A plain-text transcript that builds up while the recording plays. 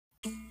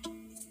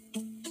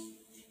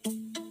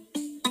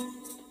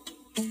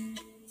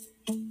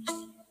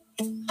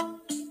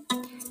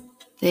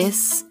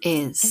This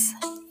is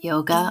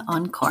Yoga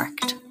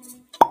Uncorked.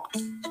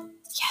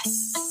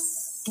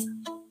 Yes.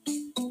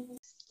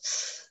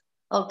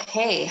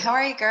 Okay, how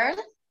are you, girl?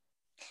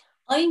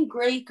 I'm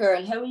great,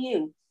 girl. How are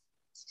you?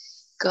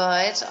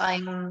 Good.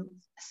 I'm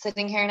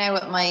sitting here now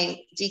with my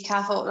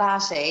decaf oat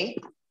latte.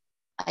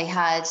 I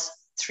had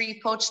 3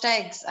 poached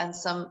eggs and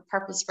some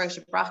purple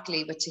sprouted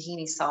broccoli with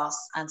tahini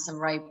sauce and some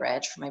rye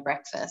bread for my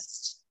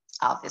breakfast,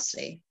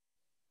 obviously.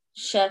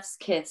 Chef's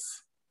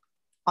kiss.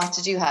 What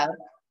did you have?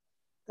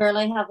 Girl,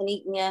 I haven't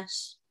eaten yet.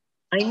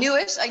 I knew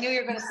it. I knew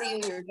you were going to say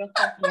you were just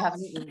talking, you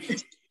haven't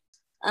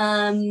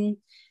eaten.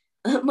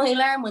 My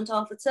alarm went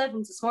off at 7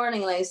 this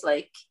morning and I was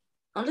like,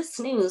 I'll just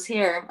snooze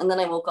here. And then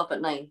I woke up at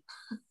 9.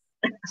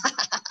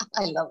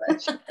 I love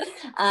it.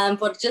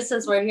 But just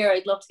as we're here,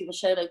 I'd love to give a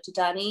shout out to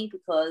Danny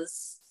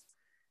because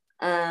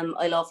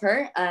I love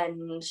her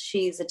and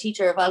she's a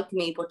teacher of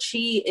alchemy, but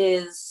she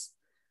is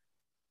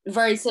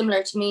very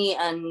similar to me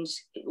and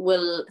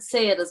will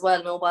say it as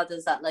well, no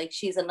bothers, that like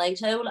she's a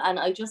night owl. And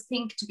I just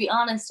think, to be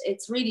honest,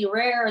 it's really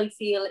rare, I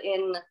feel,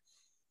 in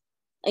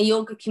a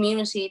yoga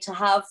community to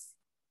have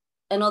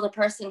another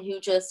person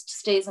who just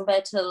stays in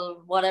bed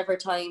till whatever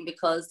time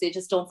because they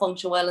just don't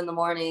function well in the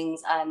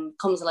mornings and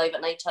comes alive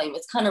at night time.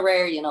 It's kind of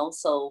rare, you know.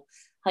 So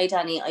hi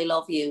Danny, I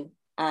love you.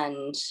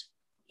 And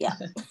yeah.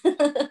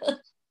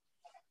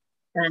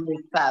 And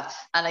it's fab.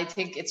 And I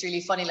think it's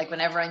really funny, like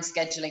whenever I'm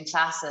scheduling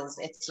classes,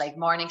 it's like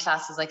morning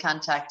classes I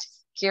contact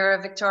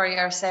Kira,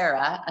 Victoria or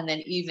Sarah, and then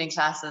evening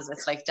classes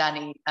it's like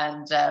Danny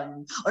and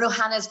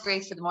Hannah's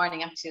great for the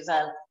morning actually as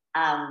well.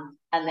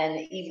 And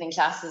then evening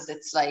classes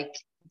it's like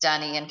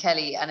Danny and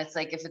Kelly, and it's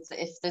like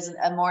if there's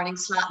a morning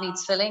slot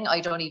needs filling, I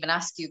don't even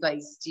ask you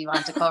guys, do you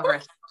want to cover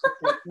it?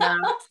 Like, no.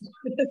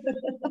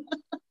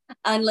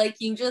 And like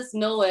you just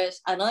know it,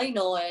 and I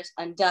know it,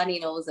 and Danny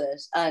knows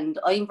it, and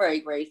I'm very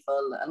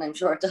grateful, and I'm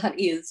sure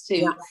Danny is too.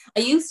 Yeah.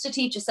 I used to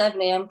teach a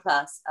 7 a.m.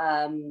 class,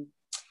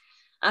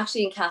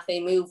 actually in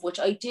Cafe Move,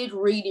 which I did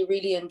really,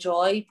 really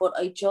enjoy, but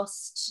I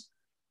just,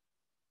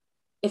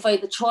 if I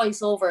had the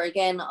choice over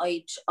again,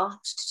 I'd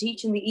opt to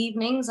teach in the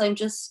evenings. I'm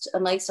just a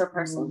nicer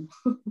person.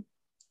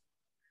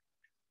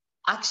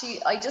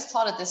 Actually, I just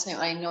thought of this now.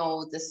 I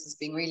know this has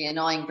been really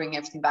annoying bringing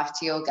everything back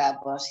to yoga,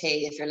 but hey,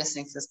 if you're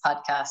listening to this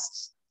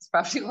podcast, it's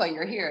probably why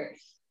you're here.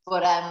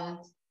 But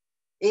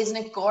isn't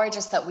it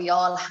gorgeous that we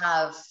all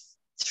have,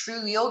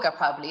 through yoga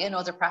probably and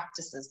other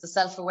practices, the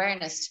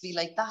self-awareness to be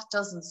like, that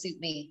doesn't suit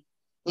me,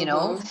 you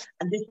know?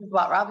 And this is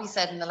what Robbie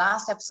said in the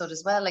last episode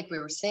as well, like we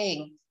were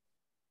saying,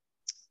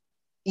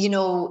 you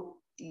know,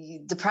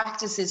 the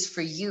practice is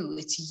for you.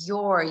 It's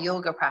your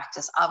yoga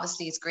practice.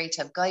 Obviously, it's great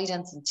to have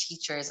guidance and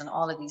teachers and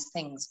all of these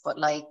things, but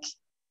like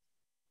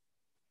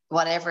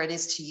whatever it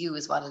is to you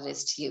is what it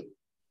is to you.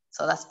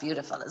 So that's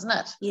beautiful, isn't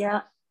it?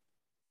 Yeah.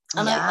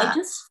 And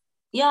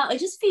yeah. I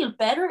just feel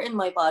better in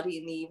my body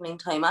in the evening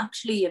time,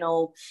 actually, you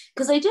know,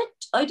 because I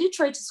did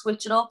try to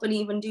switch it up and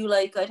even do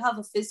like, I'd have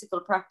a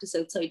physical practice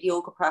outside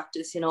yoga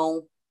practice, you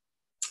know.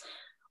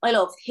 I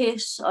love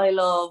HIIT, I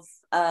love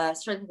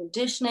strength and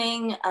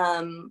conditioning.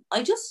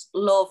 I just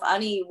love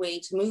any way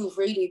to move,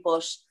 really,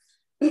 but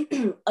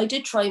I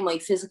did try my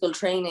physical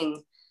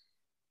training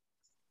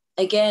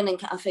again in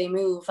Cafe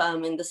Move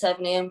in the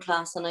 7 a.m.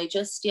 class, and I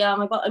just,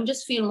 I'm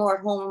just feel more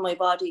at home in my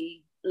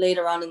body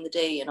later on in the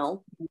day, you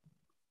know.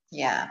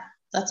 Yeah,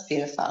 that's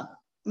beautiful.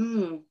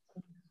 By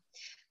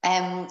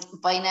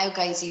now,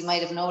 guys, you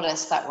might have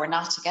noticed that we're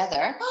not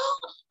together.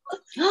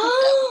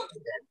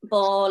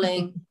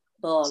 Bawling.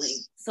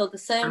 So the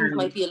sound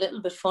might be a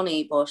little bit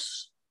funny, but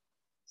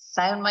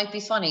sound might be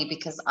funny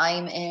because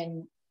I'm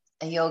in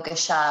a yoga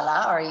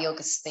shala or a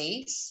yoga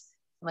space.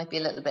 It might be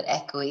a little bit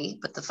echoey,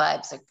 but the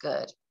vibes are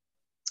good.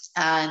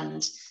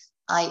 And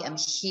I am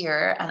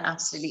here and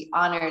absolutely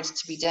honored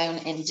to be down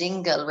in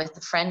Dingle with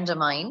a friend of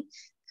mine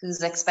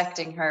who's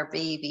expecting her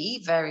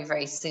baby very,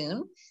 very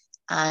soon.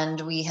 And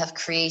we have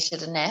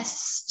created a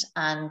nest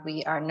and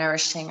we are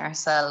nourishing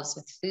ourselves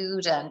with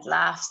food and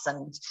laughs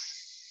and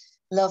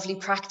lovely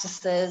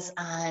practices,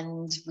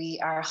 and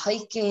we are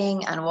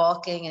hiking and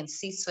walking and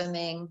sea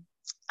swimming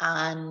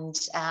and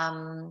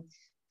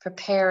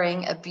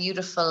preparing a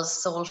beautiful,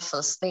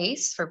 soulful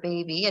space for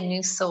baby, a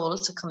new soul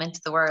to come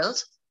into the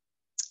world,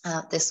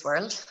 this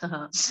world.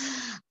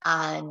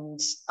 And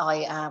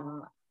I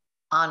am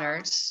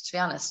honored, to be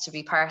honest, to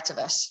be part of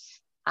it.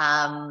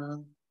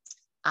 And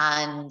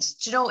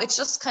you know, it's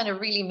just kind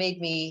of really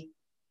made me,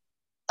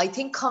 I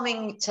think,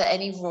 coming to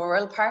any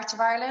rural part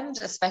of Ireland,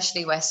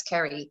 especially West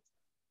Kerry,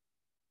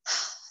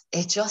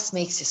 it just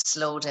makes you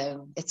slow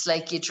down. It's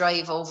like you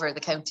drive over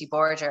the county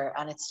border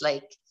and it's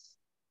like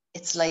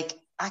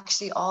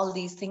actually all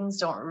these things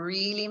don't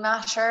really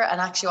matter.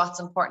 And actually what's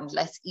important,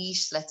 let's eat,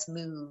 let's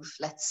move,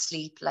 let's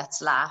sleep,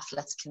 let's laugh,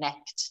 let's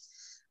connect.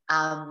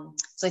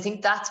 So I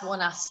think that's one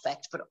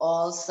aspect, but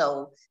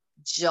also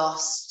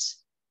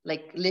just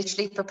like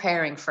literally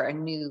preparing for a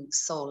new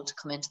soul to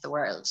come into the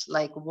world.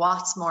 Like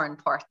what's more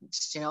important,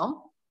 you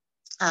know?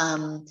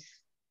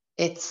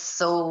 It's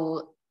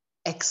so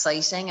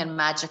exciting and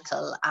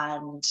magical,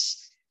 and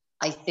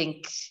I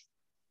think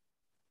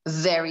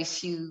very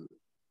few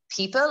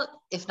people,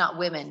 if not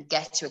women,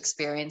 get to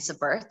experience a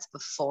birth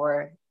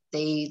before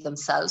they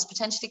themselves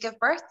potentially give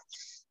birth.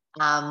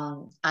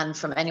 And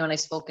from anyone I've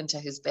spoken to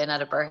who's been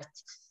at a birth,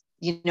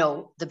 you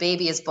know, the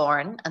baby is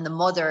born and the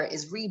mother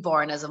is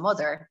reborn as a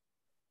mother.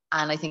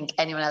 And I think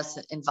anyone else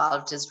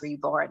involved is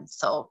reborn.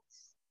 So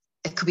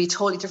it could be a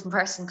totally different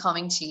person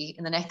coming to you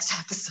in the next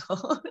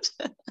episode.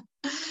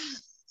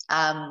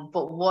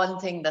 But one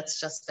thing that's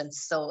just been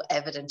so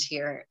evident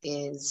here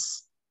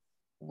is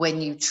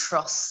when you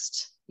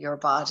trust your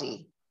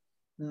body,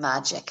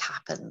 magic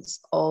happens.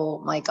 Oh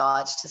my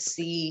God, to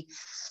see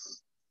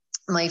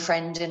my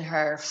friend in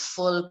her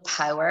full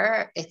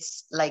power,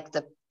 it's like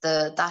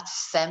that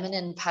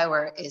feminine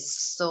power is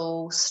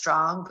so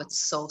strong, but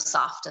so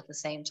soft at the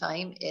same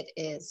time. It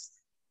is,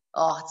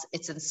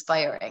 it's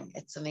inspiring.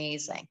 It's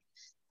amazing.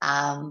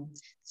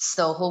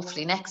 So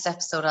hopefully next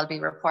episode I'll be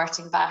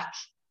reporting back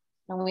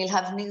and we'll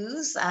have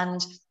news,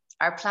 and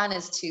our plan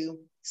is to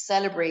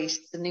celebrate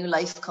the new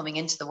life coming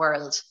into the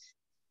world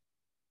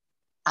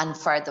and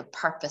for the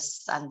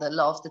purpose and the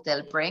love that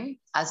they'll bring,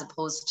 as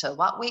opposed to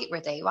what weight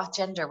were they, what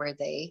gender were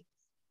they,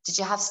 did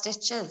you have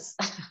stitches,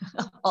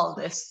 all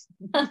this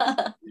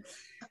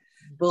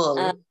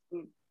bull.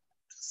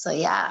 So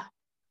yeah.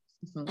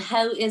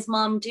 How is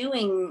mom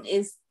doing?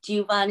 Is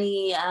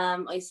Giovanni,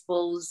 I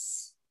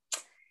suppose,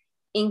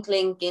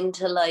 inkling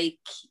into like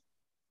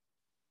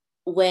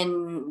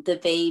when the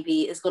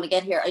baby is going to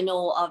get here? I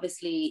know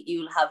obviously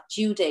you'll have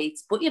due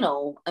dates, but you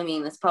know, I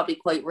mean, it's probably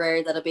quite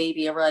rare that a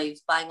baby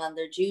arrives bang on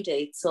their due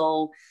date.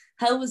 So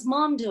how is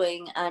mom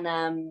doing?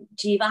 And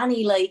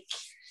Giovanni, like,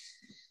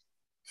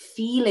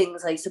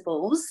 feelings, I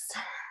suppose,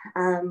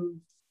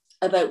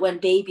 about when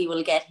baby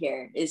will get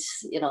here is,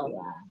 you know,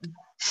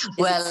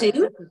 well, this is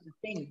the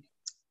thing.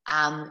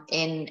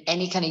 In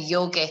any kind of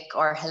yogic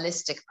or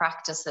holistic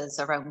practices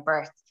around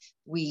birth,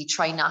 we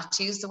try not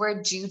to use the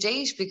word due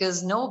date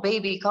because no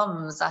baby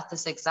comes at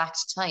this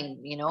exact time,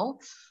 you know.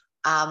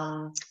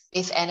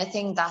 If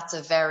anything, that's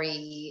a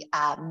very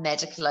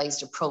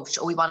medicalized approach.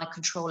 Oh, we want to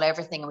control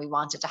everything and we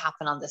want it to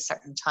happen on this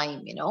certain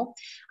time, you know.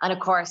 And of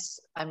course,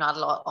 I'm not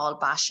all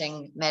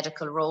bashing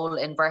medical role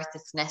in birth.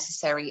 It's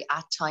necessary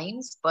at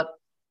times, but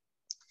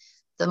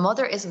the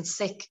mother isn't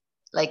sick.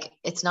 Like,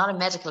 it's not a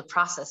medical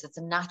process. It's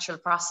a natural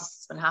process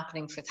that's been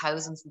happening for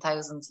thousands and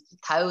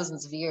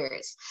thousands of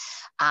years.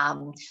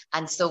 And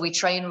so we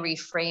try and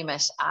reframe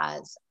it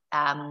as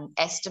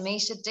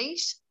estimated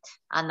date.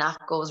 And that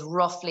goes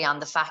roughly on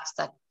the fact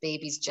that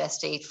babies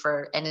gestate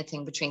for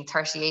anything between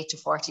 38 to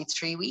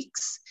 43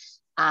 weeks.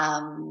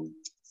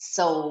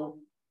 So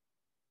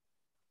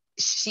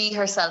she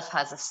herself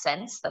has a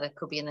sense that it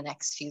could be in the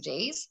next few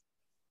days.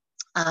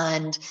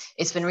 And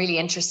it's been really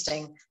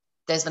interesting.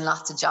 There's been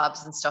lots of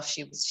jobs and stuff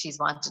she's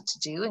wanted to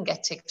do and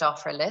get ticked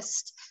off her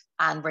list.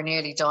 And we're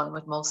nearly done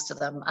with most of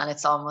them. And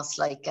it's almost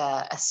like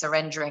a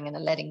surrendering and a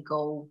letting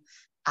go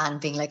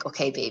and being like,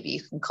 okay, baby,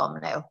 you can come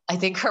now. I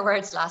think her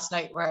words last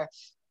night were,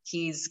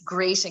 he's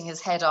grating his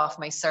head off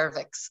my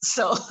cervix.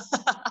 So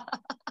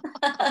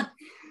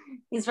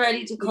he's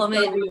ready to come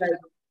in. Like,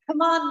 come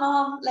on,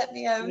 mom, let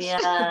me out.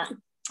 Yeah.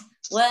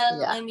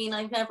 Well, yeah. I mean,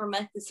 I've never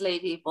met this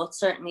lady, but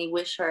certainly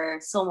wish her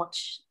so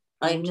much.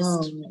 I'm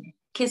just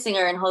kissing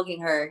her and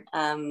hugging her.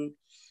 And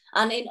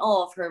in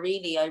awe of her,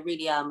 really, I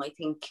really am. I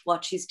think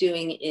what she's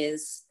doing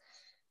is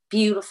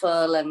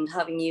beautiful, and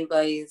having you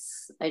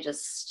guys,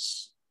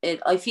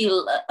 I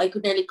feel I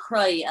could nearly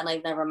cry, and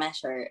I've never met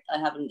her. I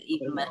haven't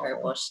even met her,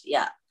 but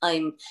yeah,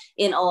 I'm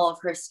in awe of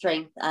her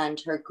strength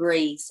and her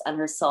grace and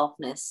her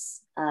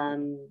softness.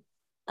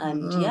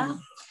 Yeah,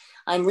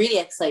 I'm really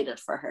excited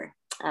for her.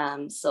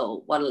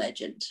 So what a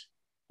legend.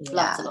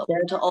 Lots of love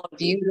to all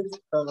of you.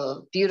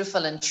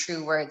 Beautiful and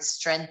true words,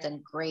 strength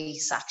and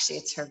grace. Actually,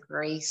 it's her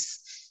grace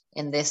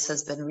in this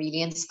has been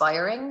really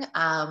inspiring.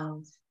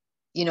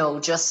 You know,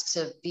 just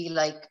to be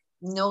like,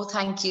 no,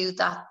 thank you.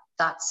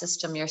 That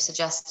system you're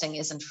suggesting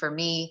isn't for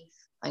me.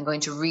 I'm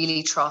going to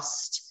really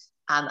trust,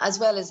 as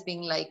well as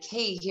being like,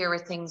 hey, here are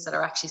things that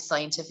are actually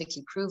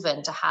scientifically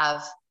proven to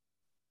have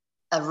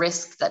a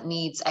risk that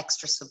needs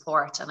extra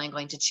support, and I'm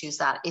going to choose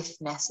that if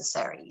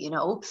necessary, you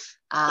know.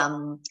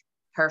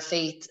 Her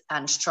faith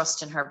and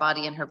trust in her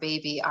body and her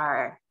baby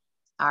are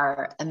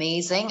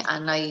amazing.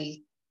 And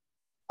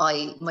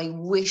my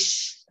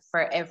wish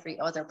for every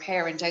other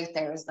parent out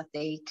there is that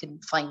they can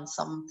find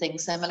something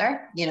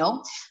similar, you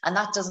know. And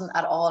that doesn't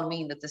at all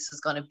mean that this is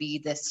going to be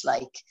this,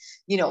 like,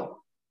 you know,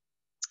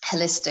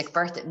 holistic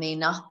birth. It may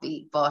not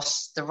be, but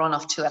the run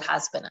up to it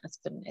has been,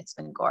 and it's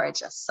been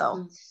gorgeous.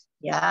 So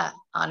yeah,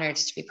 honored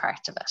to be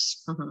part of it.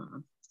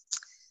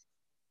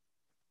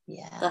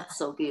 Yeah, that's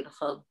so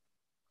beautiful.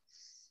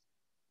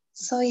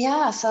 So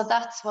yeah, so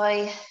that's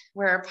why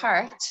we're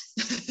apart.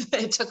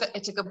 It took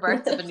a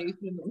birth of a new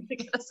human to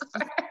get us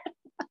apart.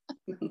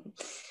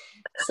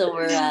 So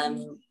we're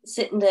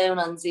sitting down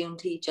on Zoom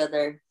to each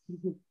other.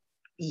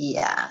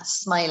 Yeah,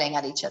 smiling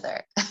at each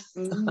other.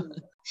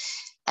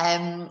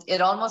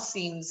 It almost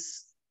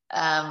seems, is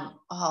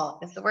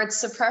the word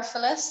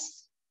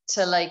superfluous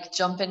to like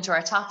jump into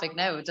our topic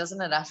now,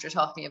 doesn't it? After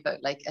talking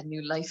about like a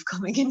new life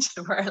coming into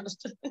the world.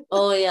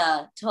 Oh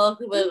yeah, talk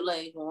about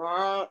like.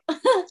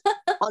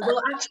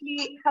 Although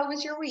actually, how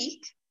was your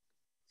week?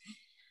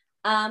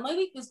 My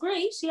week was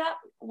great. Yeah.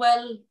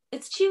 Well,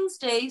 it's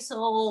Tuesday,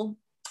 so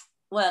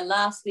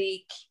last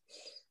week.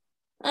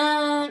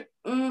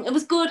 It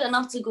was good and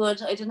not so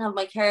good. I didn't have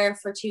my car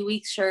for 2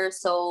 weeks, sure.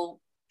 So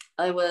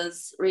I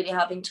was really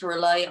having to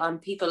rely on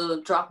people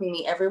dropping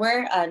me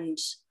everywhere, and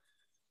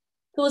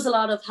there was a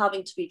lot of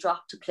having to be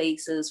dropped to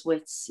places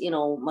with,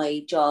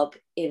 my job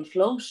in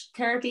float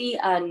therapy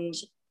and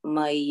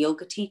my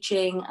yoga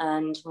teaching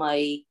and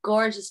my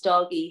gorgeous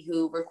doggy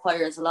who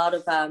requires a lot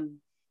of,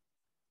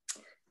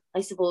 I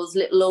suppose,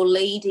 little old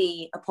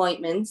lady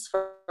appointments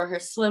for her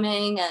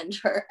swimming and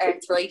her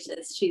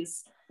arthritis.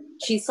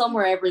 She's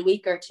somewhere every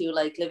week or two,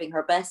 like living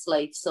her best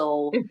life.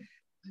 So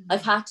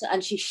I've had to,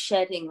 and she's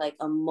shedding like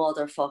a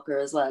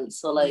motherfucker as well.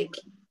 So like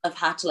I've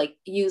had to like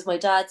use my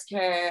dad's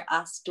car,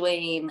 ask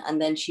Dwayne,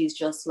 and then she's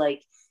just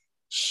like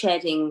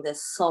shedding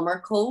this summer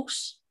coat,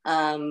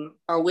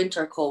 or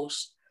winter coat.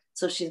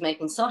 So she's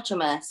making such a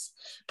mess.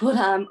 But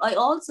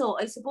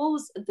I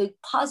suppose the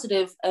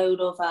positive out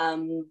of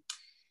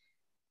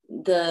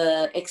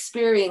the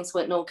experience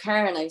with no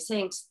car, and I was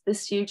saying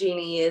this to you,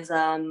 Jeannie, is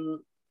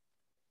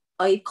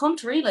I've come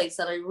to realize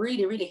that I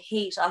really, really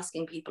hate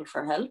asking people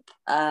for help.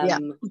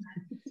 And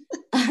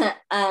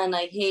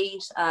I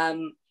hate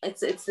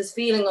it's this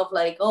feeling of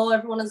like, oh,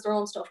 everyone has their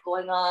own stuff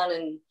going on,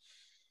 and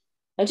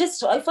I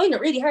find it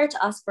really hard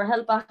to ask for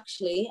help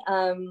actually.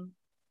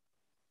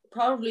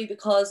 Probably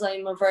because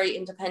I'm a very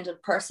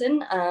independent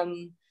person.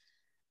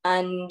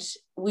 And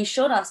we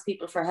should ask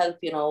people for help,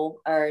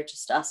 or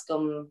just ask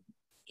them,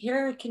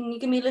 here, can you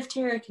give me a lift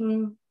here?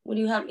 Will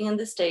you help me on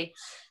this day?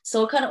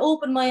 So it kind of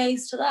opened my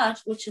eyes to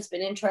that, which has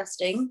been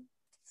interesting.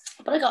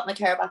 But I got my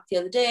car back the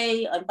other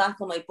day. I'm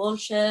back on my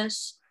bullshit,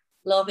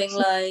 loving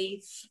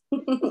life.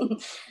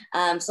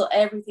 So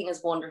everything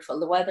is wonderful.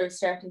 The weather is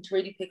starting to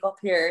really pick up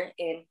here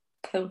in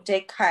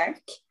County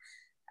Cork.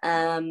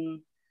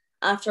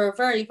 After a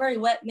very, very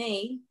wet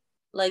May,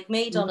 like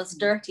May done us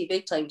dirty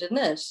big time, didn't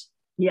it?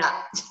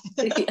 Yeah.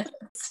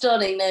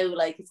 Stunning now,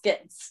 like it's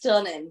getting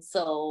stunning.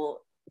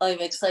 So I'm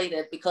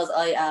excited because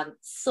I am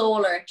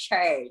solar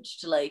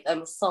charged. Like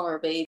I'm a summer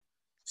baby.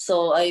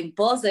 So I'm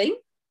buzzing.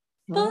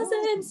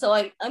 So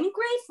I'm in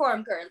great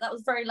form, girl. That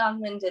was very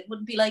long-winded.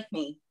 Wouldn't be like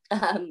me.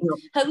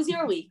 How was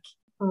your week?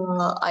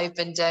 I've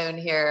been down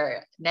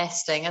here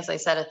nesting, as I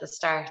said at the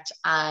start,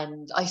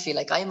 and I feel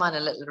like I'm on a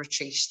little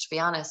retreat, to be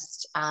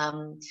honest.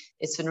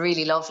 It's been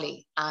really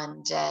lovely.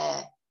 And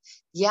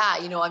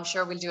I'm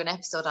sure we'll do an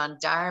episode on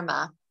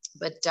Dharma,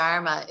 but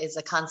Dharma is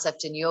a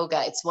concept in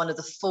yoga. It's one of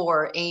the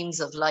 4 aims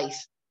of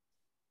life.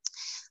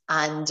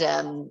 And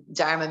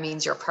Dharma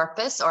means your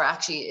purpose, or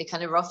actually it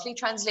kind of roughly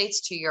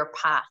translates to your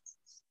path,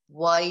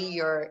 why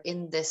you're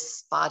in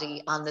this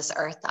body on this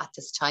earth at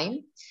this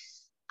time.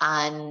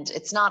 And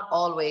it's not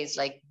always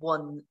like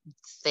one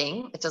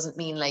thing. It doesn't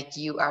mean like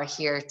you are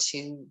here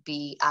to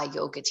be a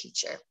yoga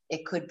teacher.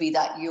 It could be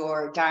that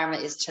your dharma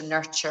is to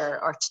nurture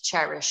or to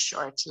cherish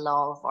or to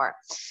love, or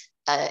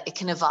it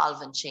can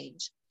evolve and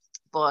change.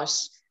 But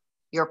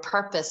your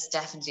purpose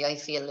definitely, I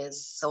feel,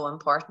 is so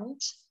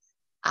important.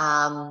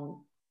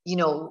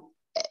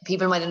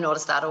 People might have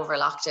noticed that over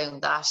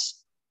lockdown, that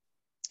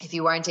if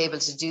you weren't able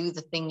to do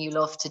the thing you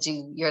love to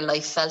do, your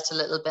life felt a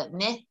little bit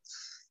meh.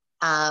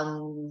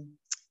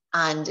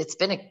 And it's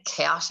been a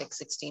chaotic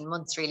 16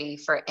 months really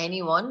for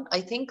anyone,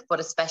 I think, but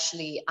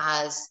especially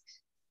as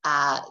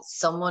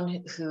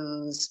someone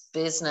whose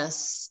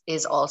business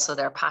is also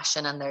their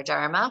passion and their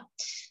dharma.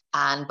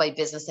 And by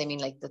business, I mean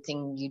like the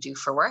thing you do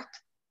for work.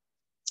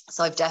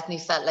 So I've definitely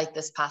felt like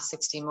this past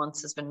 16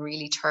 months has been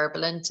really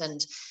turbulent, and,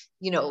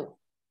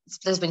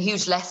 there's been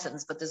huge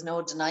lessons, but there's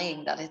no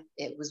denying that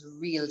it was a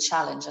real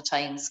challenge at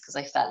times, because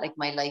I felt like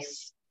my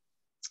life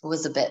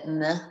was a bit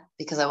meh,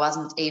 because I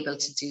wasn't able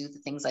to do the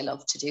things I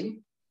love to do,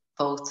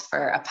 both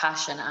for a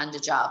passion and a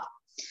job.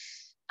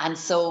 And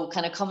so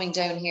kind of coming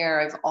down here,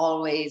 I've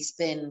always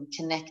been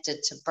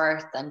connected to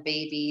birth and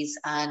babies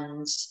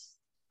and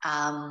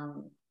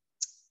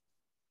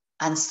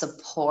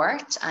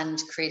support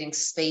and creating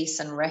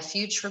space and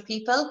refuge for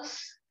people,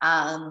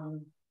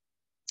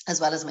 as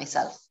well as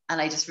myself. And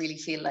I just really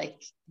feel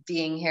like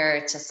being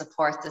here to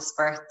support this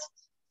birth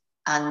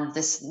and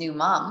this new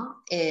mom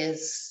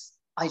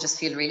I just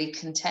feel really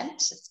content.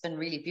 It's been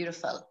really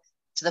beautiful,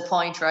 to the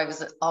point where I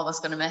was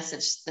almost going to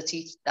message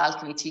the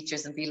alchemy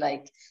teachers and be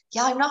like,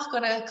 yeah, I'm not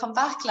going to come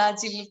back,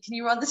 lads. Can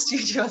you run the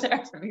studio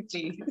there for me,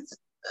 please?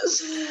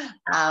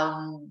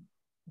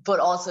 But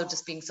also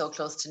just being so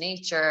close to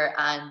nature.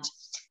 And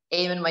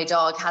Eamon, my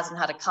dog, hasn't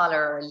had a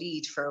collar or a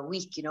lead for a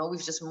week.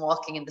 We've just been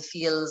walking in the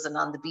fields and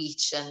on the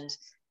beach. And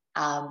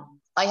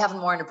I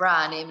haven't worn a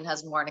bra, and Eamon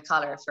hasn't worn a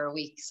collar for a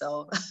week.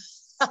 So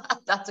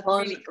that's a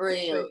really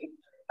unreal.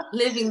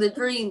 Living the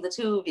dream, the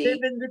two of you.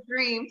 Living the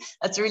dream.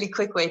 That's a really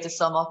quick way to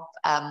sum up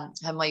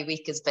how my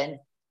week has been.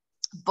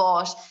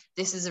 But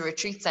this is a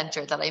retreat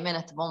center that I'm in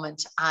at the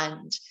moment,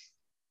 and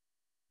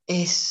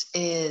It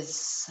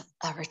is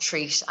a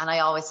retreat. And I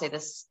always say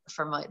this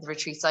for the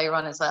retreats I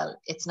run as well.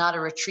 It's not a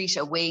retreat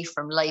away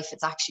from life.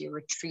 It's actually a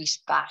retreat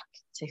back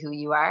to who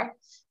you are.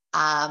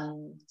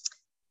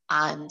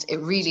 And it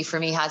really, for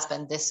me, has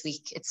been this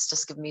week. It's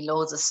just given me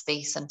loads of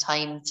space and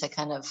time to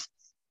kind of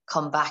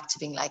come back to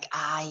being like,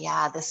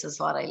 yeah, this is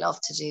what I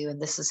love to do.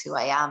 And this is who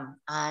I am.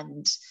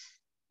 And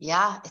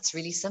yeah, it's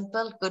really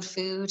simple. Good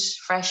food,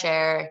 fresh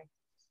air,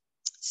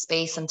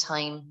 space and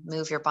time,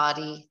 move your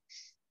body,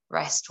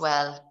 rest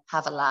well,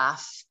 have a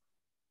laugh,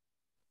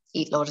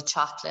 eat a load of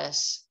chocolate,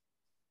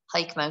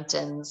 hike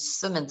mountains,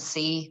 swim in the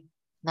sea.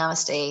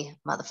 Namaste,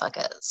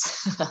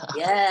 motherfuckers.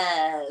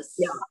 Yes.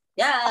 Yeah.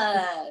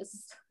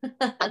 Yes.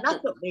 And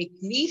that's what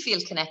makes me feel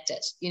connected.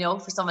 You know,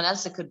 for someone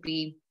else, it could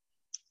be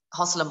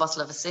hustle and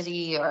bustle of a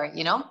city, or,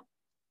 you know.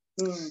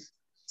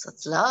 So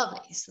it's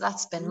lovely. So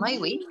that's been my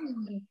week.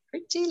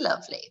 Pretty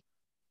lovely.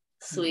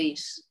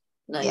 Sweet.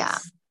 Nice. Yeah.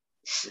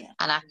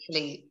 And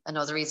actually,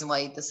 another reason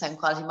why the sound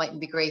quality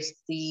mightn't be great,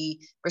 the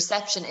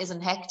reception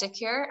isn't hectic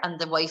here and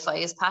the Wi-Fi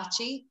is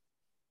patchy,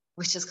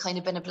 which has kind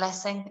of been a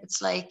blessing.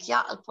 It's like,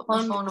 yeah, I'll put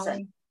my 100%. Phone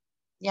away.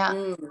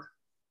 Yeah.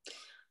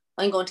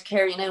 I'm going to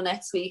Kerry now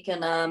next week,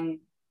 and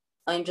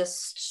I'm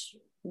just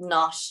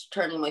not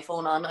turning my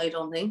phone on, I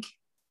don't think.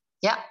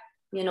 Yeah.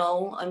 You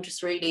know, I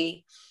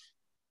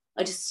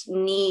just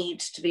need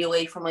to be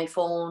away from my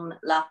phone,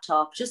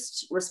 laptop,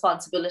 just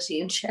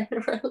responsibility in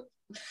general.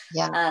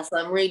 Yeah. So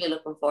I'm really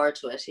looking forward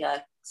to it. Yeah.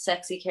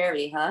 Sexy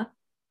Kerry, huh?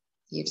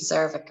 You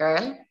deserve it,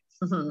 girl.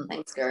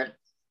 Thanks, girl.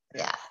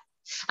 Yeah.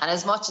 And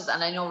as much as,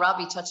 and I know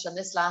Robbie touched on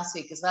this last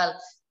week as well,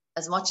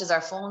 as much as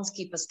our phones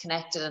keep us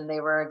connected, and they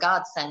were a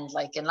godsend,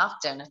 like in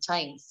lockdown at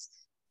times,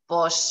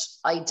 but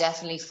I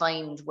definitely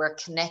find we're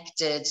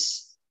connected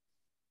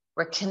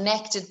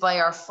by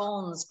our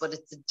phones, but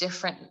it's a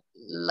different,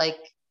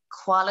 like,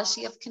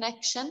 quality of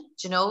connection.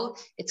 Do you know?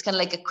 It's kind of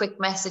like a quick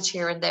message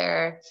here and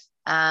there.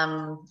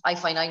 I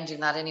find I'm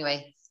doing that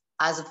anyway,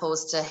 as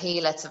opposed to,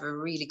 hey, let's have a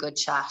really good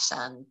chat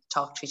and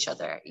talk to each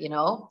other, you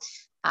know?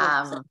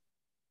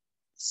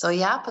 So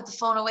yeah, put the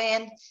phone away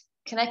and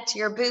connect to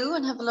your boo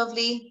and have a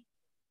lovely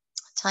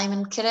time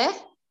in Kidde.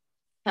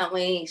 Can't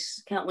wait.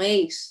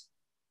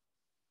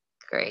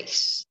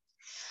 Great.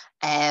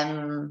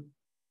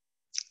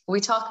 We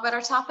talk about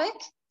our topic?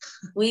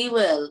 We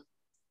will.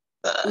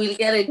 We'll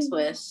get into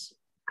it.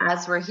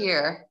 As we're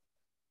here.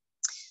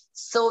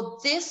 So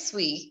this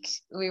week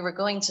we were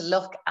going to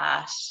look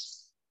at,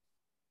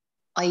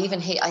 I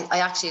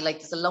actually, like,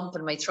 there's a lump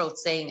in my throat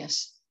saying it,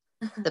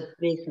 the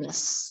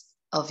business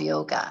of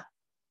yoga.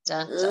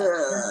 Dun,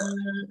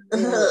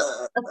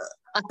 dun,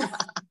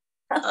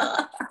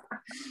 dun.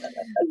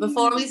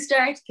 Before we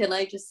start, can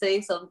I just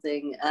say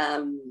something?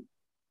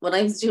 When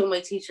I was doing my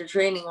teacher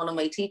training, one of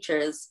my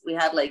teachers, we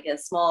had like a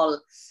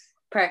small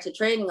part of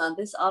training on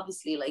this,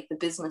 obviously, like the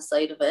business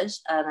side of it.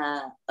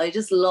 And I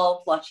just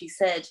love what she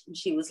said. And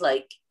she was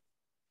like,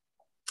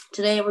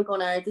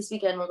 this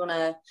weekend, we're going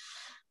to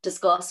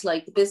discuss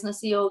like the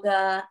business of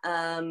yoga.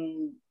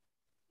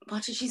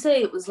 What did she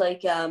say? It was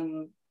like,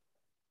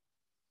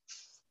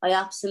 I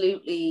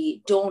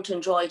absolutely don't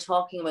enjoy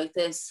talking about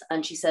this.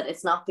 And she said,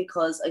 it's not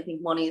because I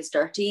think money is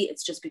dirty.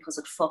 It's just because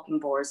it fucking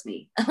bores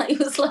me. And I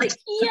was like,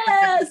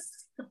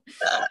 yes.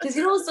 Because,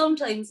 you know,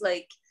 sometimes,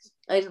 like,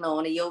 I don't know,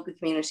 in a yoga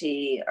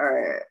community,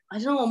 or I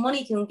don't know,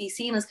 money can be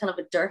seen as kind of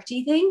a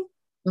dirty thing.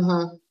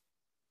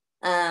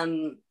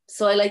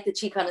 So I like that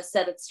she kind of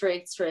said it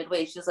straight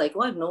away. She's like,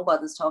 oh, I have no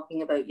bothers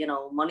talking about, you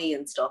know, money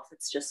and stuff.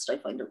 It's just, I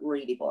find it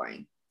really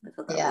boring. I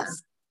thought that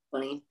was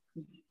funny.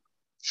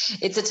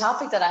 It's a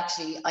topic that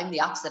actually, I'm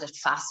the opposite. It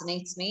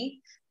fascinates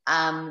me.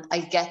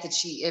 I get that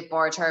it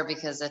bored her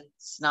because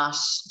it's not,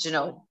 you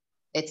know,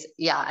 it's,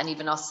 yeah. And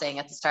even us saying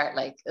at the start,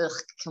 like, ugh,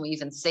 can we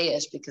even say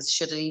it? Because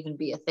should it even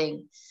be a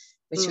thing?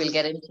 Which we'll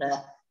get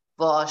into.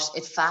 But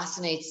it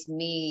fascinates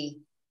me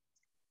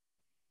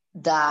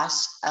that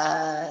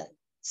a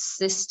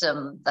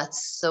system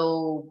that's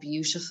so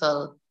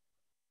beautiful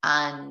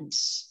and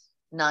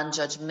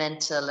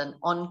non-judgmental and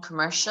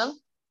uncommercial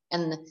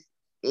and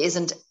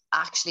isn't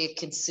actually a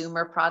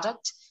consumer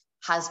product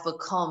has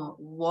become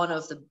one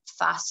of the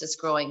fastest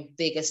growing,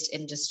 biggest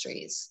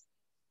industries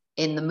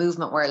in the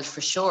movement world,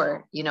 for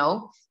sure, you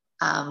know,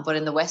 but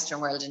in the Western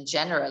world in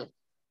general.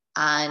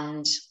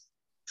 And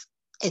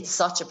it's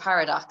such a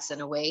paradox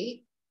in a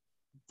way,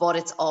 but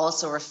it's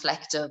also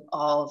reflective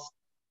of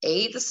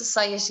A, the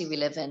society we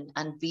live in,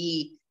 and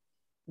B,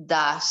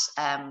 that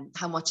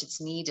how much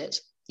it's needed,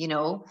 you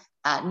know.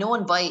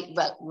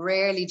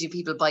 Rarely do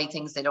people buy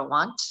things they don't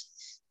want.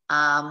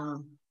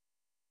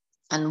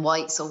 And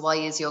why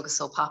is yoga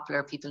so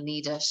popular? People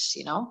need it,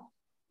 you know.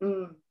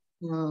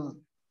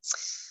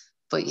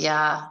 But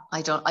yeah,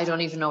 I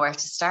don't even know where to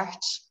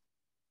start.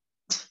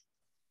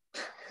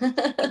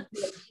 I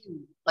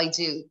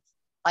do.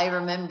 I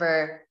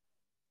remember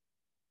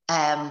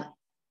I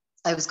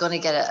was going to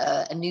get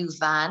a new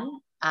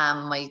van.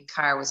 My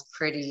car was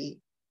pretty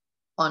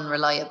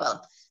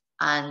unreliable,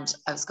 and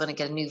I was going to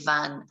get a new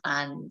van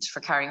and for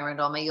carrying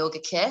around all my yoga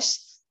kit.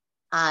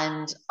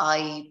 and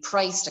I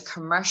priced a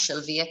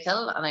commercial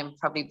vehicle, and I'm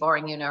probably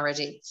boring you now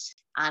already.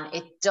 And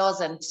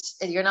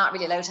you're not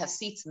really allowed to have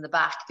seats in the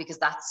back because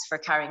that's for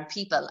carrying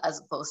people as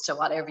opposed to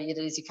whatever it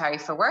is you carry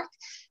for work.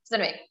 So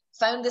anyway,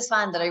 found this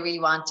van that I really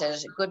wanted,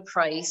 a good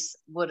price,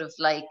 would have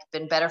like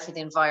been better for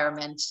the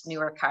environment,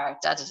 newer car,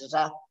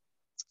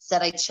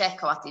 Said I'd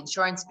check what the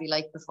insurance would be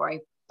like before I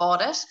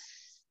bought it.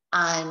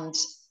 And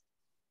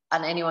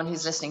anyone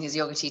who's listening who's a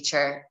yoga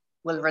teacher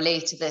will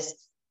relate to this.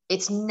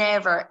 It's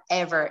never,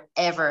 ever,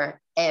 ever,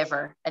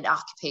 ever an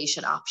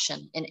occupation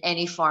option in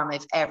any form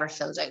I've ever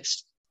filled out.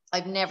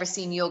 I've never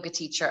seen yoga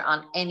teacher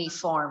on any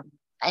form,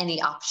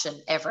 any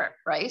option ever,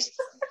 right?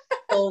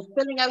 So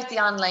filling out the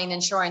online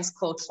insurance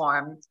quote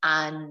form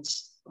and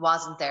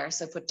wasn't there.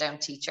 So I put down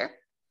teacher,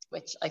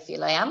 which I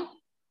feel I am.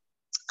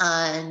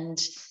 And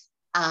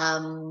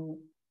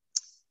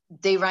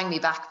they rang me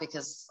back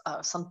because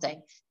of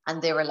something. And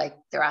they're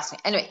asking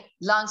me. Anyway,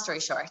 long story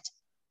short,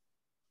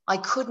 I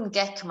couldn't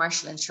get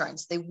commercial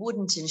insurance. They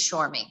wouldn't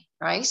insure me,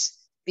 right?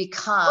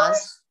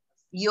 Because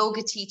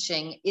yoga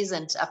teaching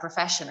isn't a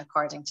profession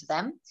according to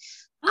them.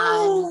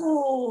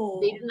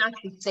 And they didn't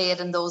actually say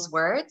it in those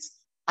words.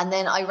 And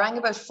then I rang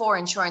about 4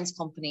 insurance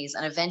companies,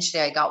 and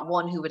eventually I got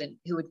one who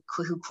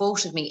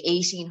quoted me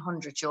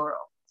 €1,800,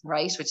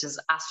 right? Which is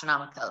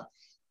astronomical.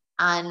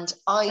 And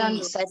I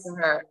said to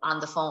her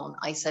on the phone,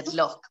 I said,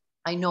 look,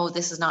 I know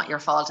this is not your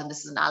fault and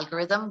this is an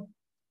algorithm,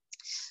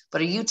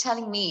 but are you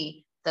telling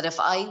me that if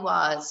I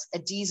was a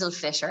diesel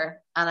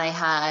fitter and I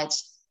had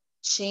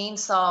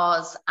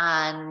chainsaws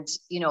and,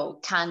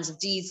 cans of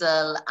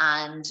diesel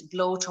and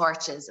blow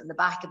torches in the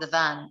back of the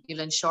van,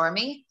 you'll insure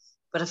me?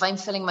 But if I'm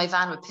filling my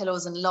van with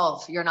pillows and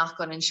love, you're not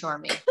going to insure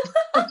me.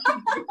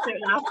 They're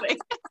laughing.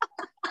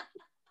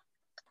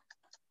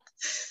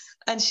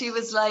 And she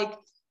was like,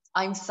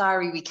 I'm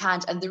sorry, we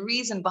can't. And the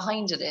reason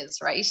behind it is,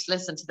 right,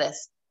 listen to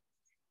this.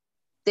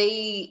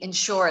 They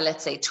insure,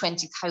 let's say,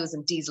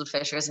 20,000 diesel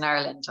fitters in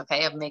Ireland.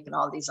 Okay, I'm making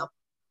all these up.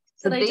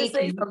 So Can I just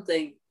say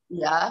something?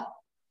 Yeah.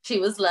 She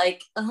was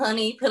like,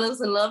 honey, pillows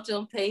and love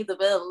don't pay the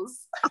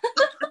bills.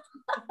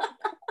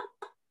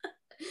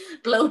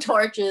 Blow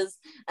torches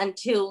and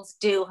tools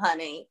do,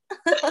 honey.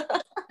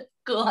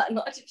 Go on,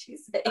 what did she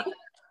say?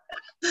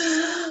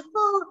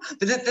 But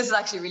this is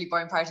actually a really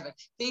boring part of it.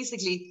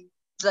 Basically,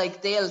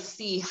 like, they'll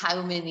see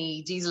how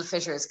many diesel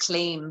fitters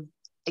claim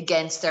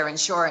against their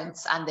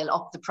insurance, and they'll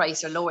up the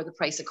price or lower the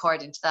price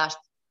according to that.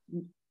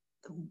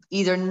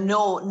 Either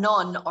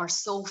none or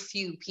so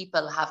few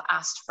people have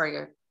asked for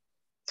your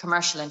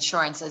commercial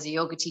insurance as a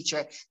yoga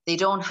teacher. They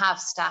don't have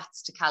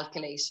stats to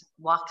calculate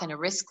what kind of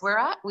risk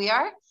we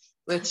are,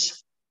 which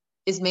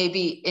is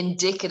maybe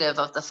indicative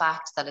of the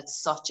fact that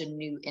it's such a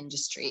new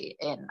industry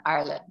in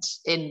Ireland,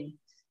 in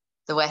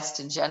the West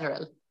in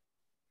general.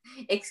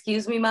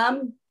 Excuse me,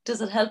 ma'am,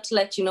 does it help to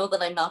let you know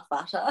that I'm not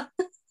Vata?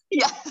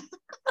 Yeah.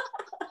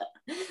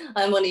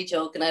 I'm only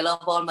joking. I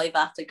love all my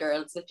Vata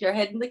girls. If you're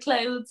heading the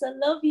clouds, I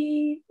love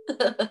you.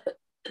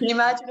 Can you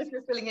imagine if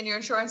you're filling in your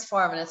insurance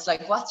form and it's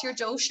like, what's your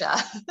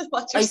dosha?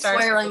 What's your star?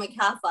 I swear I'm a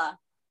Kapha.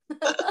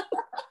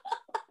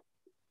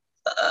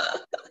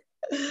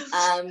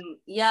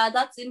 Yeah,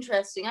 that's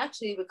interesting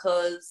actually,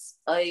 because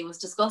I was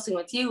discussing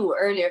with you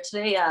earlier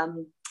today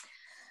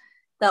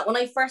that when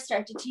I first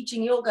started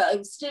teaching yoga, I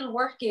was still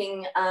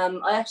working.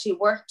 I actually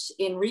worked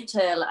in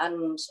retail,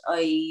 and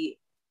I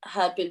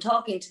had been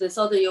talking to this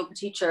other yoga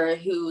teacher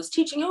who was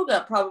teaching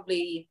yoga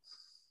probably,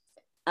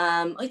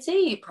 I'd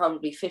say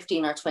probably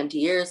 15 or 20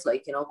 years,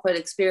 quite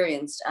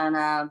experienced. And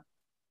I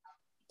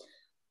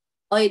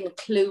had a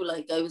clue,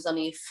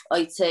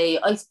 I'd say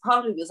I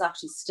probably was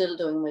actually still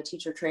doing my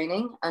teacher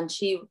training. And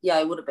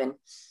I would have been.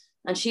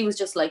 And she was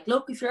just like,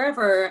 look, if you're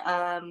ever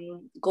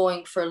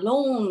going for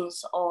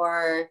loans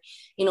or,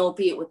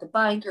 be it with the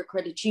bank or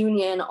credit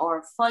union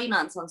or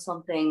finance on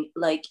something,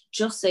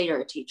 just say you're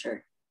a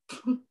teacher.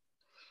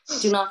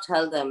 Do not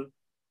tell them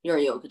you're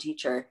a yoga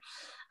teacher.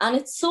 And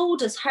it's so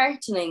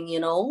disheartening,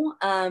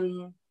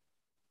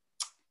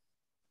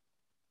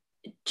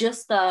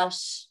 just that,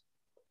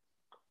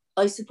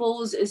 I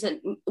suppose, is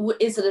it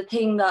a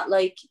thing that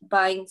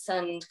banks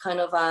and kind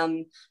of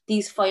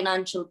these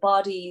financial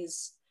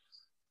bodies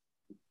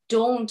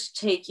don't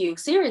take you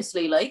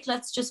seriously?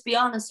 Let's just be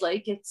honest, I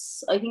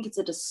think it's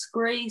a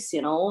disgrace,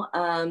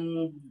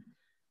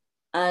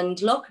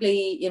 and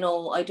luckily,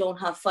 I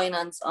don't have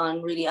finance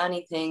on really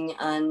anything,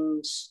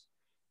 and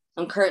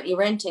I'm currently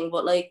renting.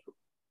 But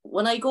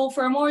when I go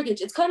for a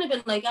mortgage, it's kind of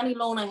been like any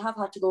loan I have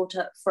had to go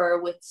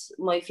for with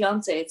my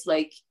fiance. It's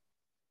like,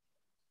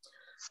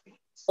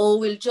 oh,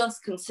 we'll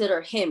just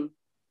consider him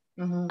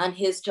and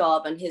his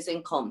job and his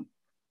income.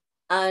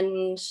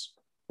 And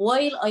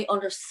while I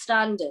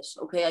understand it,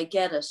 okay, I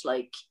get it,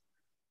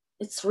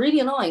 it's really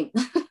annoying.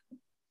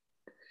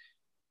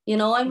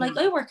 I'm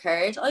I work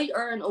hard, I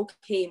earn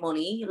okay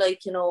money,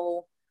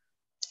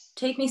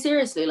 take me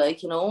seriously,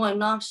 I'm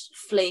not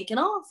flaking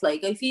off.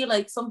 I feel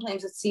like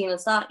sometimes it's seen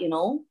as that,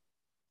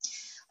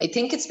 I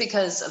think it's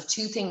because of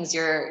two things.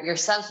 You're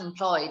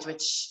self-employed,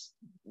 which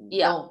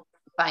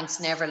banks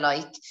never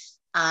like.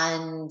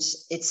 And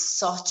it's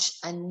such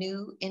a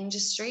new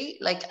industry,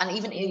 like, and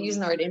even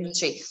using the word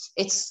industry,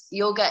 it's,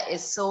 yoga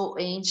is so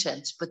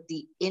ancient, but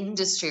the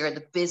industry or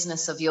the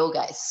business of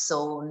yoga is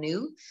so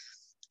new.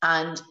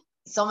 And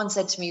someone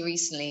said to me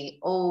recently,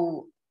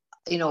 oh,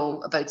 you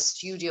know, about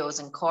studios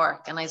in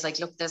Cork. And I was like,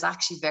 look, there's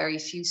actually very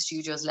few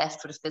studios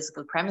left with a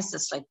physical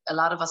premises. Like, a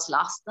lot of us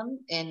lost them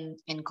in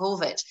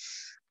COVID,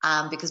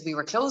 because we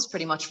were closed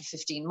pretty much for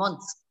 15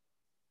 months.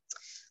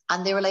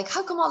 And they were like,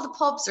 how come all the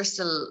pubs are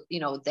still, you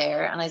know,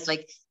 there? And I was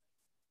like,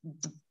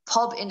 the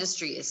pub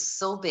industry is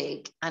so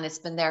big and it's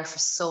been there for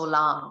so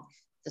long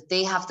that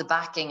they have the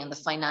backing and the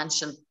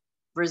financial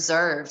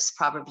reserves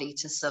probably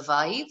to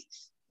survive.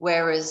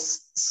 Whereas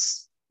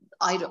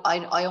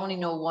I only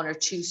know one or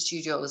two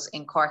studios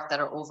in Cork that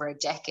are over a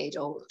decade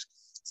old.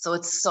 So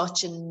it's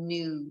such a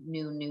new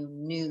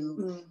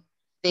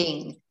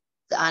thing.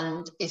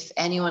 And if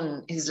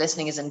anyone who's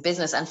listening is in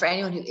business, and for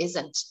anyone who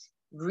isn't,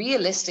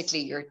 realistically,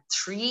 you're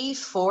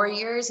 3-4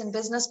 years in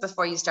business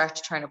before you start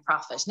to turn a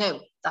profit. Now,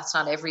 that's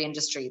not every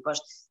industry, but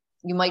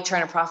you might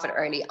turn a profit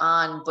early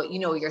on, but you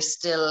know, you're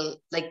still,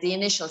 like, the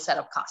initial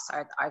setup costs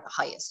are the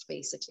highest,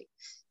 basically.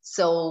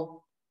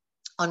 So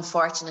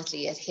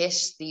unfortunately, it hit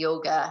the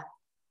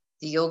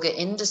yoga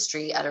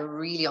industry at a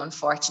really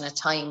unfortunate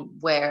time,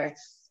 where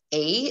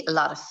a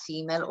lot of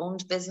female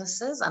owned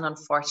businesses, and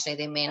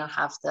unfortunately they may not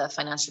have the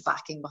financial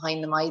backing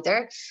behind them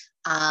either.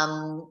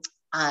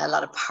 A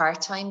lot of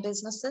part-time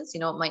businesses,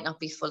 you know, it might not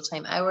be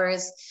full-time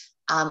hours,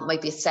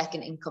 might be a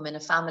second income in a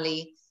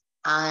family,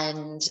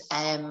 and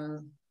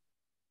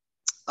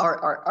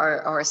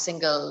or a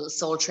single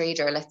sole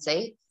trader, let's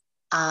say.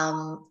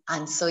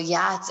 And so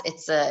yeah,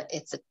 it's a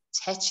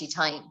tetchy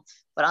time.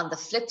 But on the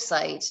flip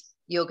side,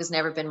 yoga's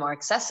never been more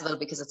accessible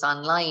because it's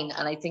online.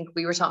 And I think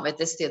we were talking about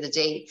this the other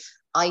day.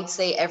 I'd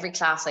say every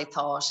class I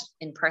taught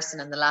in person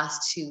in the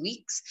last 2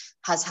 weeks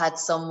has had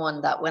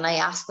someone that, when I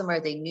asked them,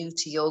 are they new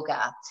to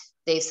yoga,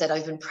 they've said,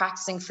 I've been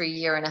practicing for 1.5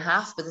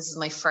 years, but this is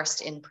my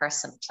first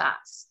in-person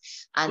class.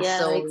 And yeah,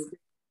 so I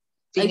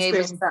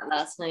experienced that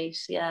last night.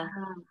 Yeah.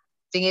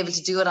 Being able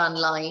to do it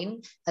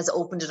online has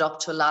opened it up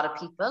to a lot of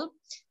people.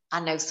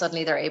 And now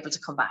suddenly they're able to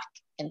come back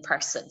in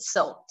person.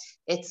 So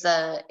it's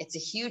a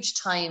huge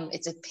time.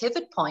 It's a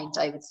pivot point,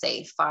 I would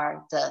say,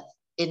 for the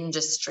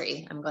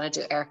industry. I'm going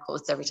to do air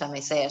quotes every time I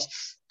say it.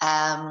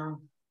 And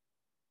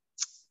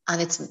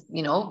it's,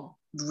 you know,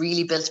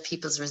 really built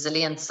people's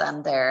resilience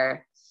and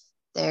their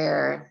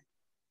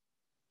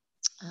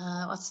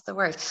what's the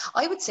word?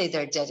 I would say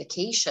their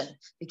dedication.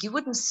 Like, you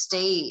wouldn't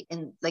stay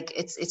in, like,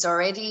 it's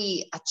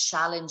already a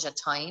challenge at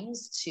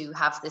times to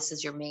have this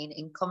as your main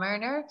income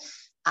earner.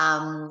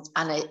 And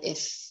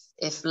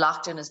if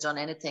lockdown has done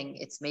anything,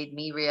 it's made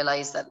me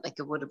realize that, like,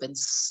 it would have been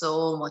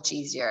so much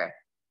easier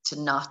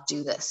to not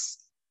do this.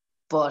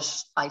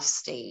 But I've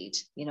stayed,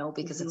 you know,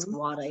 because it's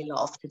what I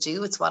love to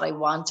do. It's what I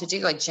want to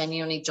do. I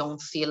genuinely don't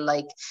feel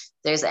like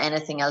there's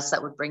anything else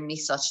that would bring me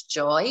such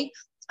joy.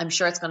 I'm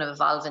sure it's going to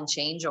evolve and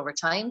change over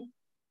time,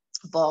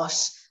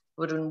 but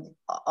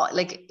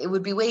it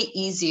would be way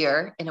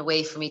easier in a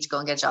way for me to go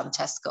and get a job in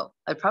Tesco.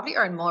 I'd probably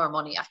earn more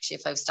money actually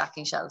if I was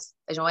stacking shelves.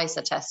 I don't know why I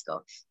said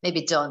Tesco.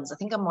 Maybe Dunnes. I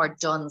think I'm more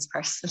Dunnes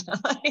person.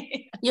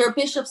 You're a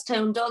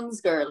Bishopstown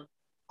Dunnes girl.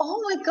 Oh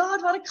my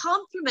God, what a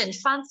compliment.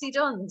 Fancy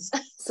Dunnes.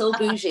 So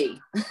bougie.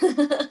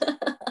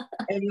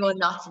 Anyone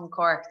not from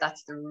Cork,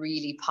 that's the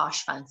really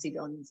posh fancy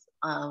Dunnes.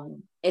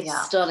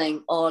 It's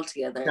stunning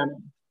altogether.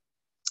 Stunning.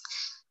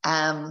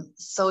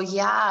 So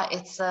yeah,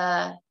 it's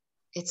a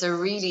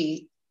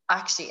really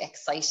actually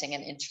exciting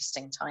and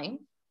interesting time.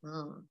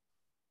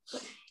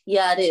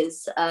 Yeah, it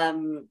is.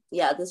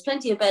 There's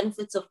plenty of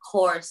benefits, of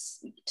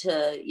course,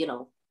 to, you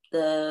know,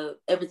 the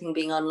everything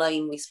being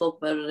online. We spoke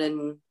about it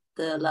in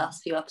the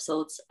last few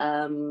episodes.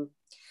 But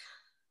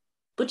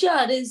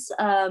yeah, it is.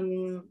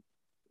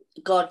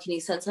 God, can you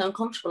sense how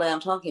uncomfortable I am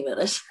talking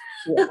about it?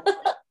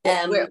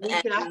 Yeah. We can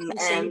actually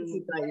say to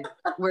you guys,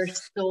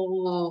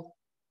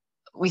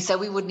 we said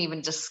we wouldn't even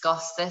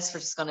discuss this.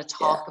 We're just going to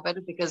talk about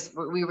it because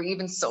we were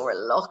even so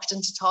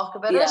reluctant to talk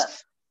about it.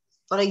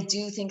 But I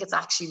do think it's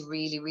actually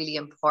really, really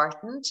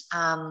important.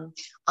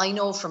 I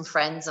know from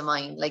friends of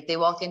mine, like, they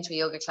walk into a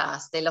yoga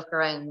class, they look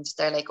around,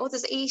 they're like, oh,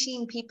 there's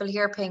 18 people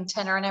here paying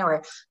 €10 an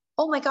hour.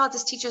 Oh my God,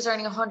 this teacher's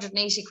earning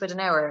 180 quid an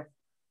hour.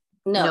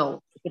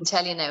 No, I can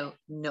tell you now,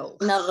 no.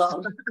 Not at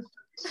all.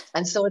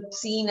 And so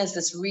it's seen as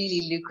this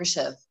really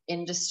lucrative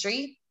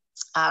industry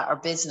or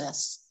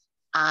business.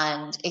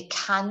 And it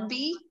can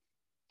be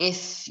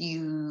if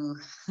you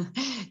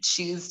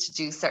choose to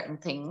do certain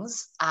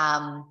things.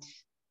 And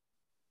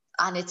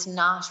it's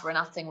not, we're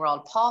not saying we're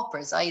all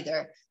paupers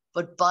either,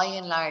 but by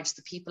and large,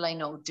 the people I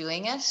know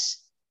doing it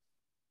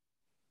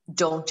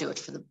don't do it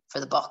for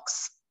the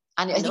bucks.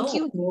 And I think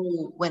you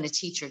know when a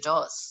teacher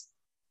does.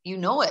 You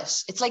know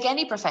it. It's like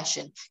any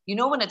profession. You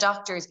know when a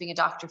doctor is being a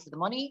doctor for the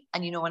money,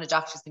 and you know when a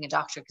doctor is being a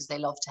doctor because they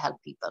love to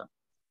help people.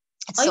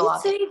 I would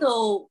say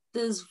though,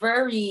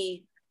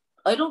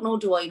 I don't know,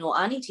 do I know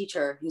any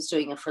teacher who's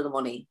doing it for the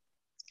money?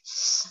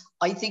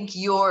 I think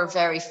you're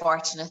very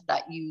fortunate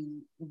that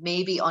you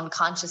maybe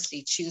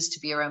unconsciously choose to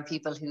be around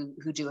people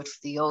who do it for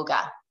the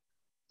yoga.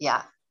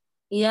 Yeah.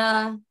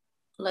 Yeah.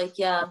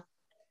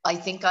 I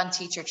think on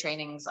teacher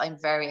trainings, I'm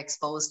very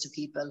exposed to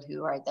people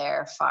who are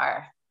there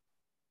for,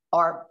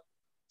 or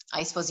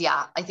I suppose,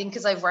 yeah, I think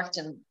because I've worked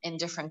in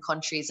different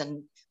countries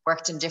and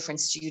worked in different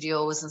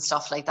studios and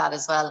stuff like that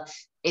as well.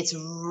 It's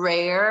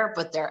rare,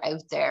 but they're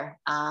out there.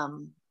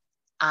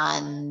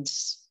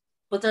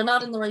 But they're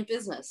not in the right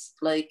business.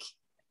 Like,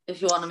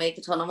 if you want to make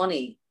a ton of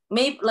money,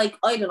 maybe, like,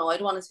 I don't know, I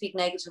don't want to speak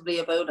negatively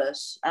about it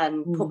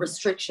and put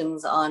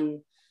restrictions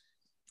on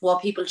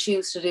what people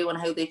choose to do and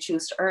how they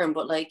choose to earn.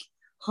 But like,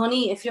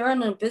 honey, if you're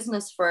in a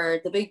business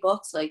for the big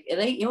bucks, like, it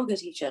ain't yoga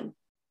teaching.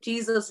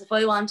 Jesus, if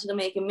I wanted to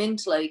make a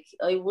mint, like,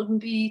 I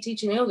wouldn't be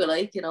teaching yoga,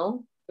 like, you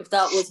know, if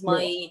that was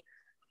my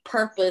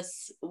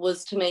purpose,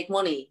 was to make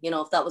money, you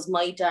know, if that was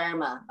my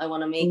dharma, I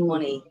want to make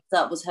money. If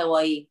that was how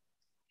I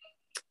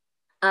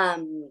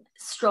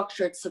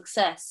structured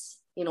success,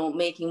 you know,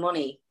 making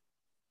money.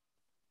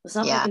 It's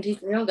not like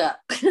teaching yoga.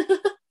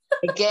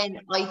 Again,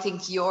 I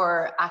think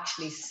you're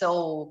actually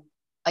so,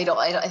 I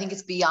think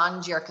it's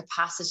beyond your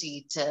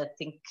capacity to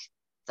think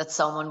that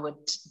someone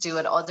would do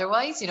it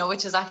otherwise, you know,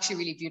 which is actually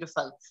really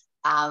beautiful.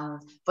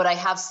 But I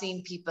have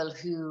seen people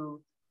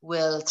who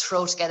will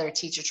throw together a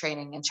teacher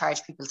training and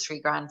charge people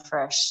 $3,000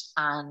 for it.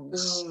 And,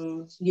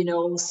 you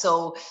know,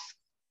 so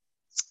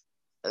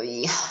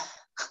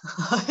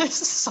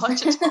it's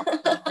such a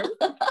tough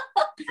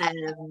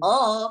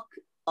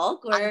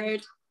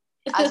awkward.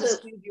 As a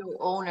studio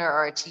owner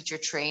or a teacher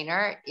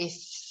trainer,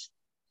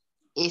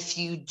 if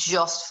you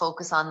just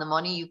focus on the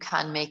money, you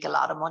can make a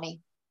lot of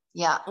money.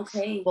 Yeah.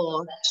 Okay.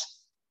 But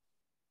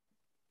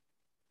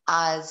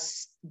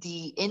as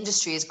the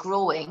industry is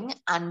growing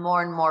and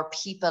more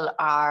people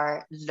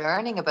are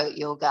learning about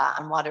yoga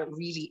and what it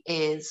really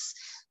is,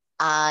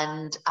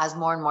 and as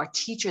more and more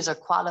teachers are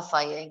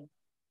qualifying,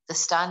 the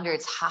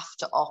standards have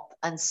to up.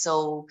 And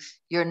so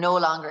you're no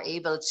longer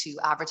able to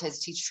advertise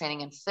teacher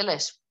training and fill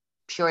it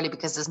purely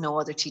because there's no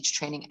other teacher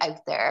training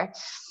out there.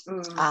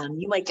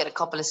 You might get a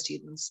couple of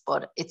students,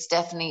 but it's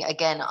definitely,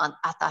 again,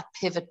 at that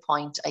pivot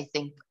point, I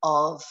think,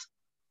 of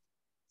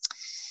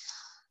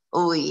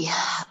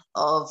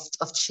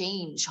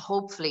change,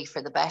 hopefully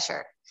for the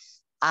better.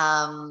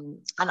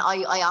 And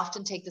I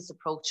often take this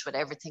approach with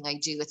everything I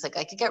do. It's like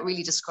I could get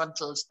really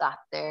disgruntled that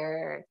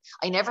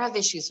I never have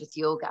issues with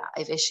yoga. I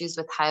have issues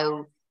with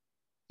how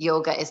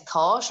yoga is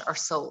taught or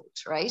sold,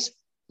 right?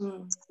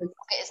 So yoga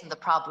isn't the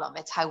problem.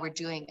 It's how we're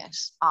doing it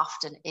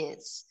often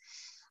is.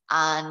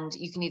 And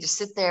you can either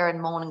sit there and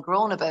moan and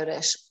groan about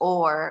it,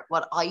 or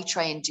what I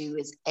try and do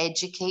is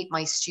educate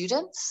my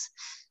students.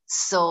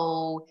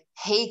 So,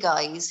 hey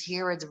guys,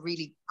 here are the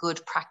really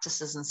good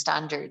practices and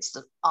standards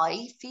that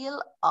I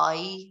feel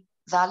I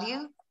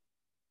value.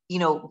 You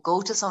know,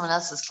 go to someone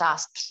else's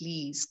class,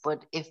 please.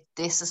 But if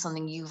this is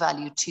something you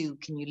value too,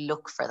 can you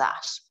look for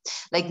that?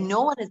 Like,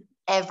 no one has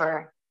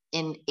ever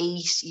in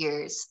 8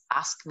 years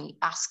asked me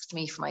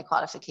for my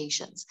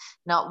qualifications.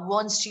 Not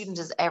one student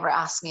has ever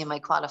asked me, am I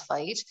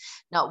qualified?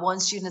 Not one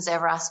student has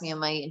ever asked me,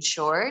 am I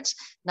insured?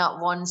 Not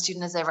one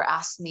student has ever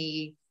asked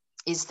me,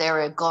 is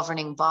there a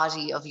governing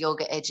body of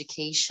yoga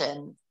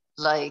education?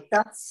 Like,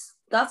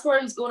 that's where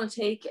I was going to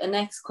take a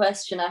next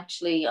question.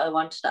 Actually, I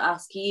wanted to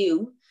ask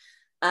you,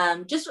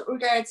 just with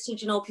regards to,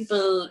 you know,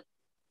 people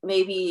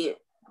maybe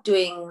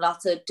doing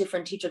lots of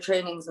different teacher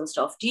trainings and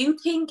stuff. Do you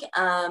think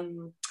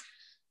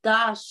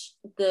that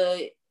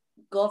the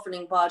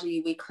governing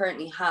body we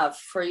currently have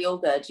for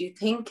yoga, do you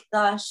think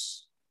that,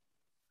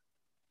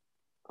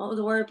 what would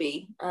the word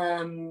be?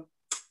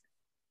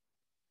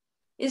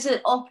 Is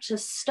it up to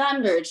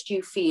standard, do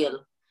you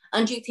feel?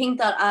 And do you think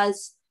that,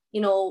 as,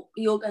 you know,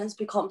 yoga has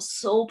become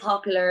so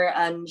popular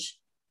and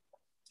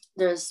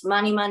there's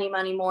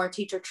many more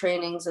teacher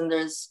trainings and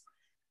there's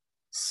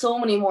so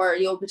many more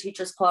yoga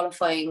teachers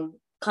qualifying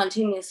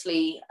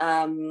continuously,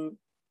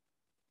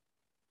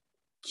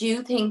 do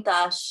you think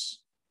that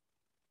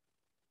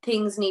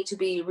things need to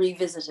be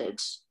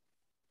revisited?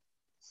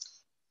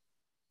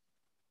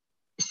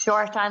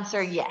 Short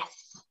answer,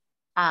 yes.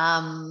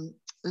 Long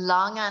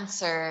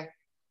answer,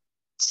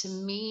 to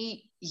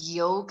me,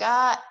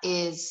 yoga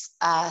is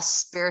a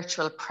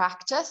spiritual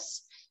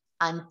practice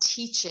and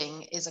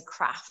teaching is a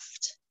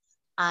craft.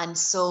 And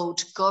so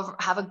to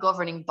have a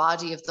governing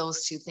body of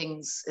those two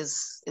things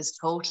is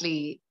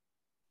totally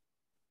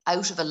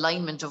out of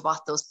alignment of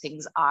what those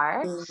things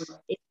are.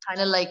 It's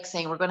kind of like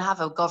saying we're going to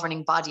have a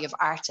governing body of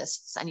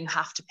artists and you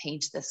have to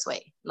paint this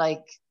way.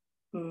 Like,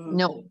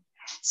 no.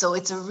 So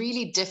it's a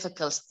really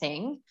difficult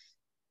thing.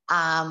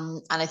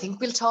 And I think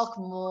we'll talk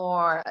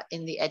more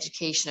in the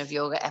education of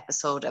yoga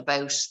episode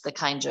about the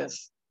kind of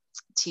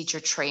teacher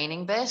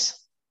training bit.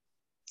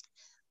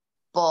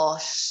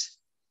 But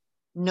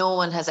no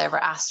one has ever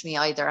asked me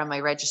either, am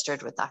I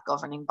registered with that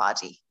governing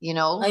body? You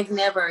know, I've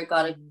never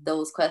got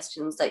those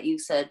questions that you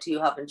said, do you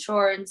have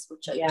insurance?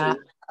 Which I do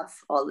have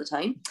all the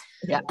time.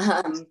 Yeah.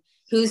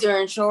 Who's your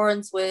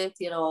insurance with?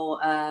 You know,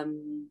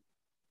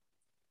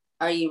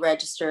 are you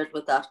registered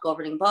with that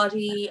governing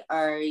body?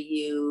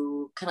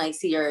 Can I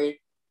see your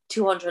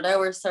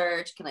 200-hour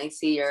cert? Can I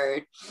see your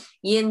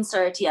yin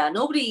cert? Yeah,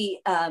 nobody,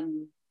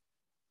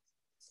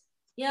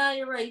 yeah,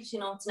 you're right.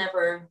 It's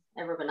never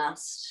been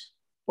asked.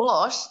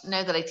 But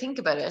now that I think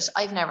about it,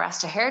 I've never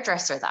asked a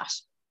hairdresser that.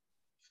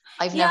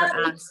 I've Yeah,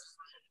 never asked.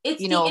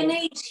 It's the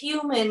innate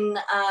human,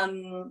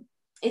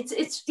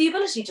 it's the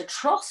ability to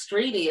trust,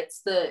 really.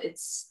 It's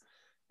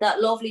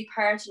that lovely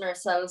part in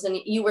ourselves. And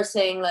you were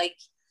saying like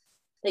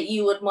that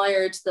you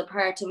admired the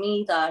part of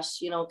me that,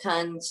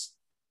 can't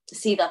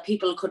see that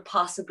people could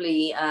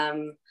possibly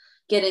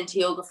get into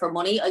yoga for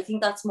money. I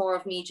think that's more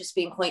of me just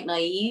being quite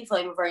naive.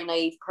 I'm a very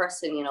naive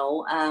person,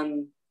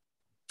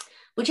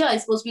 but yeah, I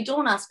suppose we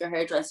don't ask our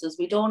hairdressers,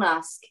 we don't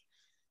ask,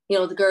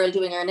 the girl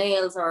doing our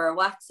nails or our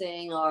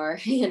waxing or,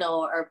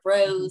 our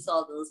brows,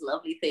 all those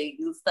lovely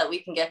things that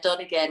we can get done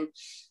again.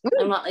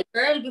 I'm not like,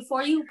 girl,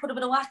 before you put a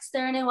bit of wax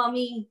there now on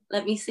me,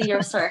 let me see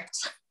your cert.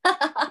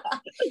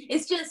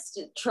 It's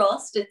just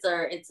trust. It's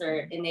our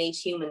innate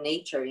human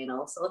nature,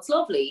 so it's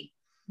lovely.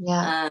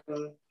 Yeah.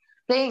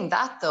 Saying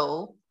that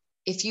though,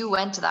 if you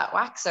went to that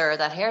waxer or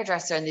that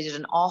hairdresser and they did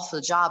an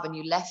awful job and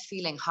you left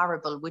feeling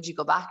horrible, would you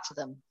go back to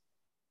them?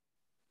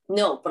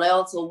 No, but I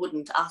also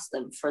wouldn't ask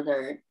them for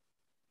their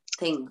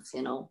things,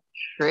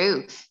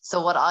 True.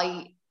 So what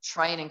I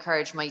try and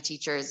encourage my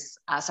students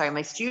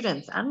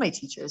and my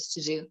teachers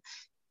to do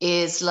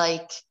is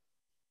like,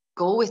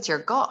 go with your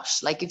gut.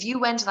 Like if you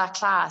went to that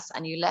class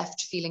and you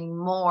left feeling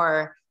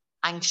more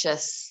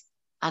anxious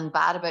and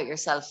bad about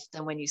yourself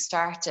than when you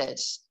started,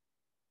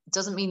 it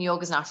doesn't mean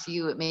yoga's not for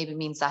you. It maybe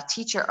means that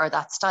teacher or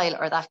that style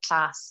or that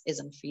class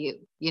isn't for you,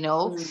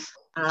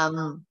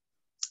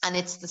 and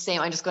it's the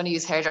same. I'm just going to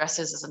use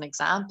hairdressers as an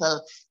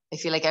example. I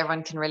feel like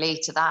everyone can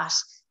relate to that.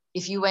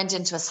 If you went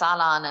into a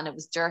salon and it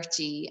was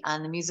dirty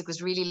and the music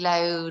was really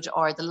loud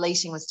or the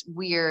lighting was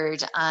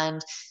weird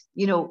and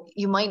you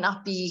might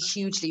not be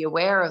hugely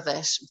aware of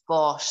it,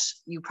 but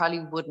you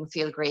probably wouldn't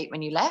feel great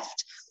when you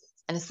left.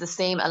 And it's the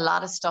same, a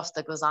lot of stuff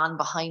that goes on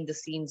behind the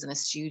scenes in a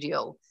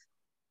studio,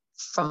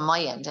 from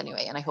my end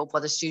anyway, and I hope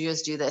other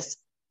studios do this,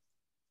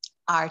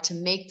 are to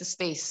make the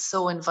space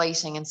so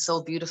inviting and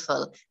so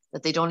beautiful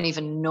that they don't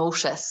even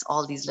notice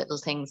all these little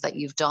things that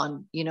you've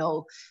done,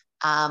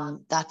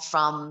 that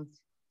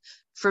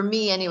for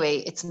me anyway,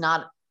 it's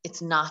not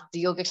the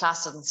yoga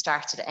class doesn't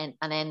start and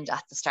end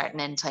at the start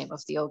and end time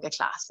of the yoga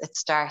class. It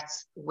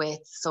starts with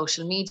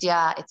social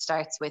media. It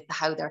starts with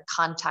how they're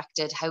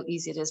contacted, how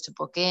easy it is to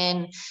book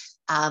in,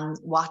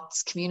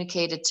 what's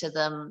communicated to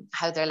them,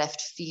 how they're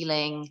left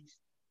feeling,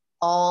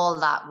 all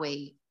that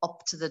way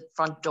up to the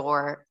front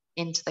door,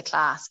 into the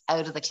class,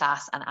 out of the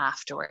class, and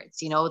afterwards.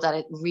 That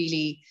it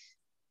really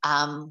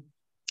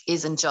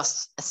isn't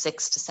just a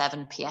 6 to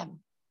 7 p.m.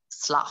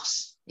 slot.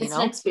 It's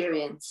an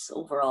experience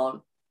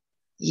overall.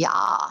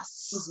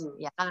 Yes.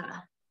 Mm-hmm.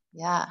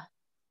 Yeah.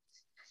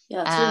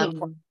 It's really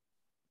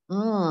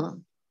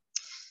important.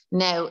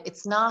 Now,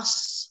 it's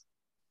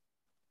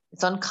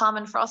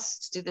uncommon for us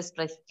to do this,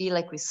 but I feel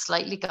like we've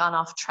slightly gone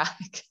off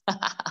track.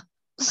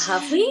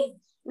 Have we?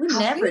 We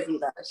never do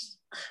that.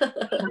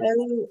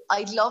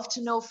 I'd love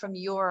to know from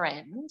your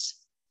end,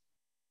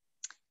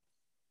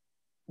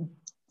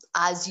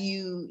 as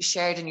you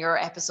shared in your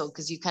episode,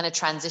 because you kind of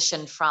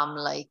transitioned from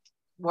like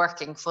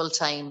working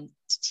full-time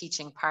to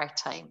teaching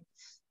part-time.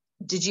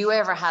 Did you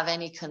ever have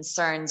any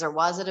concerns, or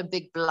was it a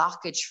big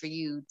blockage for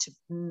you to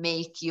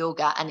make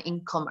yoga an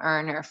income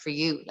earner for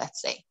you,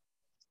 let's say?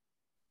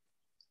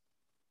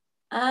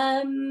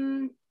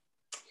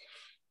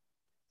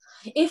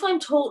 If I'm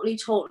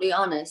totally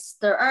honest,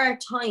 there are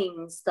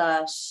times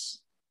that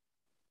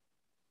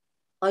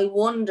I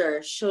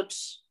wonder, should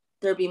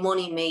there be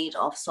money made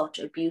off such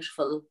a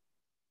beautiful,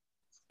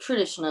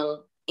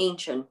 traditional,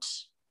 ancient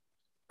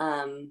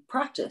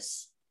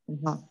practice?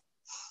 Mm-hmm.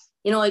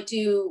 I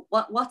do,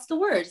 what's the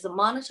word? Is it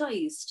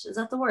monetized? Is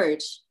that the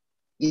word?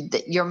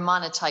 You're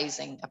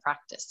monetizing a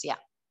practice, yeah.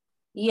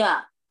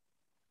 Yeah.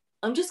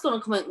 I'm just going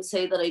to come out and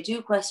say that I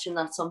do question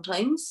that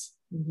sometimes.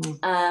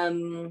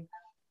 Mm-hmm.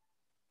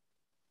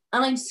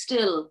 And I'm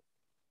still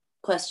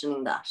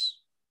questioning that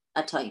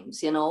at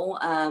times,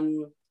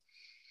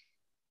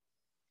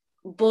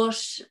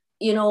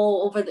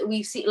 but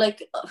we see,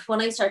 like,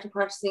 when I started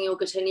practicing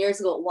yoga 10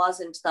 years ago, it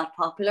wasn't that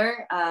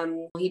popular.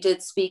 He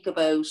did speak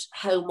about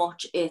how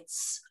much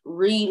it's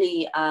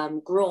really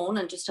grown,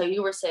 and just how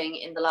you were saying,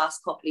 in the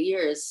last couple of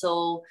years.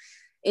 So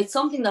it's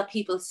something that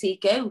people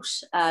seek out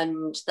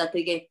and that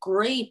they get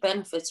great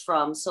benefits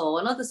from. So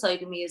another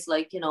side of me is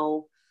like,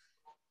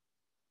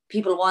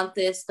 people want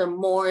this, they're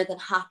more than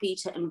happy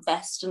to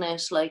invest in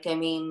it. Like, I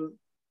mean,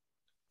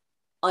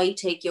 I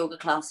take yoga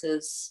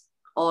classes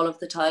all of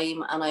the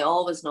time, and I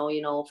always know,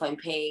 if I'm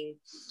paying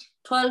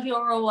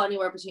 €12,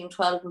 anywhere between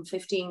 12 and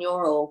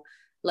 €15,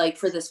 like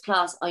for this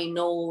class, I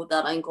know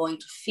that I'm going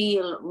to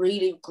feel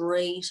really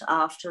great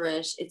after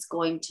it. It's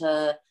going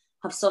to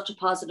have such a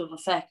positive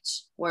effect,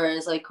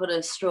 whereas I could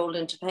have strolled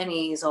into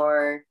Penny's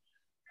or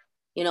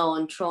you know,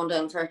 and throwing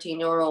down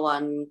 €13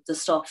 on the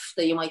stuff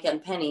that you might get in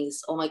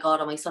pennies. Oh my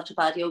God, am I such a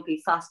bad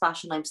yogi? Fast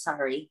fashion, I'm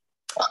sorry.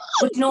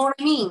 But you know what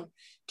I mean?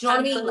 Do you know what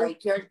I mean?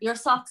 Like your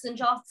socks and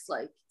jots,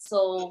 like,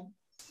 so.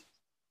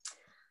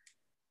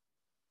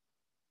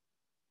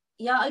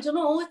 Yeah, I don't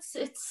know.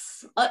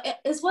 It's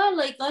as well.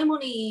 Like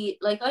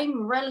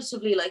I'm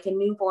relatively like a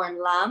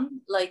newborn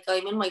lamb. Like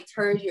I'm in my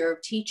third year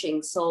of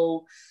teaching,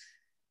 so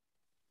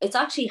it's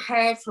actually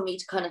hard for me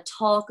to kind of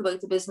talk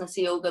about the business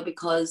of yoga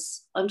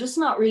because I'm just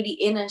not really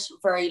in it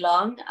very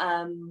long.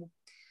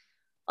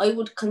 I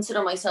would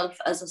consider myself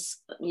as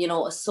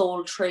a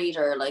sole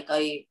trader. Like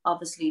I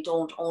obviously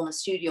don't own a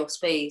studio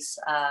space.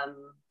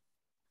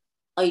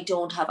 I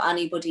don't have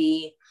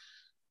anybody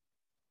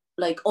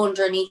like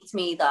underneath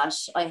me that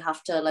I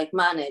have to like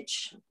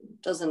manage.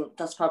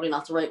 That's probably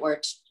not the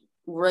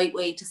right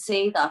way to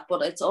say that,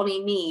 but it's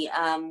only me.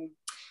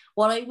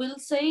 What I will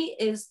say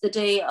is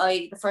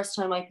the first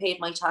time I paid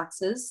my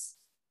taxes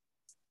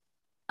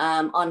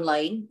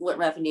online with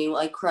revenue,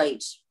 I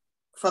cried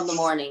from the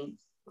morning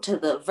to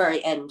the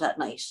very end at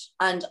night.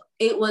 And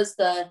it was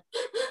the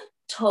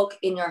tug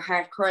in your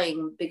heart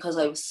crying because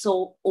I was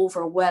so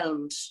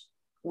overwhelmed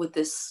with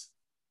this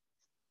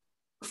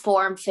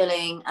form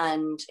filling,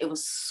 and I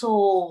was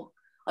so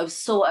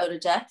out of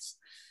depth.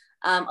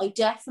 I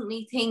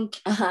definitely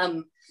think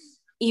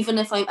even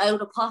if I'm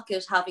out of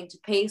pocket having to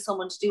pay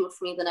someone to do it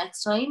for me the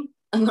next time,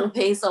 I'm going to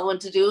pay someone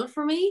to do it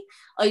for me.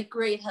 I had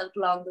great help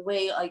along the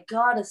way. I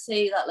gotta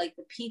say that like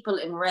the people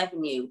in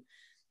revenue,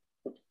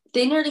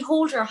 they nearly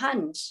hold your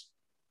hand.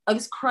 I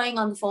was crying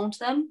on the phone to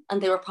them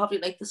and they were probably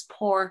like, this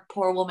poor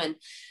woman.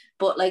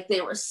 But like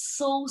they were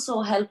so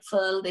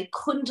helpful. They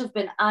couldn't have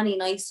been any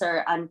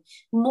nicer and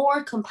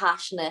more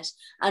compassionate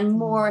and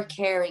more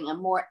caring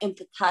and more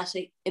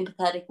empathetic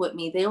with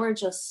me. They were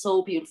just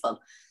so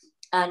beautiful.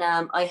 And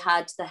I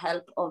had the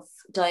help of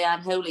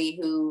Diane Howley,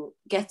 who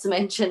gets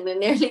mentioned in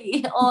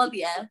nearly all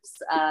the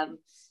apps.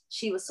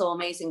 She was so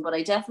amazing. But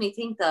I definitely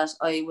think that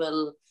I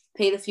will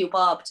pay the few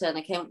bob to an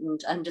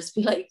accountant and just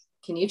be like,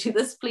 can you do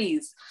this,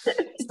 please?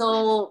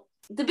 So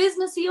the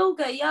business of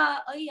yoga, yeah,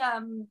 I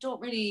don't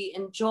really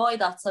enjoy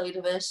that side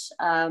of it.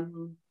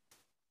 I'm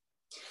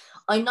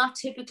not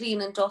typically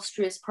an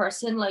industrious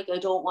person. Like I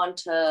don't want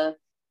to,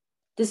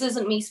 this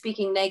isn't me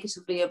speaking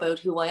negatively about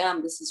who I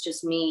am. This is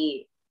just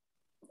me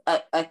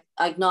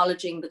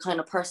acknowledging the kind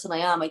of person I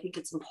am. I think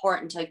it's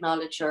important to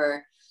acknowledge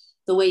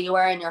the way you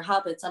are and your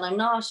habits. And I'm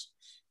not,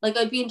 like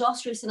I'd be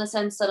industrious in a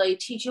sense that I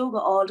teach yoga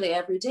all day,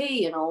 every day,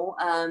 you know,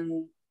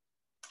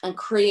 and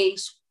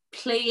create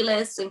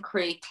playlists and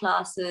create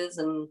classes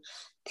and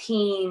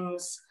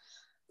themes.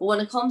 But when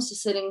it comes to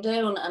sitting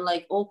down and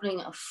like opening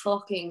a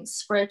fucking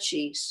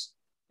spreadsheet,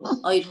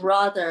 I'd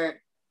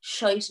rather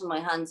shite in my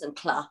hands and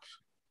clap.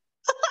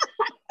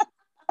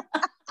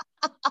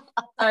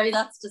 Sorry,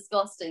 that's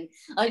disgusting.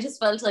 I just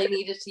felt I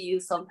needed to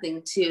use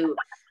something to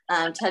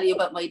tell you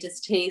about my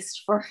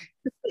distaste for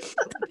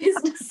the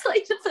business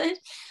side of it.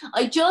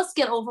 I just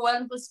get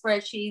overwhelmed with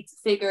spreadsheets,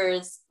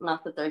 figures,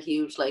 not that they're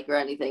huge like or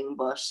anything,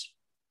 but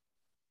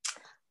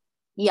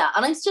yeah,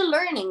 and I'm still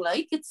learning.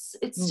 Like it's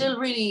still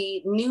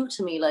really new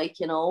to me, like,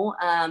 you know,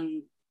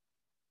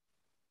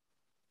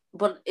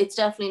 but it's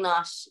definitely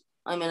not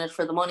I'm in it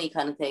for the money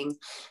kind of thing.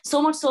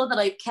 So much so that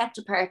I've kept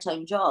a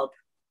part-time job.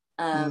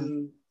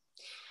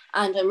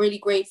 And I'm really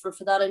grateful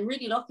for that. I'm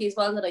really lucky as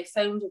well that I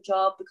found a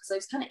job because I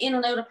was kind of in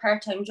and out of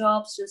part-time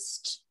jobs,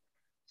 just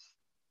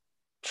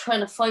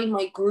trying to find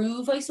my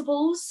groove, I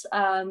suppose.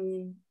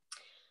 And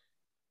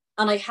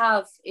I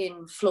have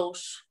in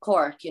Float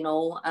Cork, you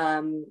know.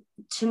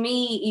 To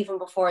me, even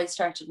before I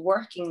started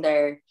working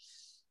there,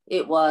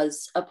 it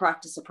was a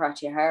practice of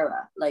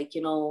pratyahara, like,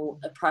 you know,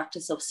 a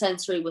practice of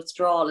sensory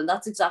withdrawal. And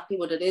that's exactly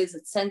what it is.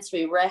 It's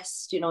sensory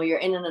rest. You know, you're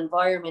in an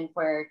environment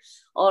where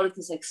all of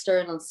this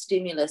external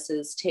stimulus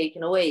is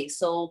taken away.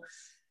 So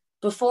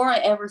before I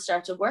ever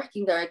started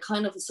working there, I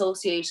kind of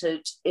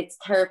associated its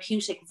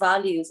therapeutic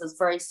values as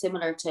very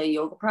similar to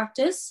yoga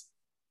practice.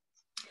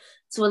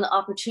 So when the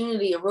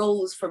opportunity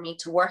arose for me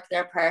to work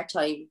there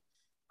part-time,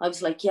 I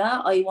was like,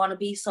 yeah, I want to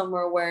be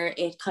somewhere where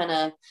it kind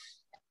of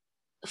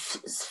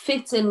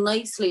fits in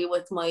nicely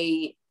with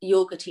my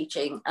yoga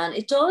teaching, and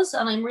it does,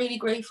 and I'm really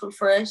grateful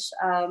for it.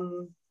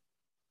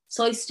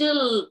 So I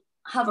still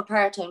have a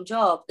part-time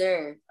job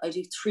there. I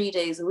do 3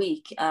 days a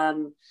week,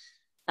 and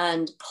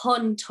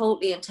pun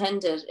totally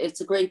intended,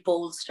 it's a great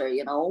bolster,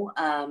 you know.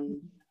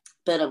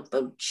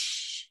 Boom,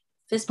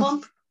 fist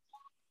pump.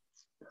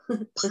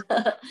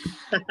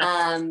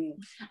 And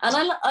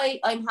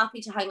I'm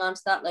happy to hang on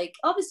to that. Like,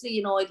 obviously,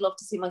 you know, I'd love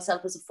to see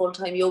myself as a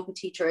full-time yoga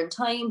teacher in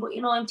time, but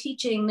you know, I'm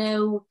teaching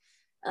now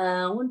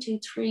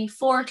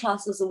 4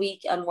 classes a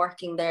week and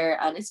working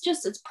there, and it's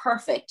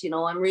perfect, you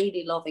know. I'm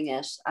really loving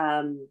it.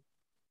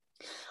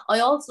 I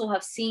also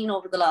have seen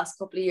over the last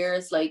couple of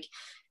years like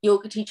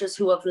yoga teachers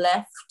who have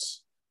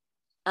left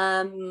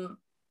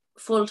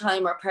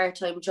full-time or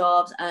part-time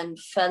jobs and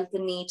felt the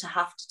need to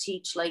have to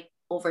teach like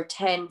over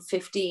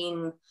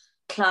 10-15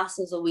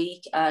 classes a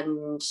week,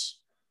 and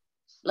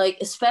like,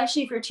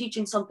 especially if you're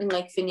teaching something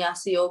like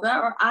vinyasa yoga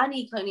or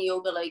any kind of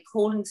yoga, like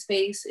holding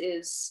space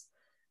is,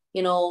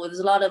 you know, there's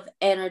a lot of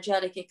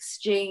energetic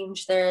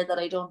exchange there that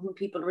I don't think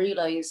people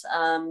realize.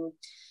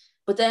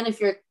 But then if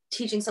you're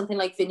teaching something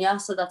like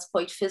vinyasa that's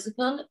quite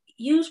physical,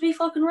 you'd be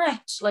fucking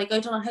wrecked. Like, I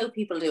don't know how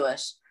people do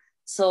it.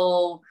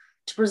 So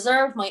to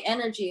preserve my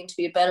energy and to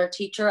be a better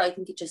teacher, I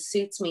think it just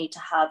suits me to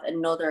have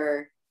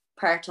another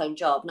part-time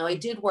job. Now, I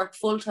did work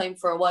full-time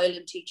for a while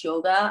and teach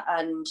yoga,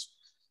 and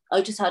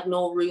I just had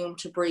no room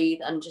to breathe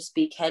and just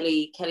be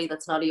Kelly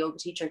that's not a yoga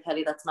teacher,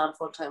 Kelly that's not a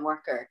full-time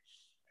worker.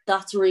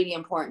 That's really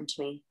important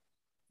to me.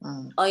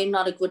 I'm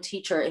not a good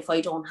teacher if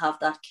I don't have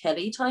that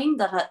Kelly time,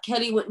 that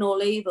Kelly with no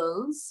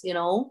labels, you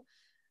know.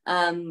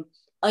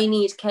 I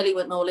need Kelly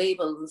with no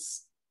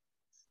labels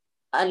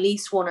at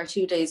least 1 or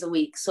 2 days a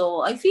week.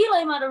 So I feel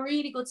I'm at a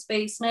really good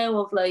space now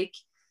of like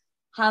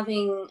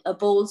having a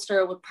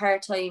bolster with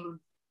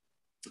part-time,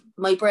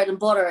 my bread and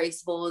butter, I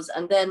suppose,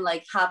 and then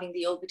like having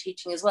the yoga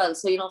teaching as well.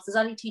 So, you know, if there's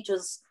any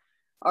teachers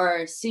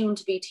or soon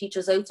to be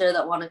teachers out there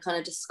that want to kind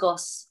of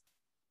discuss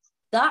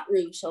that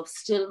route of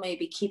still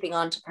maybe keeping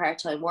on to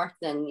part-time work,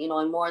 then, you know,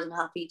 I'm more than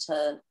happy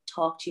to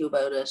talk to you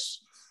about it.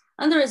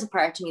 And there is a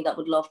part of me that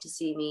would love to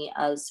see me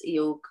as a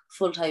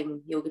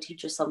full-time yoga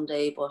teacher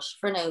someday, but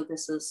for now,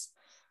 this is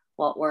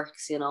what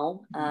works, you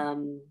know.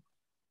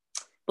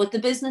 But the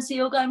business of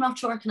yoga, I'm not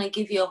sure can I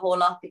give you a whole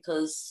lot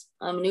because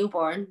I'm a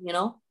newborn, you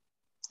know.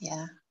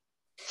 Yeah.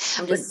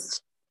 I'm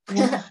just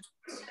yeah.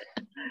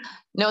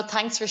 No,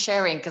 thanks for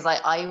sharing, because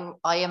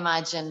I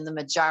imagine the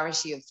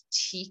majority of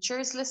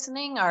teachers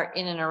listening are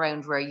in and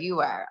around where you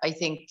are. I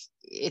think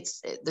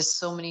there's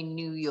so many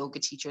new yoga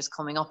teachers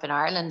coming up in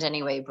Ireland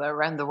anyway, but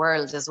around the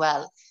world as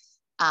well.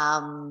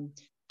 And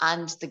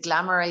the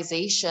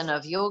glamorization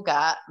of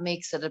yoga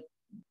makes it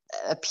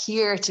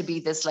appear to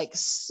be this like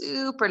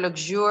super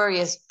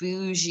luxurious,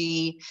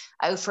 bougie,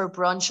 out for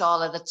brunch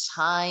all of the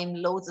time,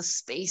 loads of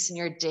space in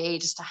your day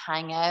just to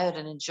hang out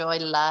and enjoy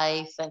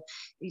life. And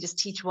you just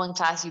teach one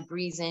class, you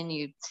breeze in,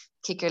 you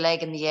kick your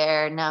leg in the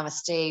air,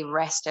 namaste,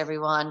 rest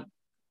everyone,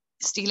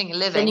 stealing a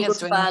living. Then you go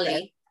to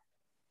Bali.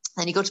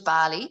 Then you go to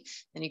Bali,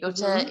 then you go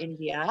to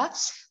India.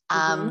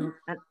 And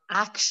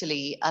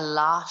actually a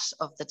lot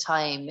of the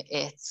time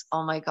it's,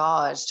 oh my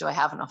God, do I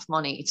have enough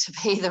money to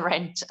pay the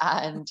rent?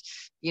 And,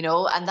 you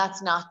know, and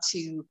that's not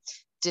to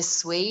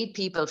dissuade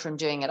people from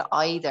doing it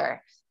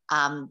either.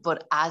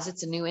 But as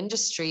it's a new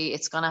industry,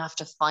 it's going to have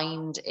to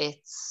find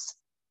its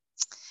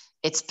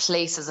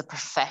place as a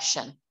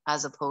profession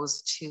as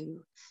opposed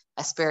to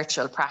a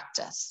spiritual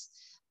practice,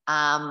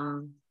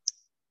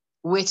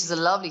 which is a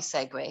lovely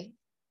segue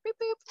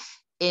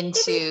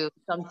into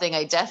something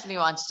I definitely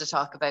wanted to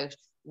talk about,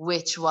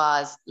 which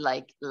was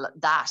like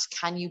that.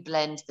 Can you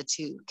blend the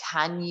two?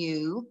 Can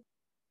you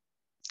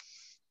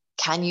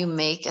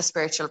make a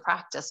spiritual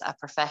practice a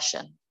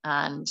profession?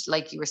 And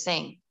like you were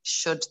saying,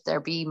 should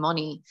there be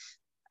money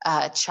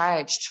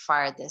charged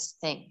for this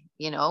thing,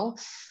 you know?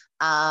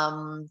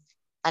 And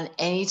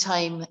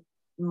anytime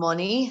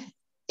money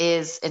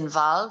is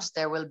involved,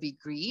 there will be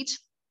greed,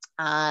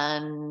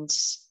 and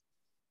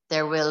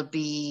there will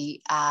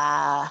be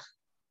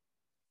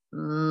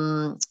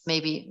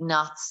maybe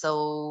not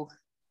so,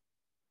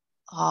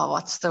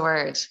 what's the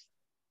word?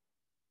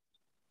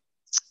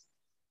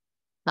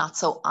 Not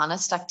so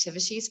honest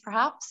activities,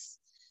 perhaps.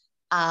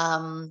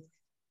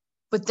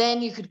 But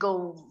then you could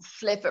go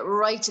flip it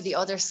right to the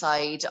other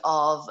side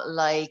of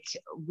like,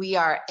 we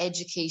are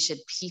educated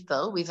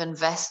people. We've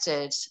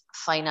invested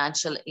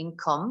financial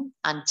income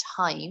and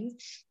time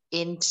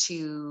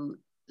into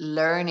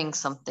learning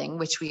something,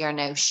 which we are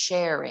now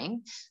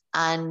sharing.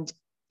 And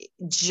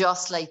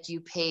just like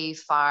you pay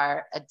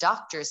for a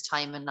doctor's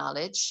time and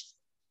knowledge,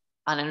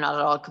 and I'm not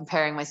at all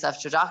comparing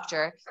myself to a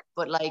doctor,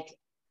 but like,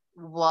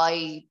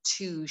 why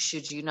too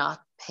should you not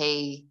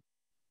pay?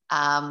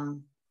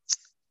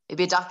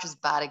 Maybe a doctor's a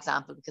bad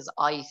example because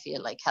I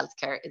feel like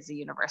healthcare is a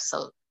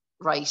universal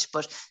right,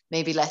 but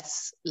maybe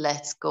let's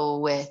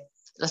go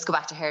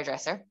back to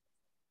hairdresser.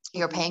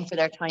 You're paying for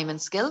their time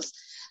and skills,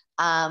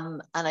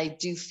 and I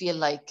do feel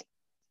like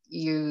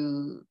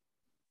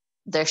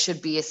there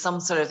should be some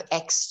sort of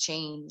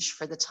exchange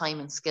for the time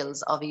and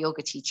skills of a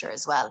yoga teacher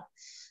as well.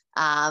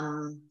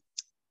 And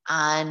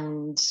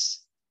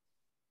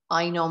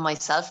I know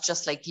myself,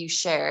 just like you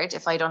shared,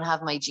 if I don't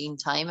have my gene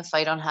time, if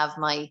I don't have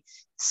my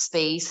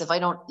space, if I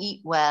don't eat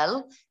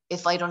well,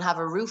 if I don't have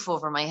a roof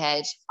over my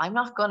head, I'm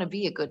not going to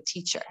be a good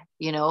teacher,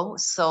 you know?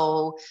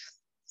 So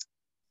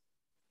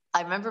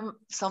I remember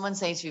someone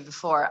saying to me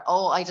before,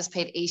 oh, I just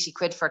paid 80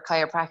 quid for a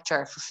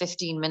chiropractor for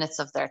 15 minutes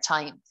of their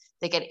time.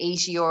 They get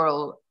 80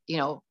 euro, you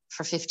know,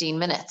 for 15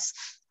 minutes.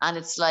 And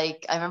it's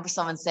like, I remember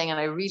someone saying, and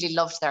I really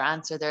loved their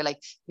answer. They're like,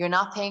 you're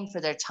not paying for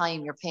their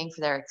time, you're paying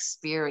for their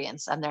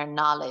experience and their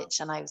knowledge.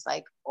 And I was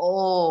like,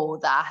 oh,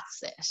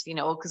 that's it, you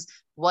know, because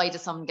why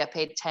does someone get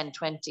paid 10,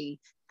 20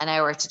 an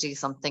hour to do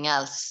something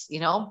else, you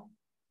know?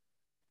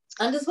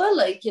 And as well,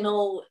 like, you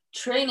know,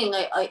 training,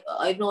 I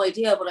have no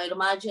idea, but I'd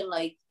imagine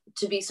like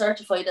to be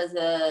certified as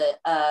a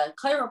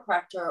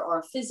chiropractor or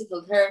a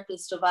physical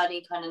therapist of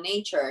any kind of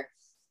nature,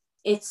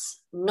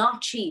 it's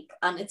not cheap.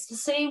 And it's the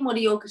same with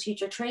a yoga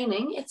teacher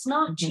training. It's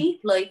not Mm-hmm.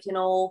 cheap, like, you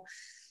know,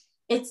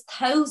 it's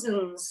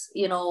thousands,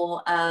 you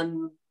know,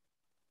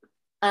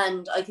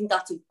 and I think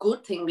that's a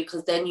good thing,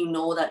 because then you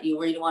know that you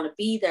really want to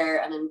be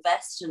there and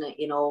invest in it,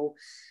 you know.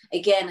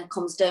 Again, it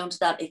comes down to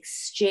that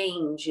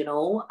exchange, you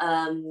know.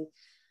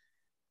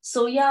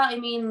 So yeah, I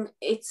mean,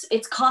 it's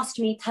cost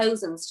me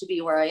thousands to be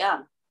where I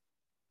am.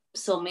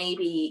 So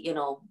maybe, you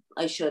know,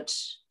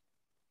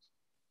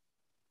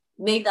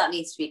 maybe that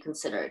needs to be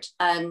considered.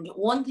 And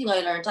one thing I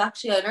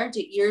learned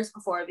it years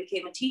before I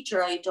became a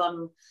teacher. I'd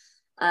done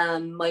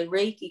my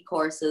Reiki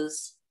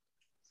courses,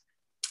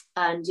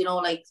 and, you know,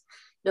 like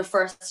the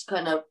first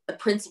kind of a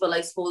principle,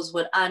 I suppose,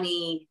 with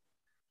any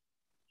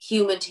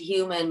human to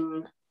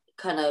human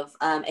kind of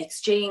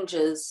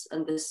exchanges,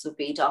 and this would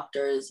be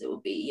doctors, it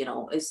would be, you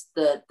know, is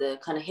the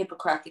kind of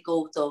Hippocratic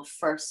oath of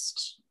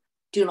first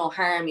do no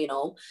harm, you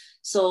know.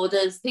 So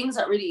there's things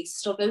that really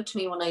stuck out to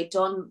me when I'd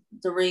done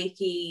the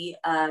Reiki,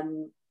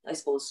 I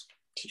suppose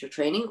teacher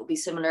training would be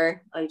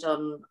similar. I'd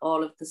done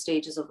all of the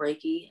stages of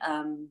Reiki,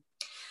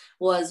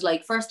 was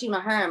like, first, do no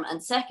harm,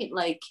 and second,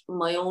 like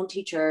my own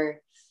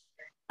teacher,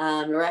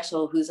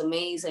 Loretto, who's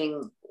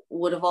amazing,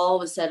 would have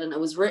always said, and it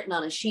was written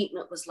on a sheet, and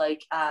it was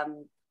like,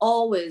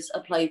 always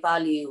apply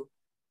value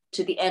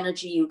to the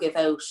energy you give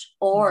out,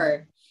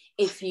 or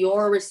if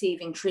you're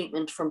receiving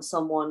treatment from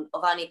someone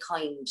of any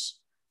kind,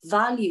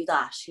 value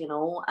that, you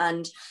know.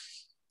 And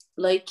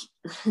like,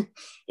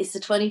 it's the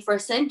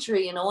 21st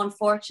century, you know,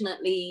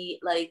 unfortunately,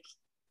 like,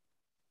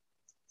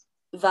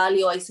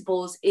 value, I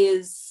suppose,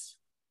 is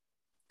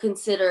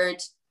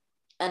considered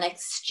an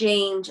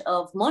exchange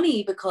of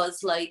money,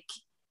 because like,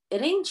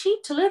 it ain't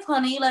cheap to live,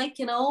 honey, like,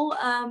 you know.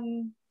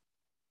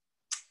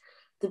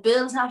 The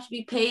bills have to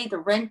be paid, the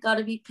rent got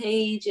to be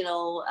paid, you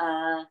know.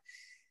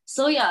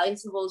 So yeah, I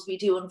suppose we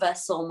do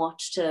invest so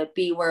much to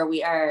be where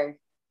we are.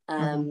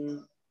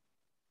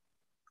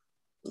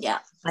 Yeah.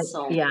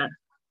 So yeah,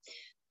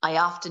 I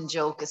often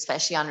joke,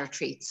 especially on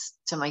retreats,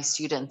 to my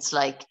students,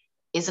 like,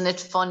 isn't it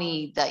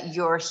funny that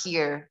you're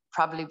here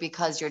probably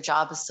because your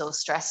job is so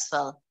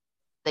stressful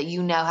that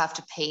you now have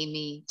to pay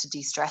me to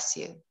de-stress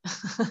you?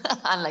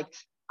 And like,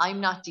 I'm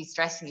not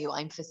de-stressing you,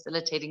 I'm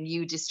facilitating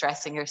you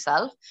de-stressing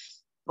yourself.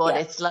 But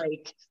it's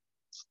like,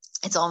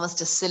 it's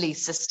almost a silly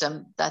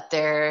system that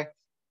they're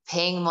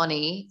paying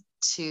money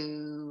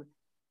to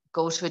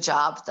go to a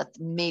job that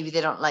maybe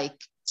they don't like,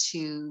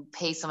 to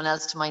pay someone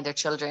else to mind their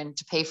children,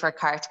 to pay for a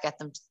car to get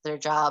them to their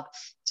job,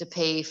 to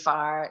pay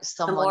for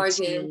someone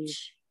to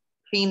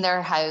clean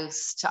their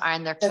house, to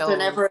iron their clothes. They're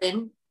never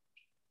in.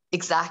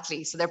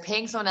 Exactly. So they're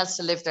paying someone else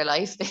to live their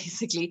life,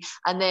 basically,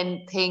 and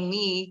then paying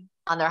me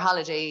on their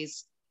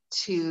holidays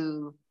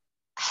to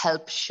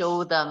help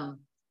show them,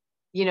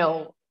 you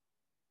know,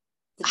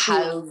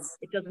 how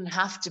it doesn't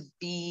have to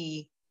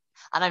be,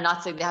 and I'm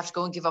not saying they have to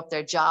go and give up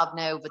their job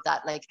now, but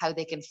that, like, how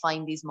they can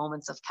find these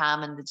moments of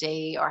calm in the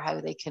day, or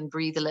how they can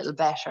breathe a little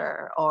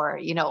better, or,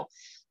 you know,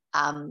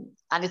 and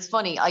it's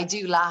funny, I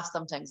do laugh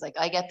sometimes, like,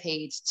 I get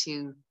paid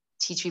to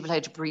teach people how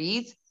to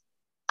breathe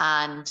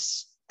and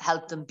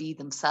help them be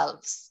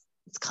themselves.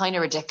 It's kind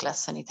of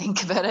ridiculous when you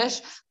think about it,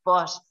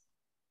 but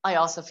I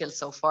also feel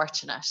so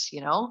fortunate,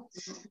 you know.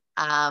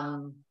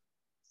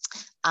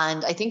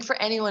 And I think for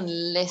anyone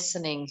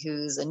listening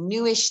who's a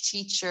newish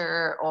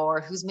teacher,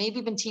 or who's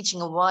maybe been teaching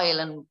a while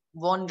and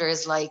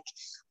wonders, like,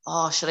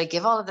 oh, should I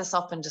give all of this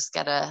up and just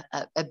get a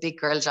big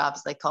girl job,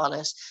 as they call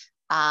it?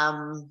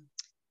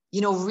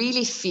 You know,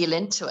 really feel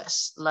into it.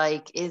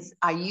 Like,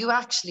 are you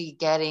actually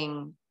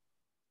getting,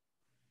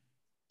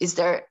 is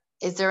there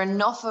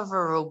enough of a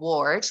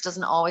reward? It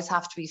doesn't always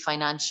have to be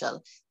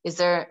financial. Is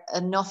there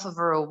enough of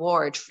a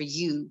reward for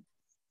you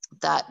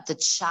that the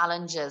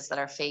challenges that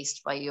are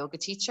faced by a yoga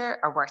teacher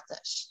are worth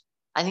it?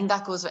 I think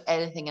that goes with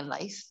anything in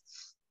life.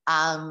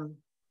 I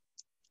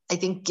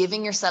think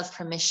giving yourself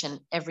permission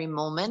every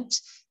moment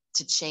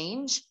to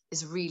change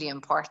is really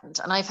important.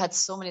 And I've had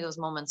so many of those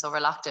moments over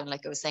lockdown,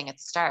 like I was saying at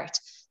the start,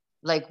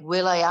 like,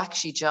 will I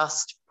actually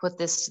just put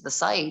this to the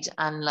side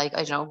and, like,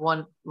 I don't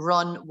know,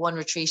 run one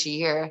retreat a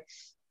year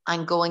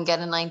and go and get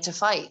a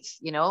 9-to-5,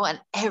 you know? And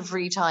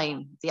every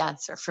time the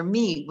answer for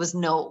me was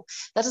no.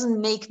 That doesn't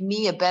make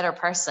me a better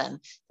person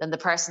than the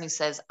person who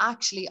says,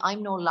 actually,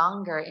 I'm no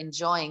longer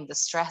enjoying the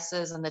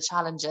stresses and the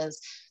challenges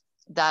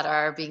that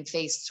are being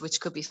faced, which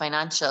could be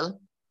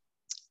financial.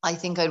 I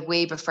think I'd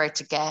way prefer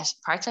to get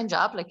a part-time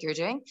job like you're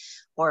doing,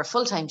 or a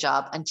full-time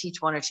job, and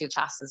teach 1 or 2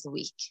 classes a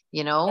week,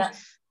 you know? Yeah.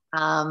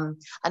 And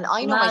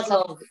I know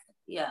myself.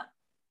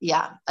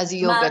 Yeah, as a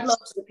yoga. Mad love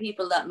to the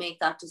people that make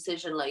that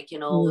decision, like, you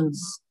know,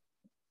 it's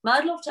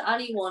mad love to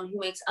anyone who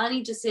makes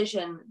any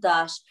decision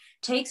that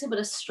takes a bit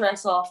of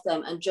stress off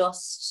them, and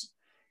just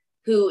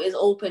who is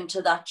open to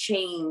that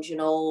change, you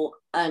know,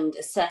 and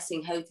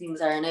assessing how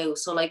things are now.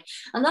 So, like,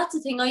 and that's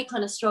the thing I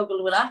kind of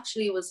struggled with,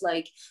 actually, was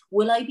like,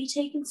 will I be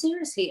taken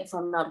seriously if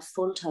I'm not a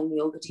full-time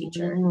yoga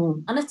teacher?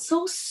 And it's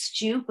so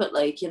stupid,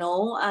 like, you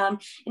know.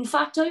 In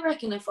fact, I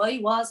reckon if I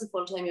was a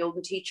full-time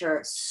yoga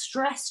teacher,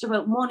 stressed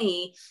about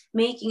money,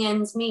 making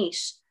ends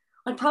meet,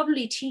 I'd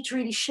probably teach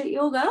really shit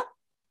yoga.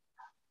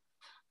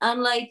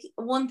 And like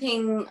one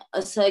thing, a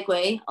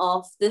segue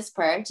off this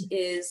part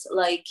is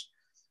like,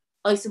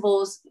 I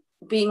suppose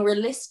being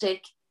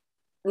realistic.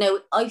 Now,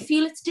 I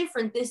feel it's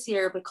different this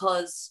year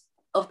because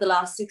of the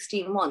last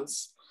 16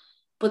 months,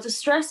 but the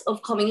stress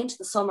of coming into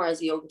the summer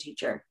as a yoga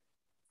teacher.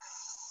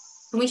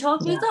 Can we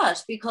talk about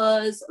that?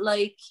 Because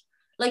like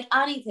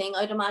anything,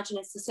 I'd imagine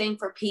it's the same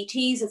for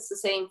PTs, it's the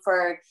same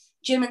for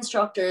gym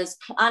instructors,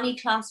 any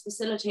class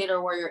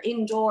facilitator where you're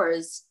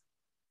indoors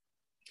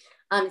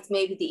and it's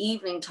maybe the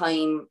evening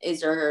time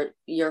is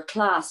your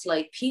class.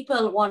 Like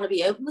people want to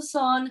be out in the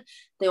sun,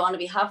 they want to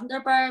be having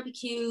their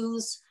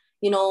barbecues,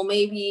 you know,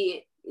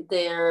 maybe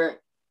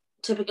their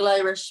typical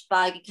Irish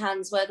bag of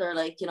cans weather,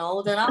 like, you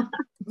know, they're not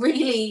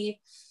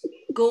really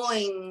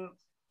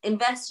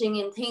investing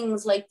in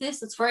things like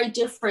this. It's very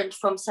different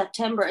from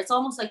September. It's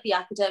almost like the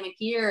academic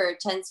year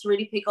tends to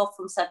really pick up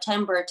from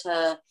September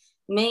to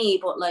May,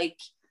 but like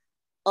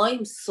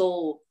I'm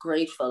so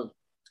grateful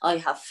I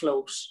have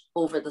float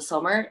over the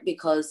summer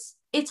because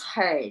it's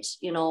hard,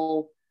 you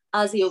know,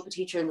 as a yoga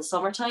teacher in the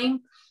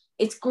summertime.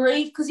 It's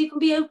great because you can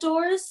be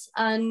outdoors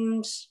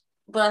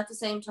but at the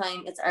same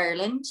time it's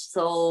Ireland,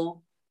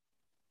 so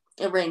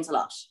it rains a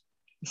lot.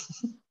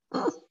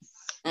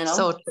 You know?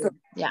 So true.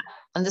 Yeah.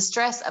 And the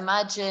stress,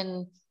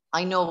 imagine,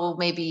 I know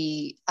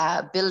maybe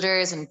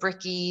builders and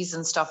brickies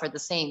and stuff are the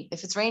same.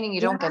 If it's raining,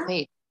 you don't get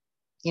paid,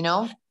 you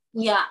know?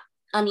 Yeah.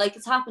 And like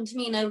it's happened to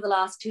me now the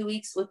last 2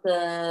 weeks with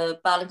the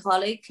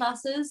Ballincollig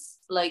classes.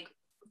 Like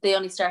they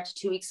only started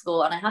 2 weeks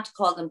ago and I had to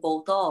call them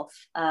both off.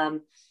 Now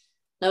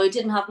I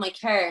didn't have my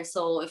car,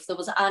 so if there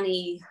was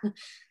any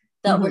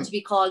that were to be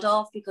called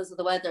off because of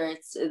the weather,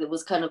 it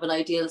was kind of an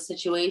ideal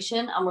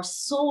situation. And we're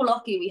so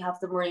lucky we have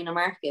the Marina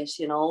Market,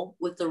 you know,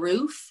 with the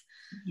roof.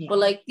 Yeah. But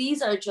like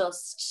these are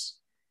just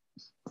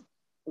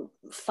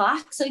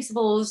facts, I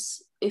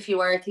suppose, if you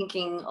were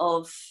thinking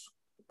of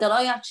that.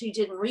 I actually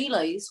didn't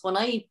realize when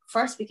I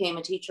first became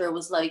a teacher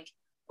was like,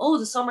 oh,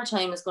 the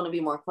summertime is going to be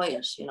more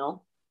quiet, you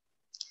know.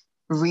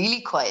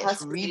 Really quiet. It has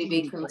to really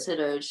be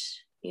considered,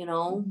 you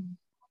know.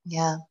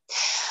 Yeah.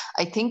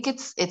 I think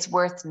it's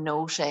worth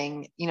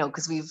noting, you know,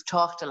 because we've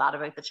talked a lot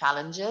about the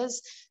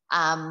challenges.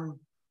 And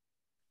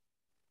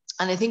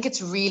I think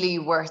it's really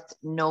worth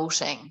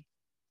noting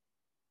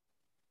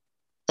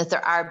that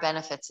there are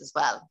benefits as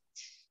well,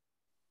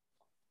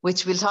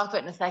 which we'll talk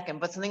about in a second.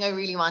 But something I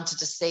really wanted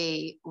to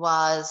say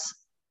was,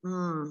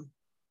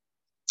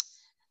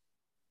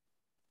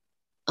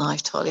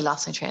 I've totally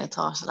lost my train of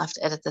thought. I'll have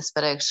to edit this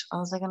bit out.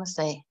 What was I going to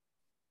say?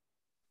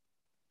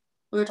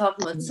 We were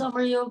talking about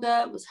summer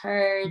yoga. It was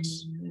hard.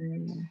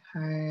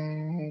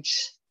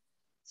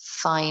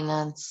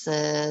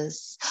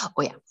 Finances.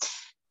 Oh yeah.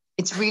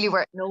 It's really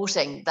worth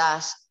noting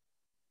that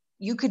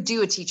you could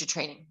do a teacher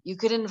training. You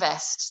could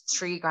invest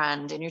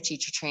 $3,000 in your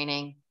teacher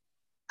training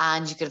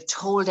and you could have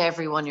told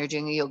everyone you're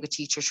doing a yoga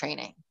teacher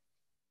training.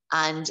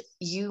 And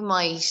you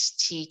might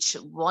teach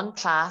one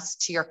class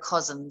to your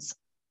cousins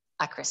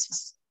at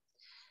Christmas.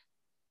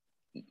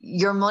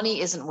 Your money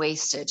isn't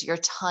wasted. Your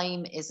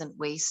time isn't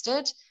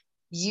wasted.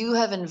 You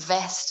have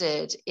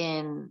invested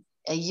in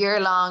a year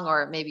long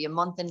or maybe a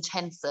month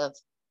intensive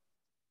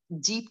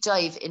deep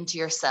dive into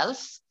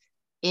yourself,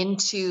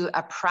 into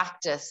a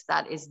practice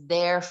that is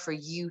there for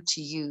you to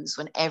use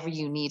whenever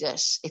you need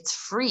it. It's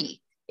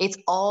free. It's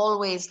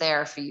always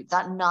there for you.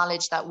 That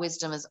knowledge, that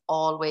wisdom is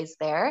always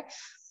there.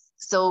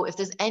 So if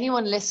there's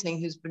anyone listening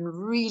who's been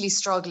really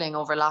struggling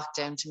over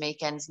lockdown to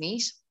make ends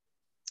meet,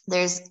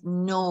 there's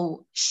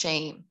no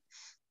shame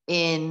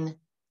in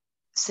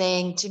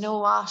saying, do you know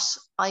what?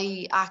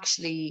 I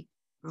actually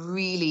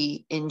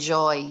really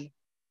enjoy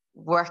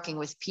working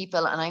with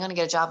people and I'm going to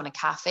get a job in a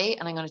cafe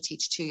and I'm going to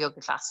teach 2 yoga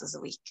classes a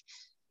week.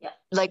 Yeah.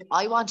 Like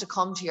I want to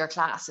come to your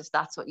class if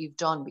that's what you've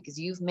done, because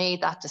you've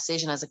made that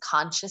decision as a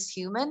conscious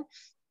human.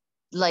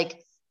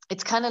 Like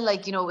it's kind of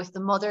like, you know, if the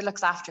mother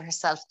looks after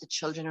herself, the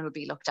children will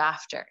be looked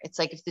after. It's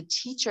like if the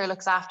teacher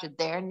looks after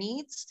their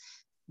needs,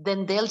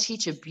 then they'll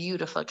teach a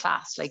beautiful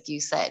class, like you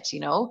said,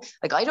 you know.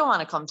 Like I don't want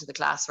to come to the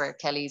class where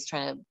Kelly's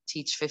trying to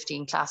teach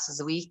 15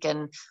 classes a week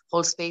and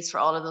hold space for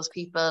all of those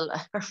people.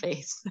 Her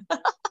face.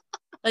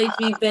 I'd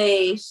be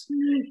bait.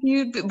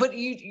 But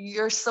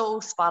you're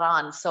so spot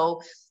on.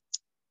 So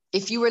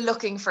if you were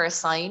looking for a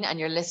sign and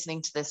you're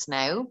listening to this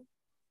now,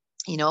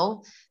 you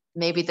know,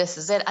 maybe this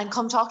is it. And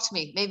come talk to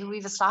me. Maybe we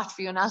have a slot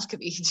for you in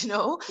Alchemy, you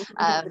know.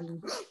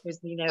 There's,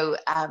 you know,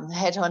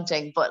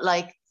 headhunting. But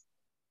like,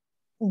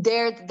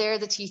 they're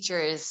the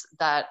teachers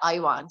that I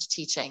want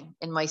teaching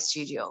in my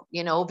studio,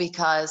 you know,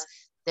 because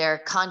they're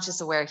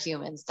conscious, aware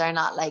humans. They're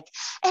not like,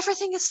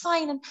 everything is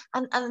fine.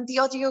 And the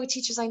other yoga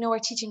teachers I know are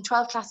teaching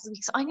 12 classes a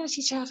week, so I'm going to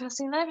teach 12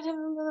 classes,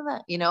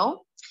 you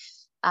know.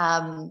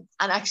 And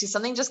actually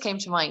something just came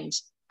to mind.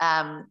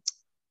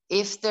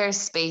 If there's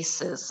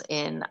spaces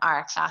in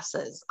our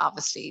classes,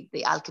 obviously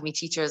the Alchemy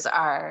teachers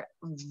are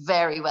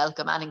very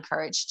welcome and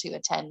encouraged to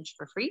attend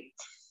for free.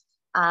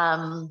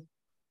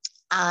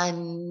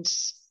 And,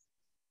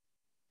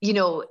 you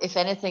know, if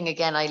anything,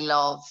 again, I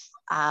love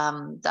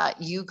that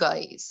you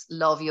guys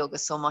love yoga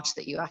so much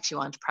that you actually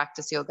want to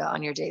practice yoga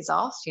on your days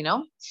off, you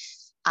know?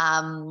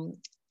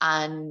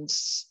 And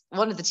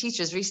one of the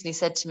teachers recently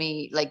said to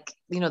me, like,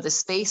 you know, there's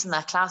space in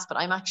that class, but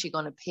I'm actually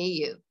going to pay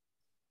you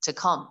to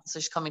come. So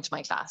she's coming to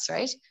my class,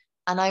 right?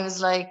 And I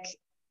was like,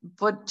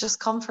 but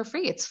just come for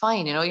free. It's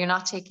fine. You know, you're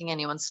not taking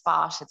anyone's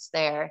spot. It's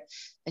there.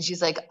 And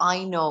she's like,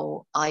 I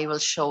know I will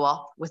show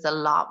up with a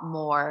lot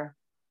more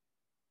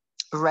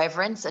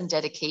reverence and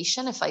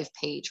dedication if I've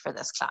paid for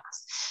this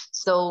class.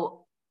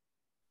 So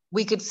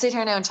we could sit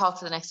here now and talk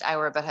for the next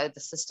hour about how the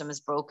system is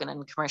broken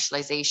and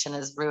commercialization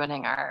is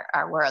ruining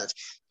our world.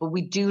 But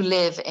we do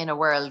live in a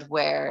world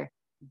where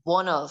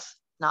one of,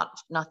 not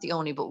the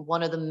only, but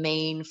one of the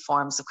main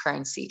forms of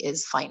currency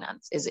is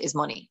finance, is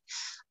money.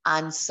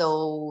 And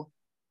so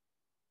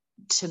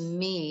to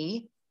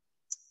me,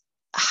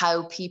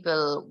 how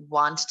people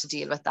want to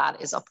deal with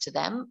that is up to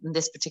them. And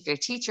this particular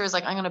teacher is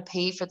like, I'm going to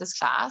pay for this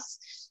class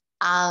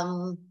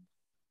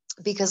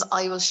because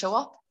I will show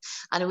up.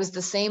 And it was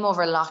the same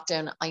over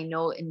lockdown. I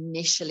know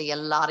initially a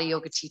lot of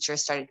yoga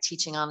teachers started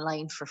teaching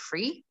online for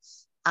free.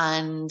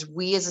 And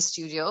we as a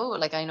studio,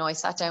 like, I know I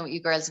sat down with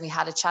you girls and we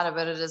had a chat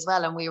about it as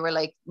well. And we were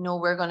like, no,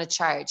 we're going to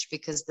charge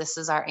because this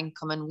is our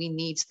income and we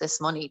need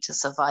this money to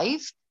survive.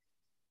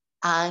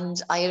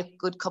 And I had a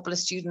good couple of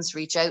students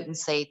reach out and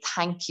say,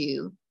 thank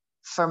you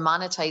for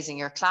monetizing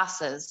your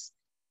classes.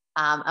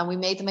 And we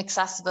made them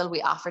accessible.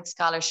 We offered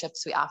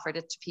scholarships. We offered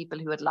it to people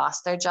who had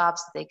lost their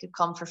jobs so they could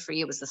come for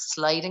free. It was a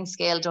sliding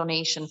scale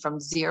donation from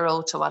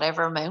 0 to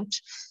whatever amount.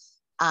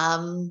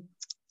 And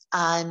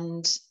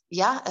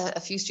yeah, a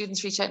few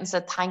students reached out and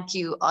said, thank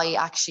you. I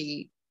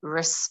actually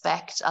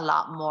respect a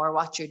lot more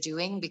what you're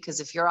doing, because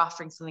if you're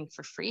offering something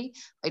for free,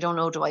 I don't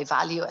know, do I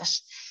value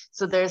it?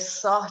 So there's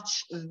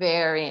such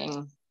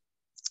varying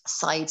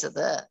sides of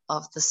the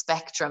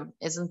spectrum,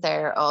 isn't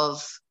there,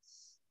 of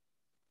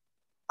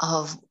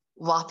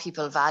what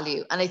people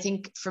value. And I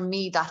think for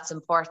me, that's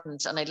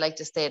important. And I'd like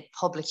to say it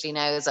publicly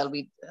now as well.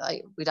 We'd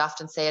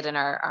often say it in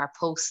our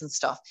posts and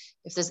stuff.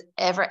 If there's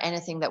ever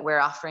anything that we're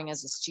offering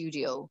as a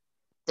studio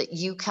that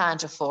you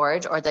can't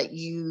afford, or that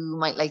you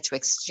might like to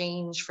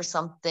exchange for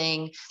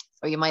something,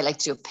 or you might like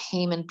to do a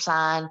payment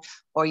plan,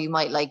 or you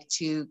might like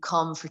to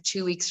come for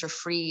 2 weeks for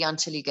free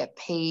until you get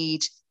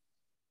paid,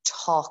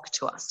 talk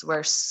to us.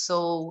 We're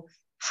so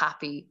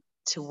happy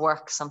to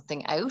work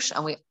something out,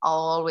 and we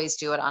always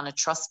do it on a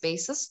trust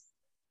basis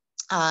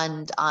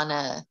and on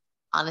a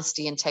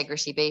honesty,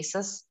 integrity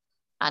basis.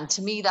 And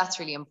to me, that's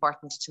really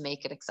important, to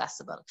make it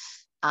accessible.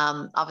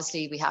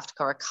 Obviously, we have to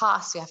cover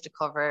costs, we have to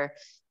cover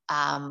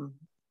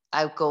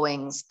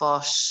outgoings,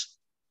 but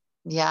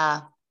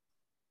yeah.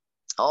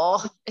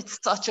 Oh, it's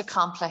such a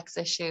complex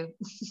issue.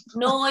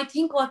 No, I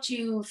think what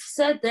you've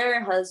said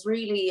there has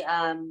really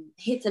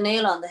hit the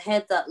nail on the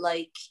head, that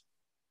like,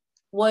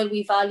 while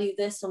we value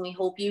this and we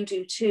hope you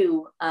do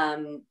too,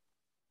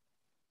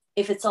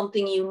 if it's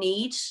something you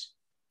need,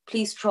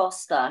 please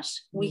trust that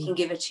we can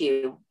give it to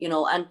you, you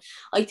know. And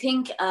I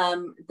think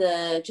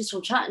just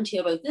from chatting to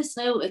you about this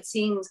now, it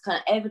seems kind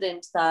of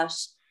evident that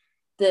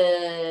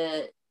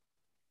the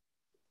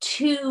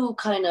two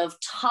kind of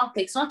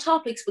not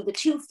topics, but the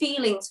two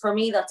feelings for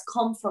me that's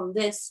come from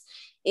this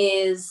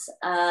is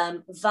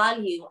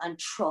value and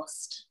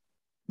trust.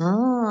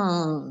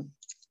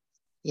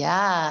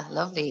 Yeah,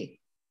 lovely.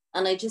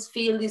 And I just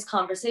feel these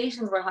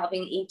conversations we're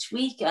having each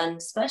week, and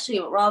especially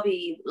with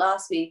Robbie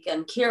last week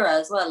and Kira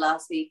as well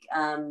last week,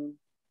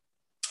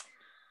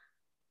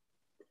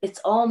 it's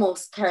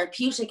almost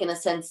therapeutic in a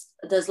sense.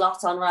 There's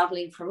lots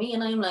unraveling for me,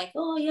 and I'm like,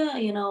 oh yeah,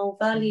 you know,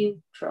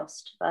 value,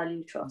 trust,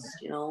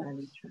 you know,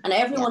 and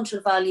everyone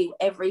should value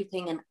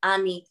everything and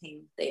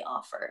anything they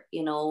offer,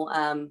 you know.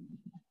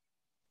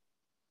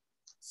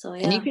 So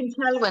yeah. And you can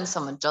tell when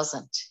someone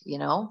doesn't, you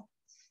know.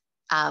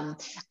 And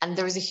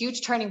there was a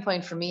huge turning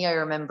point for me, I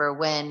remember,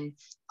 when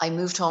I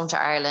moved home to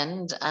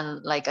Ireland,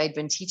 and like, I'd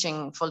been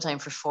teaching full-time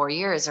for 4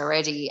 years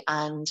already,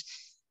 and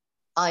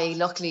I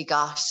luckily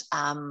got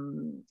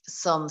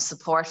some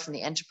support from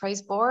the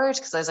enterprise board,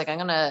 because I was like, I'm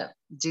going to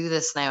do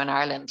this now in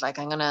Ireland. Like,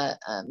 I'm going to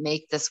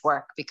make this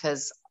work,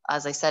 because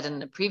as I said in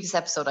the previous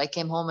episode, I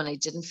came home and I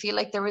didn't feel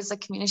like there was a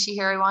community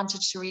here I wanted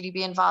to really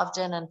be involved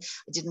in, and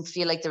I didn't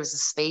feel like there was a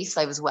space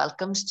I was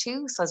welcomed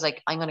to. So I was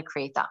like, I'm going to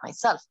create that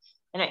myself.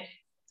 Anyway,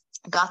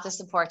 got the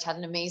support, had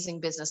an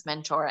amazing business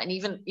mentor, and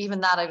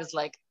even that I was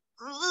like,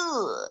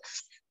 ugh.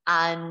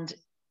 And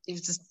it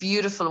was this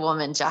beautiful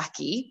woman,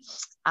 Jackie.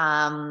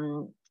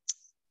 I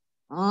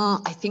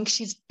think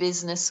she's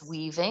Business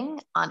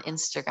Weaving on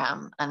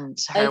Instagram, and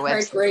her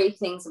I've heard great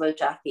things about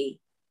Jackie.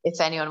 If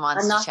anyone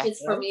wants to check, and not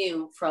just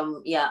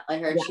from you, I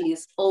heard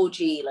she's OG,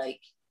 like.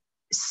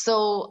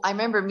 So I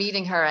remember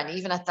meeting her, and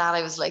even at that,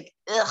 I was like,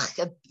 ugh,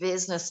 a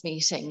business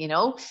meeting, you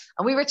know?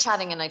 And we were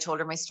chatting, and I told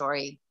her my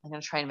story. I'm going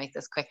to try and make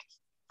this quick.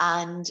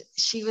 And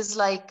she was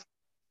like,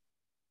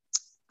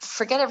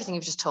 forget everything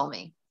you've just told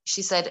me.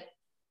 She said,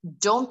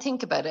 don't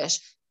think about it.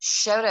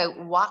 Shout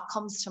out what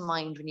comes to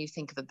mind when you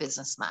think of a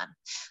businessman.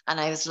 And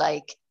I was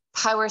like,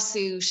 power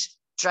suit,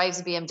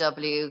 drives a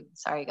BMW.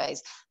 Sorry,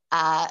 guys.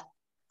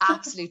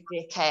 absolute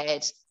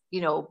dickhead,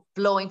 you know,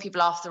 blowing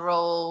people off the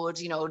road,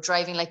 you know,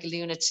 driving like a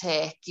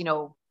lunatic, you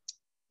know,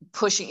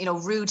 pushing, you know,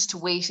 rude to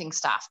waiting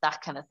staff,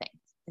 that kind of thing.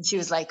 And she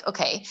was like,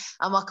 okay.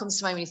 And what comes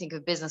to mind when you think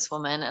of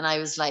businesswoman? And I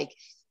was like,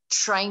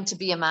 trying to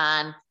be a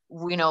man,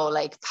 you know,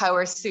 like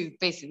power suit,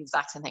 basically the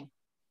exact same thing.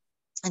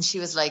 And she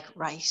was like,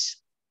 right.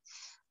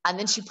 And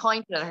then she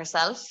pointed at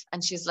herself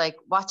and she's like,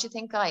 what do you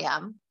think I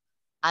am?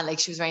 And like,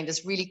 she was wearing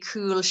this really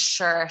cool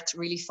shirt,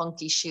 really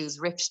funky shoes,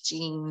 ripped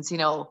jeans, you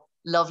know,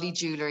 lovely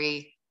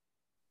jewelry.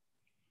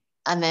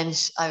 And then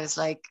I was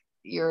like,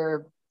 you're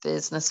a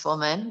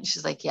businesswoman.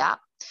 She's like, yeah.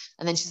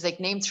 And then she's like,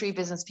 name 3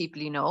 business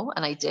people you know.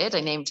 And I did.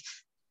 I named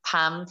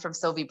Pam from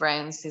Sobe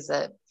Brown's, who's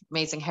an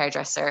amazing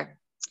hairdresser.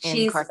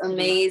 She's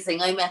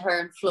amazing. I met her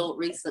in Float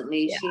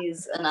recently. Yeah.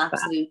 She's an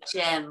absolute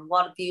gem.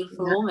 What a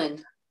beautiful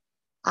woman.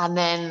 And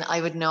then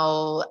I would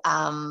know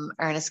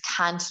Ernest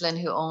Cantillon,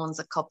 who owns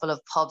a couple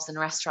of pubs and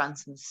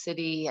restaurants in the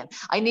city. And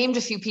I named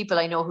a few people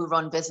I know who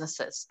run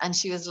businesses. And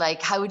she was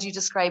like, how would you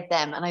describe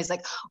them? And I was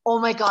like, oh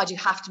my God, you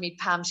have to meet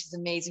Pam. She's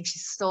amazing.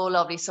 She's so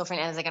lovely, so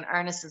funny. And I was like, and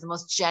Ernest is the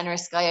most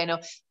generous guy I know.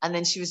 And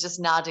then she was just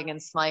nodding and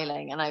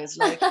smiling. And I was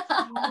like,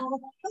 oh,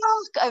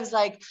 fuck. I was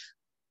like,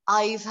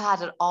 I've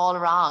had it all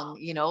wrong,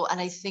 you know? And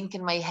I think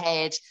in my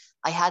head,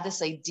 I had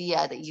this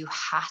idea that you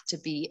had to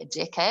be a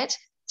dickhead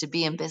to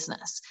be in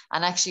business.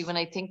 And actually, when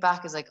I think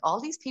back, it's like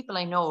all these people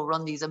I know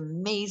run these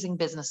amazing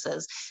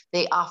businesses.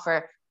 They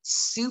offer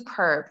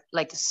superb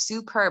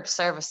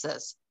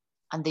services,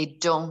 and they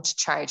don't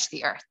charge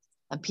the earth.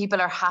 And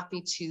people are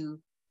happy to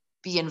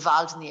be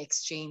involved in the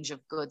exchange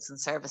of goods and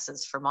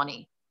services for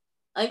money.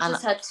 I've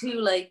just had 2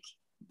 like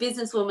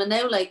businesswomen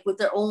now, like with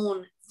their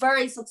own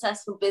very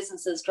successful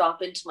businesses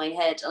drop into my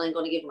head, and I'm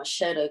going to give them a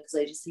shout out because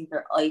I just think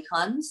they're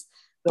icons.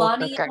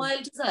 Bonnie and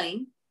Wild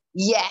Design.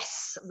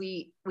 Yes,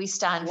 we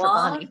stand for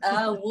Bonnie.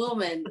 What a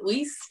woman.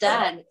 We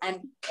stand.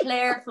 And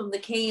Claire from the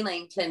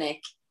Canine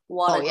Clinic,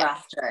 what a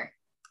grafter.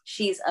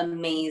 She's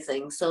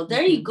amazing. So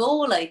there you go,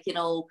 like, you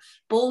know,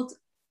 both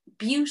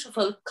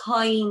beautiful,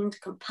 kind,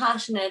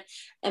 compassionate,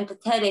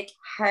 empathetic,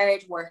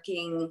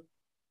 hardworking,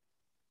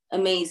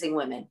 amazing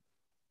women.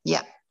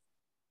 Yeah.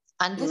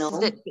 And this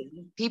is it.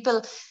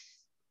 People,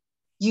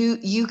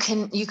 you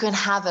can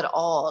have it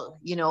all,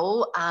 you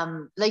know,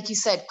 like you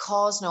said,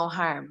 cause no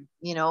harm,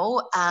 you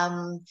know,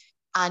 and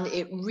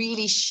it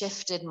really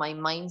shifted my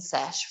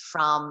mindset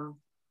from,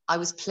 I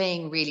was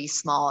playing really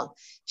small.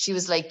 She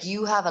was like,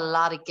 you have a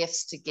lot of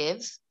gifts to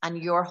give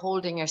and you're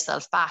holding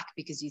yourself back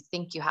because you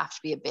think you have to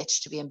be a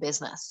bitch to be in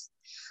business.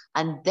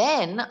 And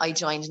then I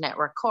joined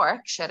Network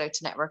Cork, shout out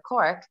to Network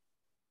Cork,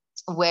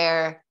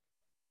 where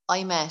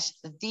I met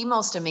the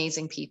most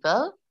amazing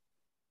people.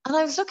 And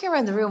I was looking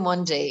around the room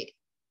one day,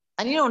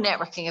 and, you know,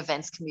 networking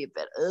events can be a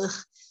bit, ugh.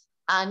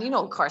 And, you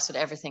know, of course, with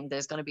everything,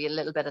 there's going to be a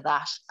little bit of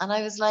that. And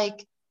I was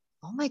like,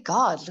 oh my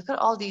God, look at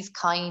all these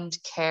kind,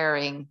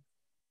 caring,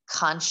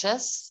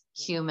 conscious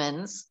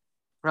humans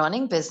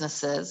running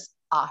businesses,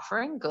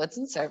 offering goods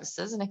and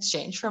services in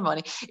exchange for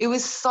money. It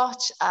was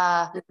such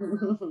a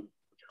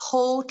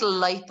total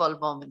light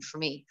bulb moment for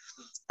me.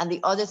 And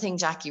the other thing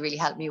Jackie really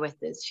helped me with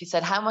is she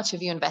said, how much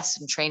have you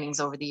invested in trainings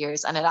over the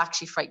years? And it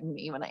actually frightened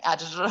me when I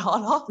added it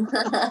all up.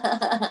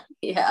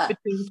 Yeah.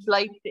 Between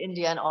flights to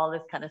India and all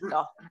this kind of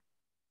stuff.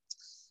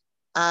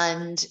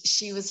 And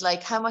she was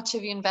like, how much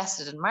have you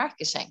invested in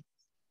marketing?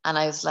 And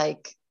I was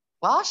like,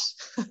 what?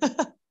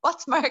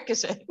 What's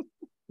marketing?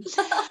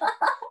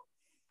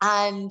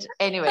 And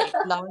anyway,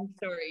 long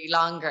story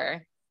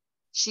longer,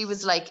 she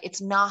was like,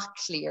 it's not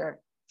clear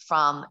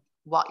from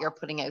what you're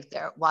putting out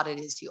there, what it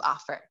is you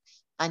offer.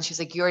 And she's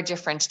like, you're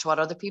different to what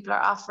other people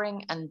are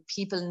offering, and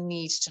people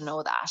need to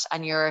know that.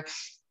 And you're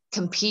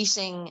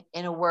competing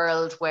in a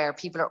world where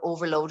people are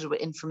overloaded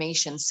with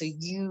information. So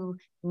you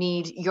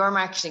need your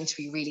marketing to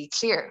be really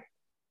clear.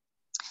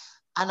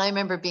 And I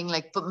remember being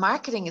like, but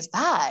marketing is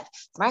bad.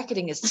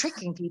 Marketing is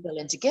tricking people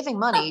into giving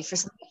money for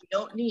something you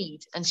don't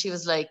need. And she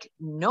was like,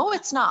 no,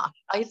 it's not.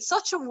 I had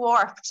such a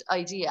warped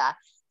idea.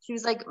 She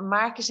was like,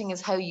 marketing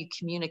is how you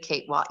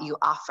communicate what you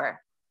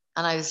offer.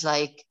 And I was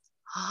like,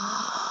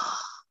 oh.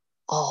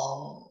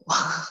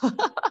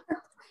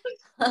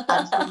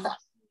 And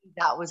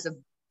that was a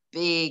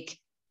big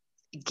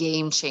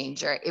game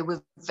changer. It was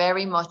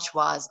very much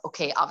was,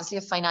 okay, obviously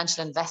a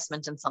financial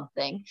investment in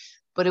something,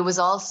 but it was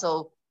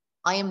also,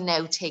 I am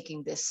now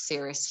taking this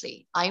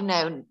seriously. I'm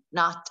now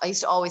not, I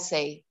used to always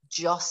say,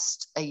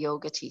 just a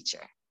yoga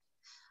teacher.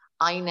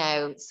 I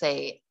now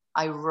say,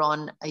 I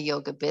run a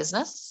yoga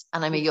business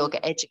and I'm a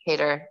yoga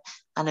educator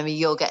and I'm a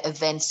yoga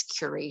events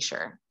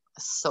curator.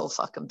 So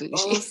fucking bougie.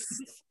 Oh,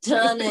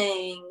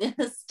 stunning.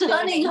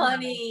 Stunning,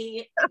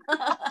 honey.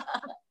 But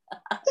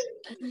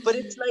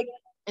it's like,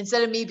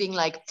 instead of me being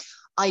like,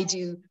 I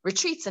do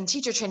retreats and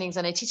teacher trainings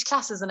and I teach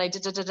classes and I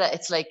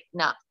it's like,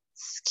 nah,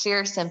 it's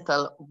clear,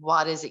 simple.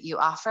 What is it you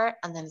offer?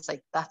 And then it's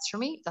like, that's for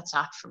me, that's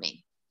not for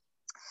me.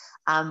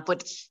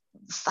 But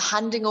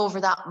handing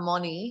over that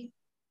money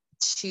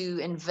to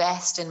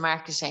invest in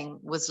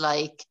marketing was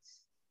like,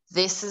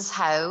 this is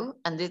how,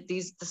 and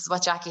this is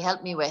what Jackie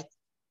helped me with.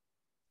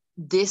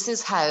 This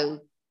is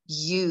how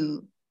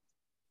you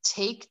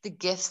take the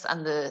gifts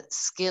and the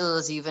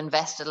skills you've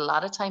invested a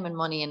lot of time and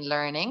money in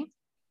learning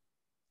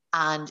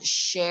and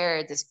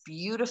share this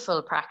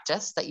beautiful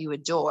practice that you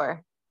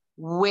adore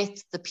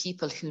with the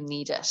people who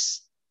need it.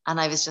 And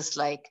I was just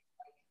like,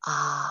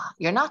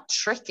 you're not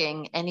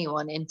tricking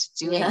anyone into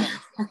doing it,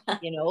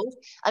 you know?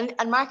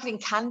 And marketing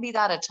can be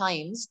that at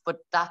times, but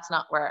that's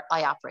not where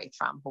I operate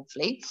from,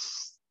 hopefully.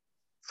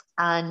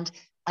 And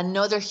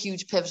another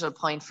huge pivotal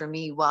point for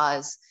me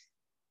was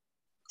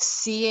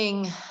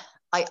seeing,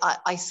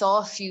 I saw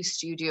a few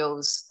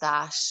studios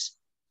that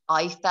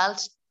I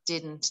felt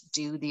didn't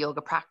do the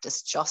yoga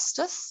practice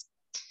justice.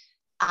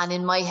 And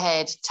in my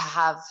head,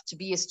 to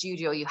be a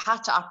studio, you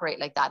had to operate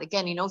like that.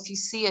 Again, you know, if you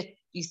see it,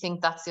 you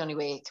think that's the only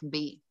way it can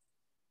be.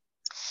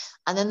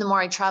 And then the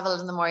more I traveled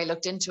and the more I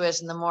looked into it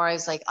and the more I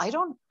was like, I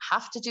don't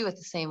have to do it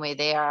the same way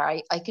they are.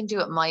 I can do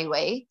it my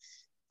way.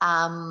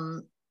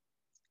 And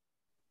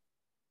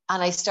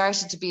I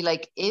started to be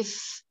like,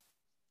 if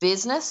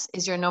business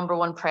is your number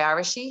one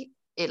priority,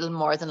 it'll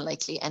more than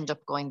likely end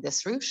up going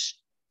this route.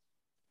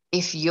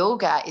 If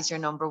yoga is your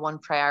number one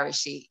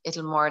priority,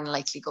 it'll more than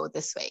likely go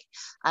this way.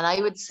 And I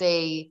would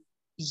say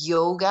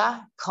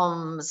yoga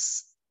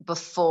comes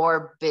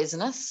before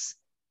business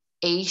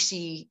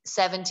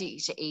 70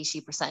 to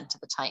 80% of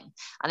the time.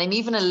 And I'm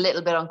even a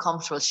little bit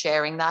uncomfortable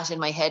sharing that. In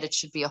my head, it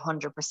should be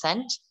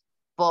 100%,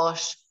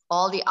 but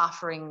all the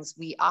offerings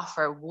we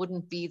offer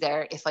wouldn't be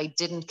there if I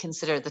didn't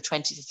consider the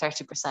 20 to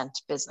 30%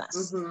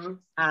 business.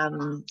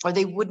 Or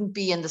they wouldn't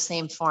be in the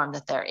same form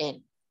that they're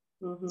in.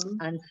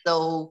 And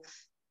so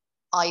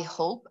I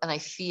hope and I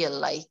feel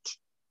like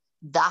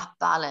that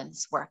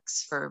balance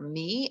works for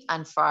me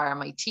and for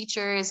my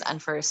teachers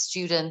and for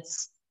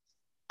students.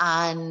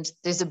 And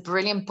there's a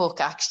brilliant book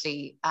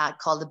actually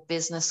called The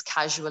Business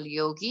Casual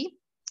Yogi.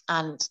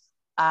 And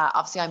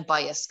obviously I'm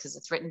biased because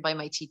it's written by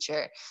my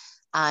teacher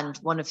and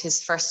one of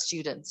his first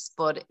students,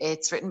 but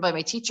it's written by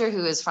my teacher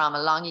who is from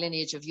a long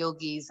lineage of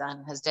yogis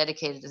and has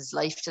dedicated his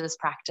life to this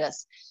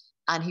practice.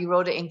 And he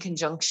wrote it in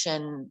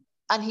conjunction,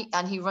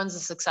 and he runs a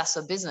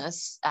successful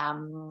business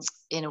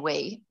in a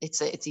way.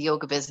 It's a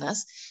yoga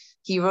business.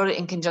 He wrote it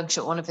in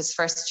conjunction with one of his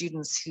first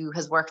students who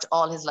has worked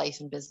all his life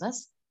in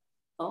business.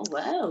 Oh,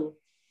 wow.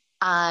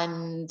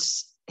 And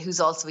who's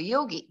also a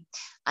yogi.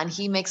 And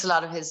he makes a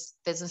lot of his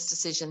business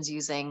decisions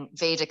using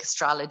Vedic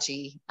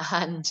astrology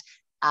and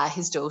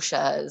his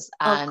doshas.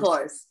 And of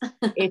course.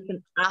 It's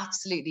an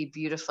absolutely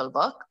beautiful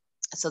book.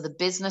 So The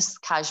Business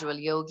Casual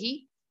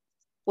Yogi.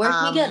 Where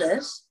can you get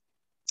it?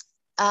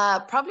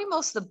 Probably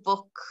most of the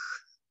book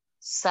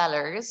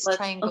sellers.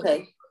 Try and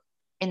go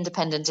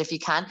independent if you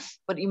can,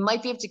 but you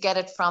might be able to get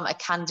it from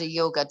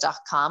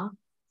akandayoga.com,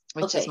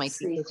 which is my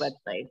teacher's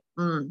website.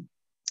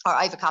 Or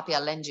I have a copy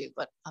I'll lend you,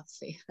 but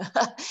obviously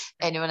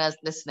anyone else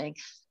listening.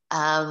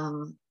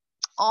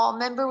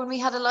 Remember when we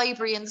had a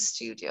library in the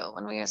studio,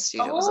 when our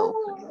studio was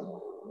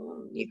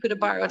open? You could have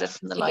borrowed it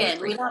from the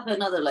library. We'll have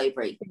another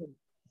library.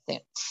 Yeah.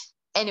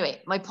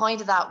 Anyway, my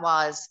point of that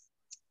was,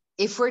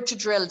 if we're to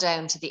drill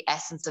down to the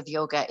essence of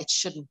yoga, it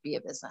shouldn't be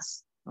a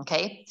business,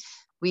 okay?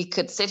 We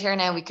could sit here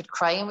now, we could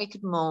cry and we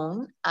could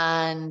moan,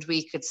 and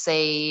we could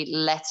say,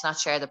 let's not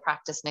share the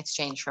practice in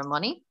exchange for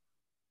money.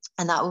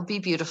 And that would be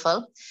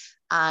beautiful.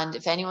 And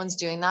if anyone's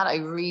doing that, I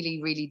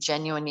really, really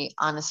genuinely,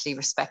 honestly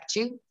respect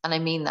you. And I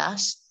mean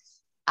that.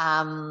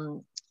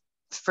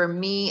 For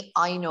me,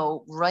 I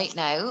know right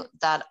now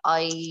that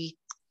I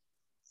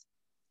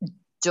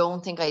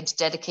don't think I'd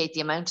dedicate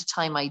the amount of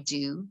time I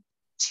do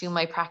to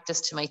my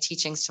practice, to my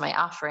teachings, to my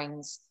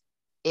offerings,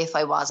 if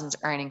I wasn't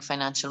earning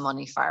financial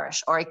money for it.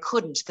 Or I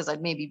couldn't, because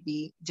I'd maybe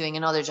be doing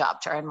another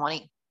job to earn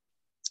money.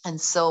 And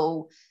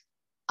so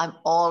I'm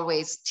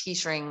always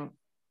teetering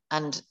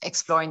and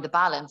exploring the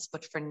balance.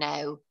 But for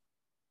now,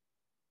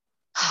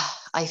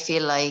 I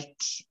feel like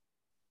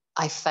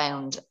I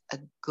found a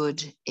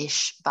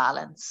good-ish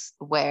balance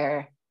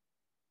where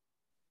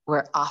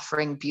we're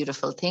offering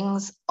beautiful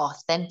things,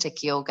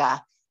 authentic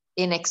yoga,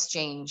 in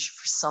exchange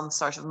for some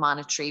sort of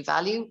monetary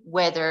value,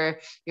 whether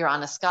you're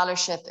on a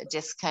scholarship, a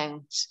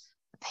discount,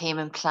 a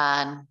payment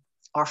plan,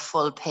 or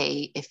full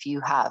pay if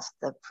you have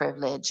the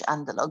privilege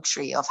and the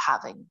luxury of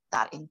having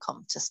that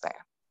income to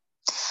spare.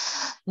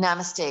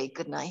 Namaste,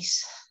 good night.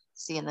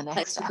 See you in the next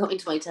Thanks for coming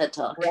to my TED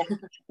Talk.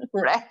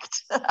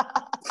 Correct.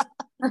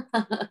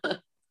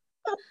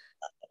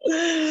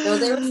 No,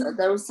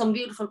 there was some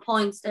beautiful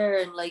points there,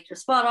 and like you're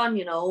spot on,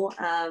 you know.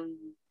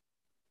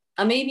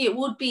 And maybe it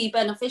would be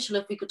beneficial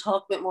if we could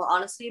talk a bit more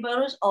honestly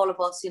about it, all of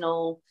us, you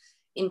know,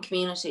 in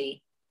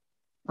community.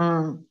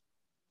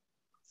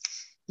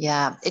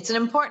 Yeah, it's an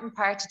important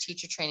part of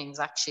teacher trainings,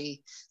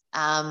 actually,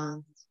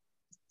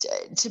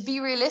 to be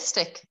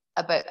realistic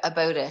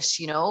about it,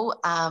 you know,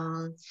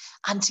 and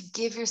to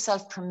give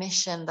yourself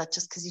permission that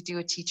just because you do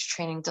a teacher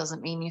training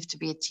doesn't mean you have to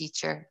be a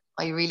teacher.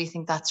 I really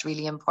think that's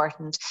really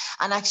important.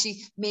 And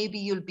actually, maybe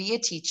you'll be a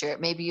teacher.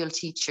 Maybe you'll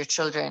teach your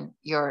children,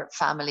 your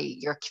family,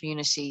 your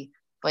community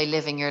by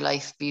living your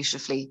life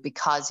beautifully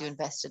because you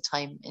invested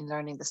time in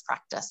learning this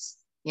practice,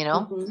 you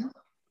know?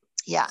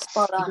 Yeah.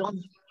 You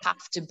don't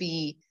have to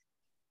be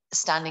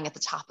standing at the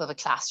top of a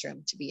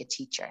classroom to be a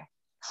teacher.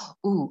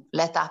 Ooh,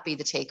 let that be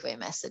the takeaway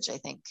message, I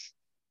think.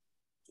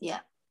 Yeah.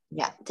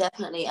 Yeah,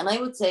 definitely. And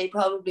I would say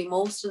probably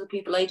most of the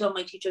people I done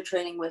my teacher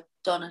training with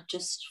done it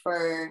just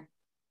for,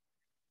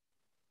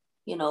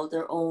 you know,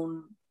 their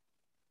own,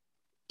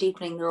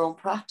 deepening their own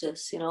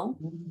practice, you know.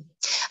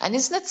 And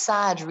isn't it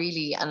sad,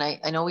 really? And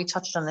I know we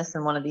touched on this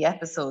in one of the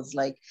episodes.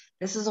 Like,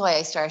 this is why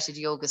I started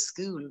yoga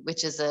school,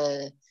 which is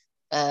a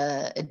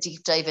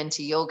deep dive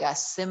into yoga,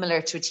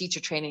 similar to a teacher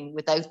training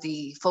without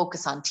the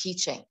focus on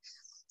teaching.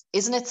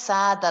 Isn't it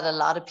sad that a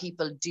lot of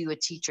people do a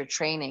teacher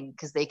training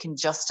because they can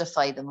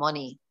justify the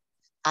money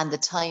and the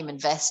time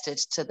invested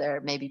to their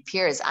maybe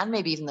peers and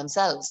maybe even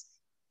themselves,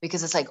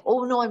 because it's like,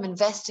 oh no, I'm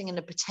investing in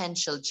a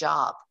potential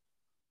job.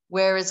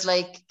 Whereas,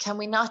 like, can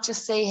we not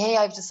just say, hey,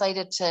 I've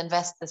decided to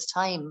invest this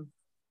time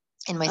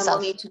in myself?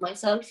 And money to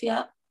myself,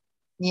 yeah.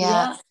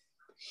 Yeah.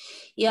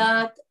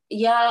 Yeah.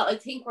 Yeah. I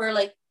think we're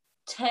like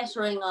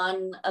teetering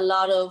on a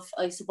lot of,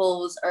 I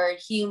suppose, our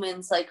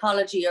human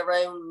psychology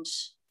around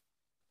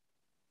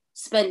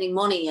spending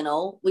money, you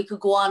know. We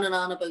could go on and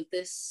on about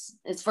this.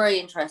 It's very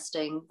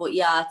interesting. But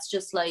yeah, it's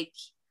just like,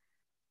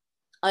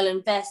 I'll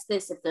invest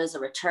this if there's a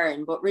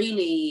return. But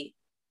really,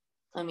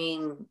 I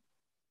mean,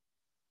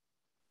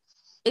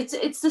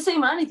 it's the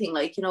same or anything.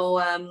 Like, you know,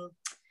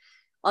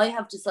 I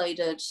have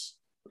decided,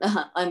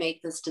 I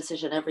make this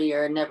decision every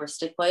year and never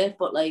stick by it,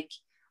 but like,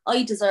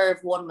 I deserve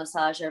one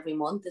massage every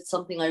month. It's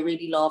something I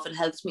really love. It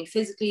helps me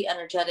physically,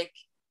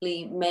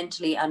 energetically,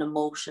 mentally, and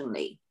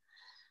emotionally.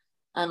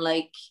 And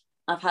like,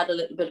 I've had a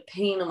little bit of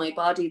pain in my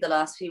body the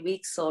last few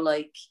weeks. So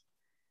like,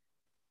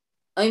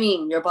 I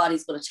mean, your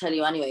body's going to tell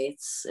you anyway.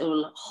 It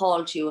will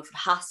halt you if it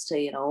has to,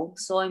 you know.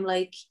 So I'm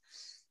like,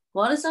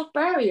 what is that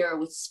barrier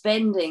with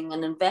spending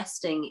and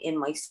investing in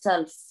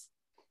myself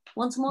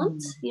once a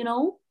month, you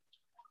know?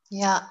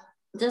 Yeah.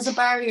 There's a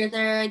barrier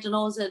there. I don't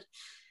know, is it,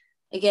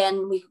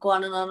 again, we could go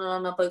on and on and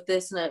on about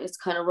this, and it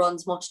kind of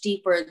runs much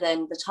deeper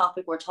than the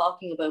topic we're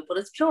talking about, but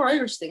it's pure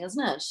Irish thing,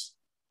 isn't it?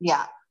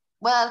 Yeah.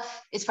 Well,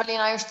 it's probably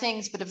an Irish thing.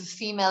 It's a bit of a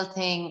female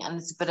thing, and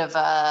it's a bit of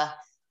a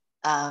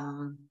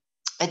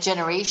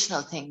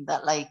generational thing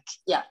that, like,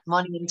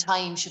 money and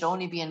time should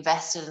only be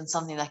invested in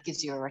something that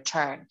gives you a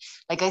return.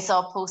 Like, I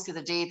saw a post the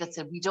other day that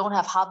said, we don't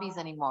have hobbies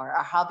anymore.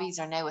 Our hobbies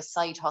are now a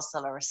side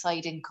hustle or a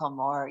side income,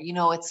 or, you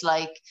know, it's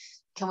like,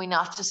 can we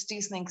not just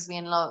do something because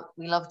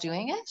we love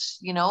doing it,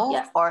 you know?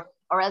 Yeah. Or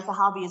else the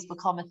hobby has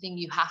become a thing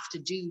you have to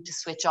do to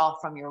switch off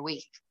from your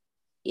week.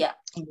 Yeah.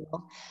 You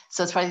know?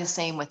 So it's probably the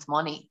same with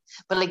money.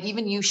 But like,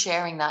 even you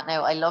sharing that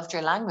now, I loved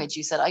your language.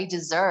 You said, I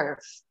deserve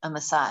a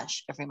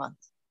massage every month.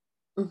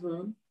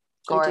 Mm-hmm.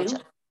 Gorgeous.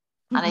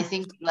 And I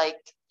think, like,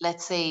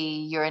 let's say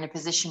you're in a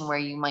position where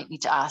you might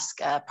need to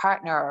ask a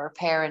partner or a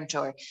parent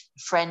or a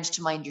friend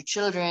to mind your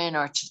children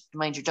or to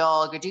mind your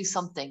dog or do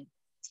something.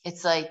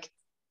 It's like,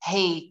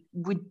 hey,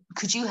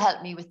 could you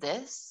help me with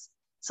this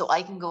so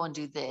I can go and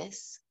do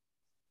this,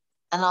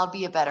 and I'll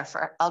be a better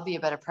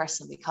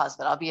person because of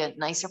it. I'll be a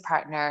nicer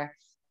partner.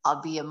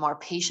 I'll be a more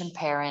patient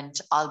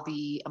parent. I'll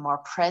be a more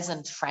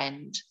present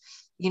friend.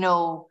 You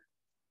know,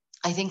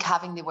 I think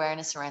having the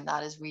awareness around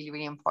that is really,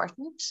 really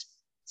important.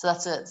 So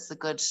it's a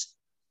good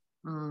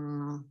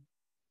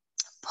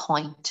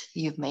point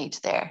you've made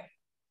there.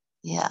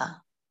 Yeah.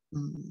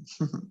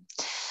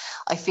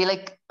 I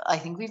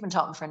think we've been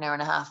talking for an hour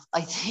and a half.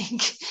 I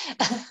think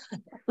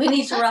we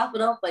need to wrap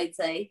it up, I'd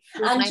say.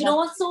 And you know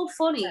what's so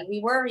funny?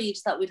 We worried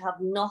that we'd have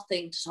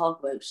nothing to talk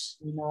about.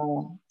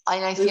 No.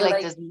 And I feel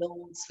like there's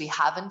loads we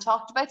haven't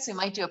talked about, so we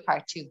might do a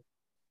part 2.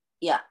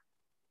 Yeah.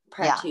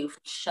 Part 2 for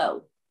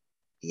show.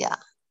 Yeah.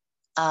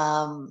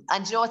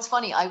 And you know what's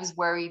funny? I was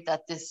worried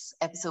that this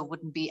episode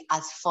wouldn't be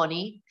as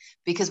funny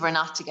because we're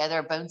not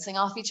together bouncing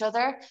off each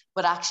other,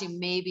 but actually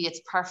maybe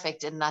it's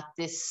perfect in that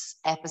this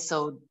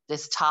episode,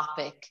 this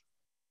topic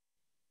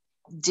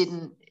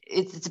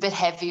it's a bit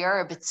heavier,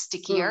 a bit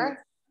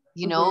stickier,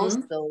 you know,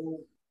 so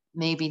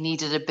maybe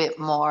needed a bit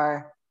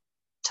more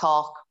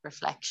talk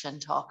reflection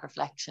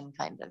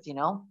kind of, you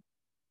know.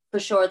 For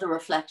sure, the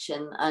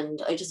reflection.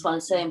 And I just want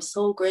to say I'm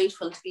so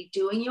grateful to be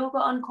doing Yoga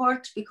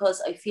Uncorked,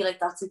 because I feel like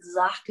that's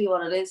exactly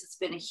what it is. It's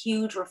been a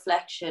huge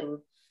reflection.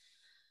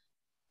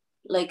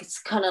 Like, it's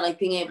kind of like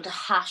being able to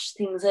hash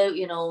things out,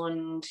 you know,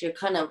 and you're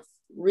kind of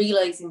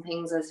realizing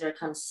things as you're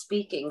kind of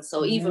speaking.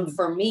 So even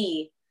for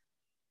me,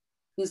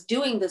 who's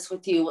doing this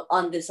with you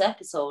on this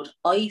episode,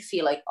 I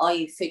feel like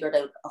I figured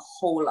out a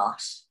whole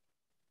lot.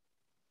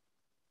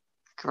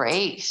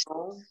 Great.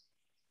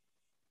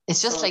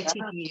 It's just like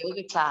taking a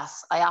yoga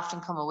class. I often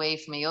come away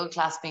from a yoga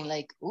class being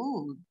like,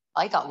 ooh,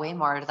 I got way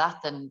more out of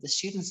that than the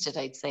students did,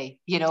 I'd say.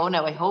 You know,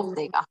 now I hope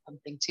they got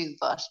something too.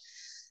 But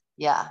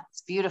yeah,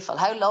 it's beautiful.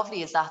 How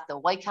lovely is that though?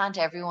 Why can't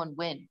everyone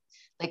win?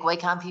 Like, why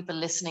can't people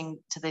listening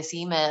to this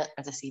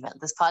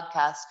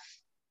podcast,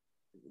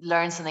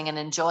 learn something and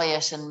enjoy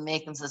it and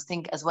make themselves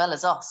think as well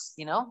as us,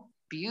 you know?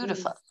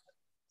 Beautiful.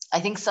 I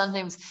think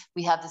sometimes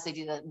we have this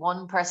idea that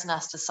one person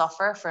has to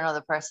suffer for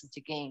another person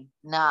to gain.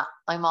 Nah,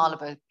 I'm all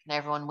about can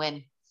everyone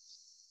win.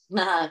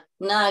 Nah,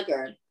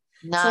 girl.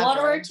 So what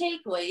are our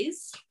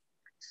takeaways?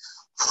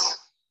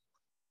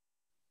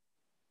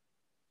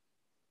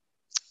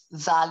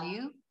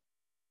 Value,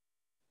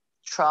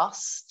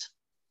 trust.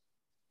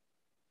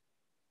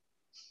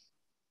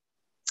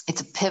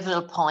 It's a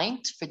pivotal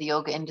point for the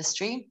yoga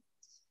industry.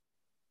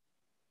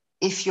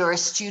 If you're a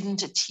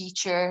student, a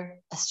teacher,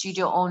 a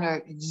studio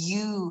owner,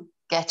 you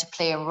get to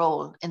play a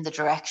role in the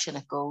direction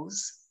it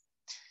goes.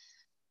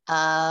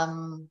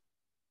 I'd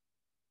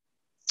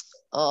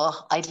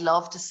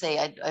love to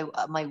say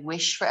my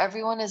wish for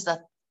everyone is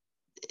that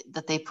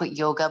they put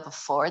yoga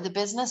before the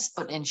business,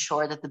 but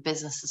ensure that the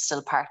business is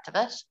still part of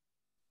it.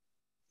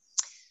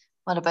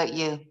 What about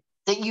you?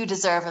 That you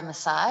deserve a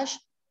massage?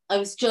 My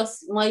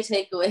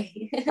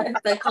takeaway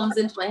that comes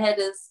into my head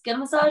is get a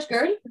massage,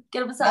 girl.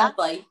 Get a massage,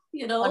 bye.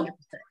 100%.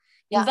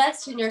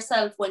 Invest in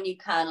yourself when you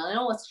can. And I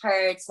know it's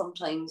hard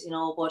sometimes,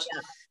 but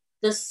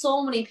there's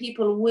so many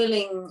people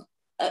willing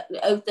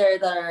out there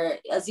that are,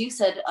 as you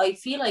said, I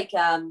feel like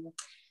a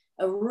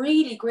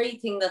really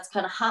great thing that's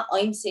kind of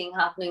I'm seeing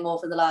happening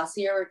over the last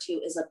year or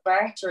two is a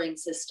bartering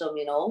system.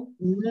 You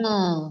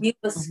have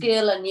a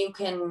skill and you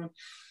can,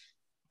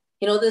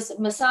 there's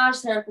massage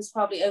therapists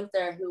probably out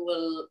there who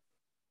will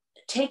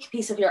take a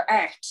piece of your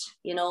art,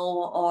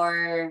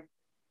 or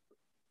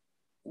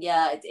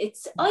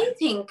I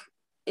think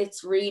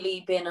it's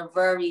really been a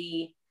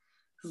very,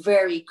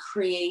 very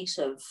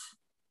creative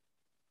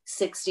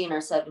 16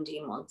 or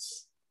 17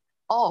 months.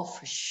 Oh,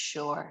 for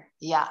sure.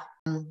 Yeah.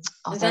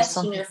 Invest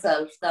in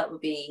yourself. That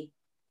would be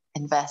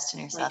invest in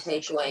yourself. My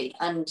takeaway.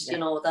 And,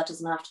 that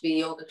doesn't have to be a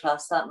yoga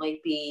class. That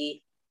might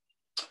be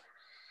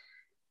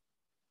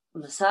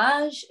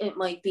massage. It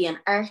might be an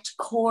art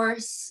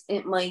course.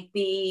 It might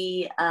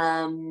be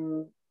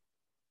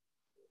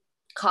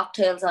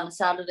cocktails on a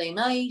Saturday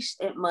night.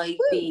 It might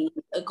be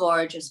a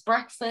gorgeous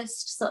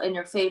breakfast in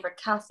your favorite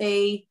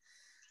cafe.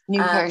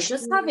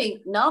 Just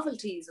having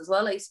novelties as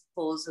well, I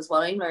suppose, is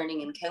what I'm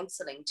learning in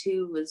counselling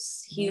too,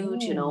 is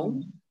huge,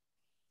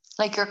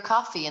 Like your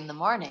coffee in the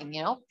morning,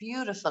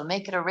 beautiful.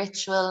 Make it a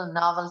ritual,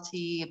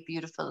 novelty, a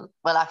beautiful,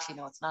 well, actually,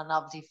 no, it's not a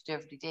novelty for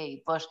every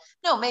day, but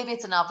no, maybe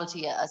it's a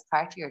novelty as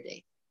part of your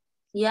day.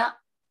 Yeah.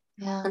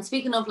 And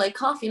speaking of like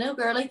coffee now,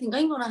 girl, I think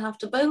I'm going to have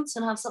to bounce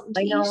and have something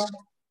to eat.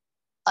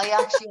 I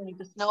actually only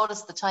just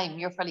noticed the time.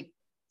 You're probably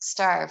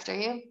starved, are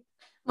you?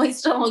 My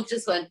stomach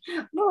just went,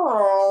 Can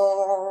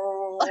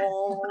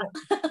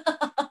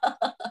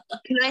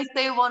I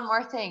say one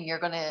more thing? You're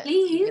going to...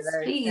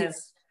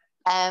 Please.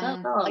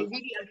 I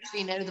really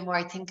actually, now the more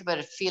I think about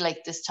it, feel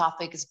like this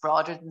topic is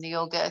broader than the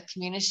yoga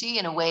community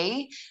in a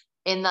way,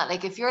 in that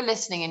like if you're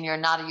listening and you're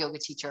not a yoga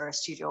teacher or a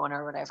studio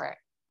owner or whatever,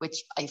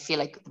 which I feel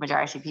like the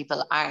majority of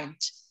people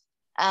aren't,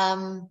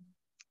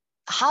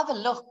 have a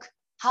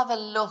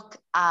look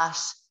at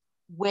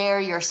where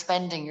you're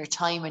spending your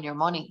time and your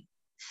money.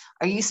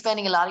 Are you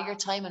spending a lot of your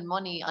time and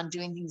money on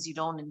doing things you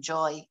don't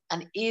enjoy?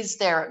 And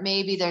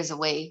maybe there's a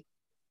way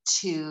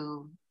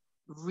to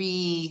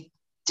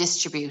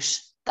redistribute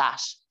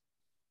that?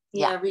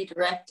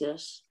 Redirect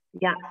it.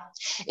 Yeah.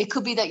 It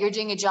could be that you're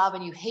doing a job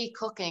and you hate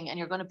cooking and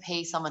you're going to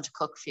pay someone to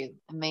cook for you.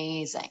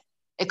 Amazing.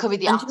 It could be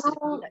the opposite. It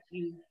could be that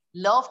you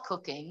love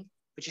cooking,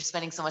 but you're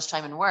spending so much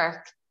time in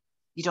work,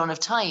 you don't have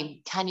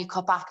time. Can you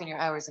cut back on your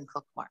hours and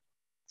cook more?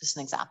 Just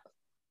an example.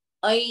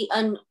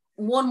 And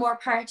one more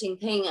parting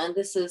thing, and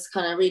this is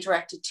kind of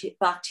redirected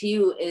back to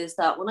you, is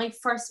that when I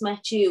first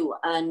met you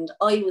and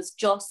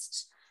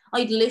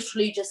I'd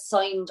literally just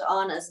signed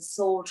on as a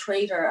sole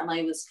trader and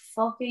I was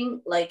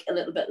fucking like a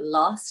little bit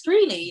lost,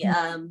 really.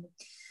 And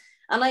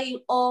I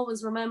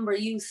always remember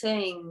you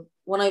saying,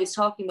 when I was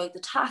talking about the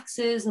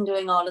taxes and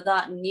doing all of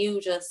that, and you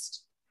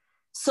just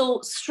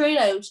so straight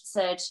out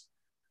said,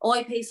 oh,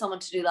 I pay someone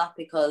to do that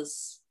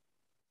because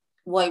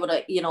why would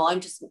I,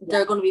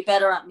 they're going to be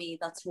better at me.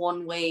 That's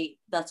one way,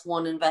 that's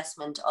one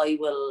investment I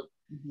will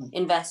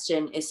invest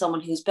in, is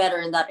someone who's better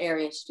in that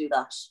area to do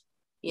that,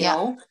 you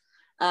know?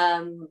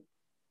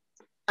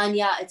 And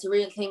it's a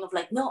real thing of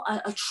like, no,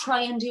 I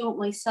try and do it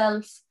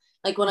myself.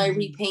 Like when I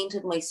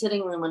repainted my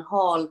sitting room and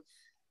hall,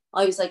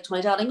 I was like to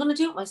my dad, I'm going to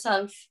do it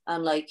myself.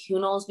 And like, who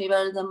knows me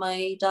better than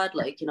my dad?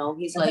 Like,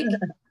 he's like,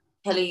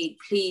 Kelly,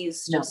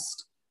 please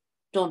just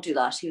don't do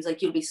that. He was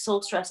like, you'll be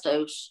so stressed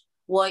out.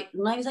 Why?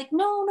 And I was like,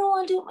 no,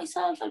 I'll do it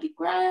myself. I'll be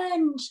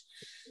grand.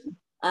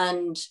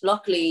 And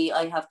luckily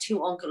I have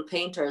 2 uncle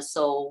painters.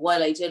 So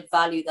while I did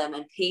value them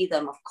and pay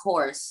them, of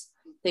course,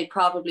 they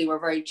probably were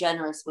very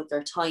generous with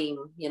their time,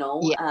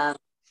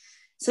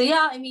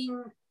 I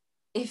mean,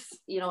 if,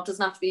 it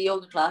doesn't have to be a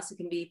yoga class, it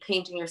can be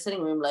painting your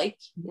sitting room, like,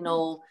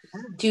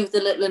 do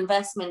the little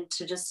investment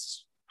to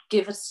just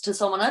give it to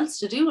someone else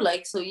to do,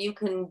 like, so you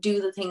can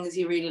do the things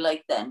you really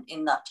like then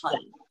in that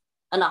time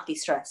and not be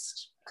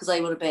stressed. Because I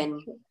would have been,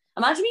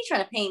 imagine me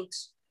trying to paint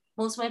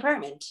most of my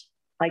apartment.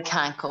 I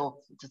can't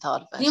cope with the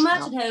thought of it. Can you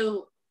imagine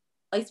how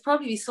I'd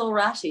probably be so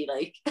ratty,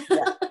 like,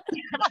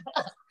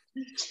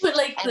 with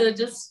like the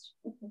just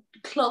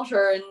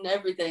clutter and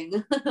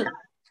everything. Come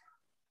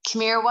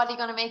here, what are you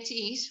going to make to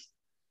eat?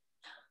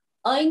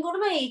 I'm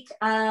going to make,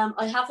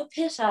 I have a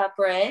pita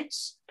bread.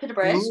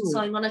 Ooh. So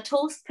I'm going to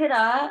toast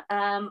pita.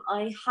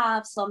 I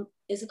have some,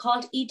 is it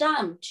called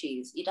Edam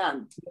cheese?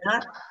 Edam.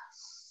 Yeah.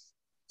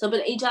 So a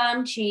bit of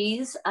Edam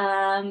cheese.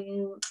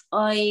 I'm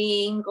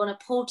going to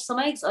poach some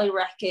eggs, I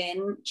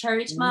reckon.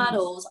 Cherry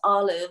tomatoes,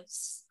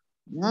 olives.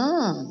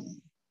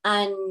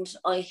 And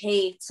I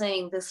hate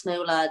saying this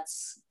now,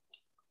 lads.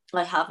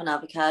 I have an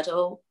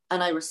avocado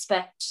and I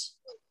respect,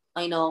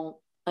 I know,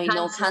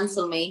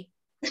 cancel me.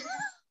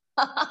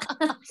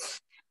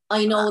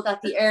 I know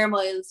that the air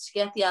miles to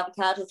get the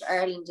avocado to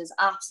Ireland is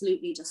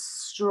absolutely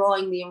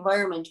destroying the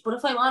environment. But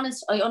if I'm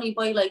honest, I only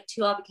buy like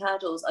 2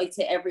 avocados, I'd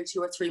say every 2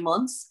 or 3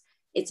 months.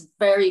 It's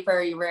very,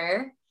 very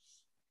rare.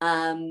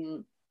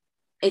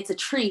 It's a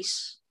treat.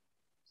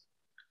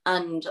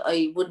 And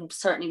I wouldn't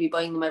certainly be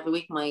buying them every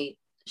week in my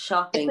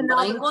shopping. But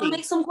I'm going to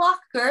make some guac,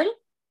 girl.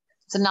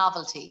 It's a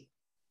novelty.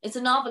 It's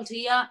a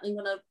novelty, yeah. I'm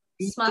going to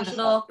smash it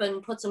up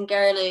and put some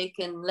garlic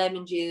and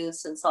lemon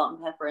juice and salt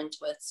and pepper into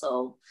it.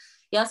 So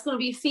yeah, it's going to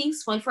be a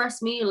feast. My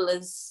first meal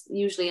is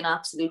usually an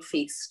absolute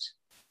feast.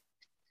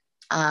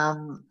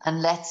 And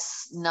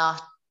let's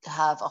not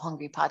have a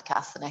hungry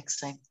podcast the next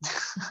time.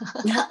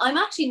 I'm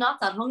actually not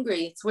that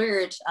hungry. It's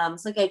weird.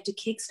 It's like I have to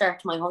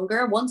kickstart my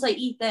hunger. Once I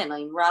eat, then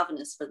I'm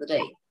ravenous for the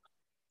day.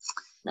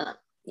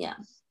 Yeah.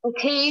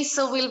 Okay,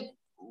 so we'll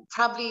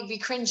probably be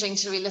cringing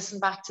till we listen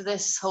back to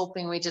this,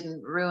 hoping we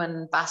didn't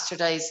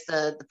bastardize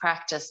the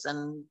practice.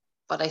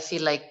 But I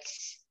feel like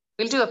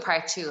we'll do a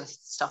part 2 if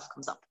stuff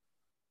comes up.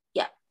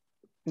 Yeah.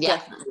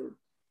 Definitely.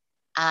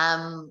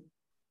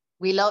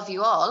 We love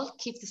you all.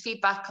 Keep the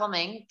feedback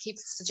coming. Keep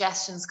the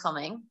suggestions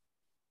coming.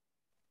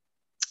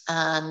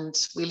 And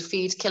we'll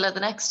feed Killa the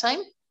next time.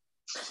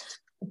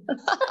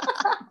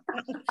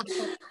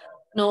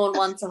 No one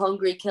wants a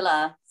hungry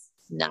Killa.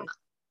 No.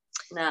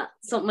 Nah.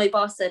 Something my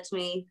boss said to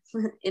me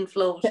in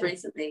Float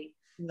recently.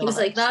 He was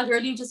like, "Nah,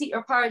 girl, you just eat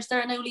your porridge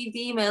there and now leave the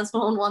emails. No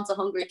one wants a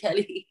hungry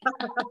Kelly."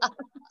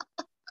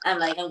 I'm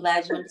like, I'm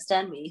glad you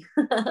understand me.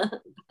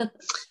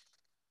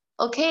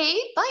 Okay,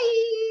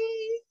 bye.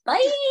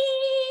 Bye.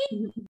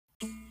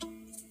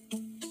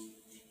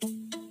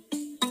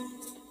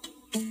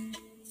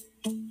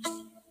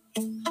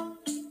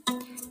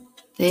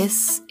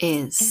 This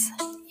is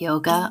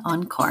Yoga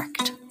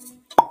Uncorked.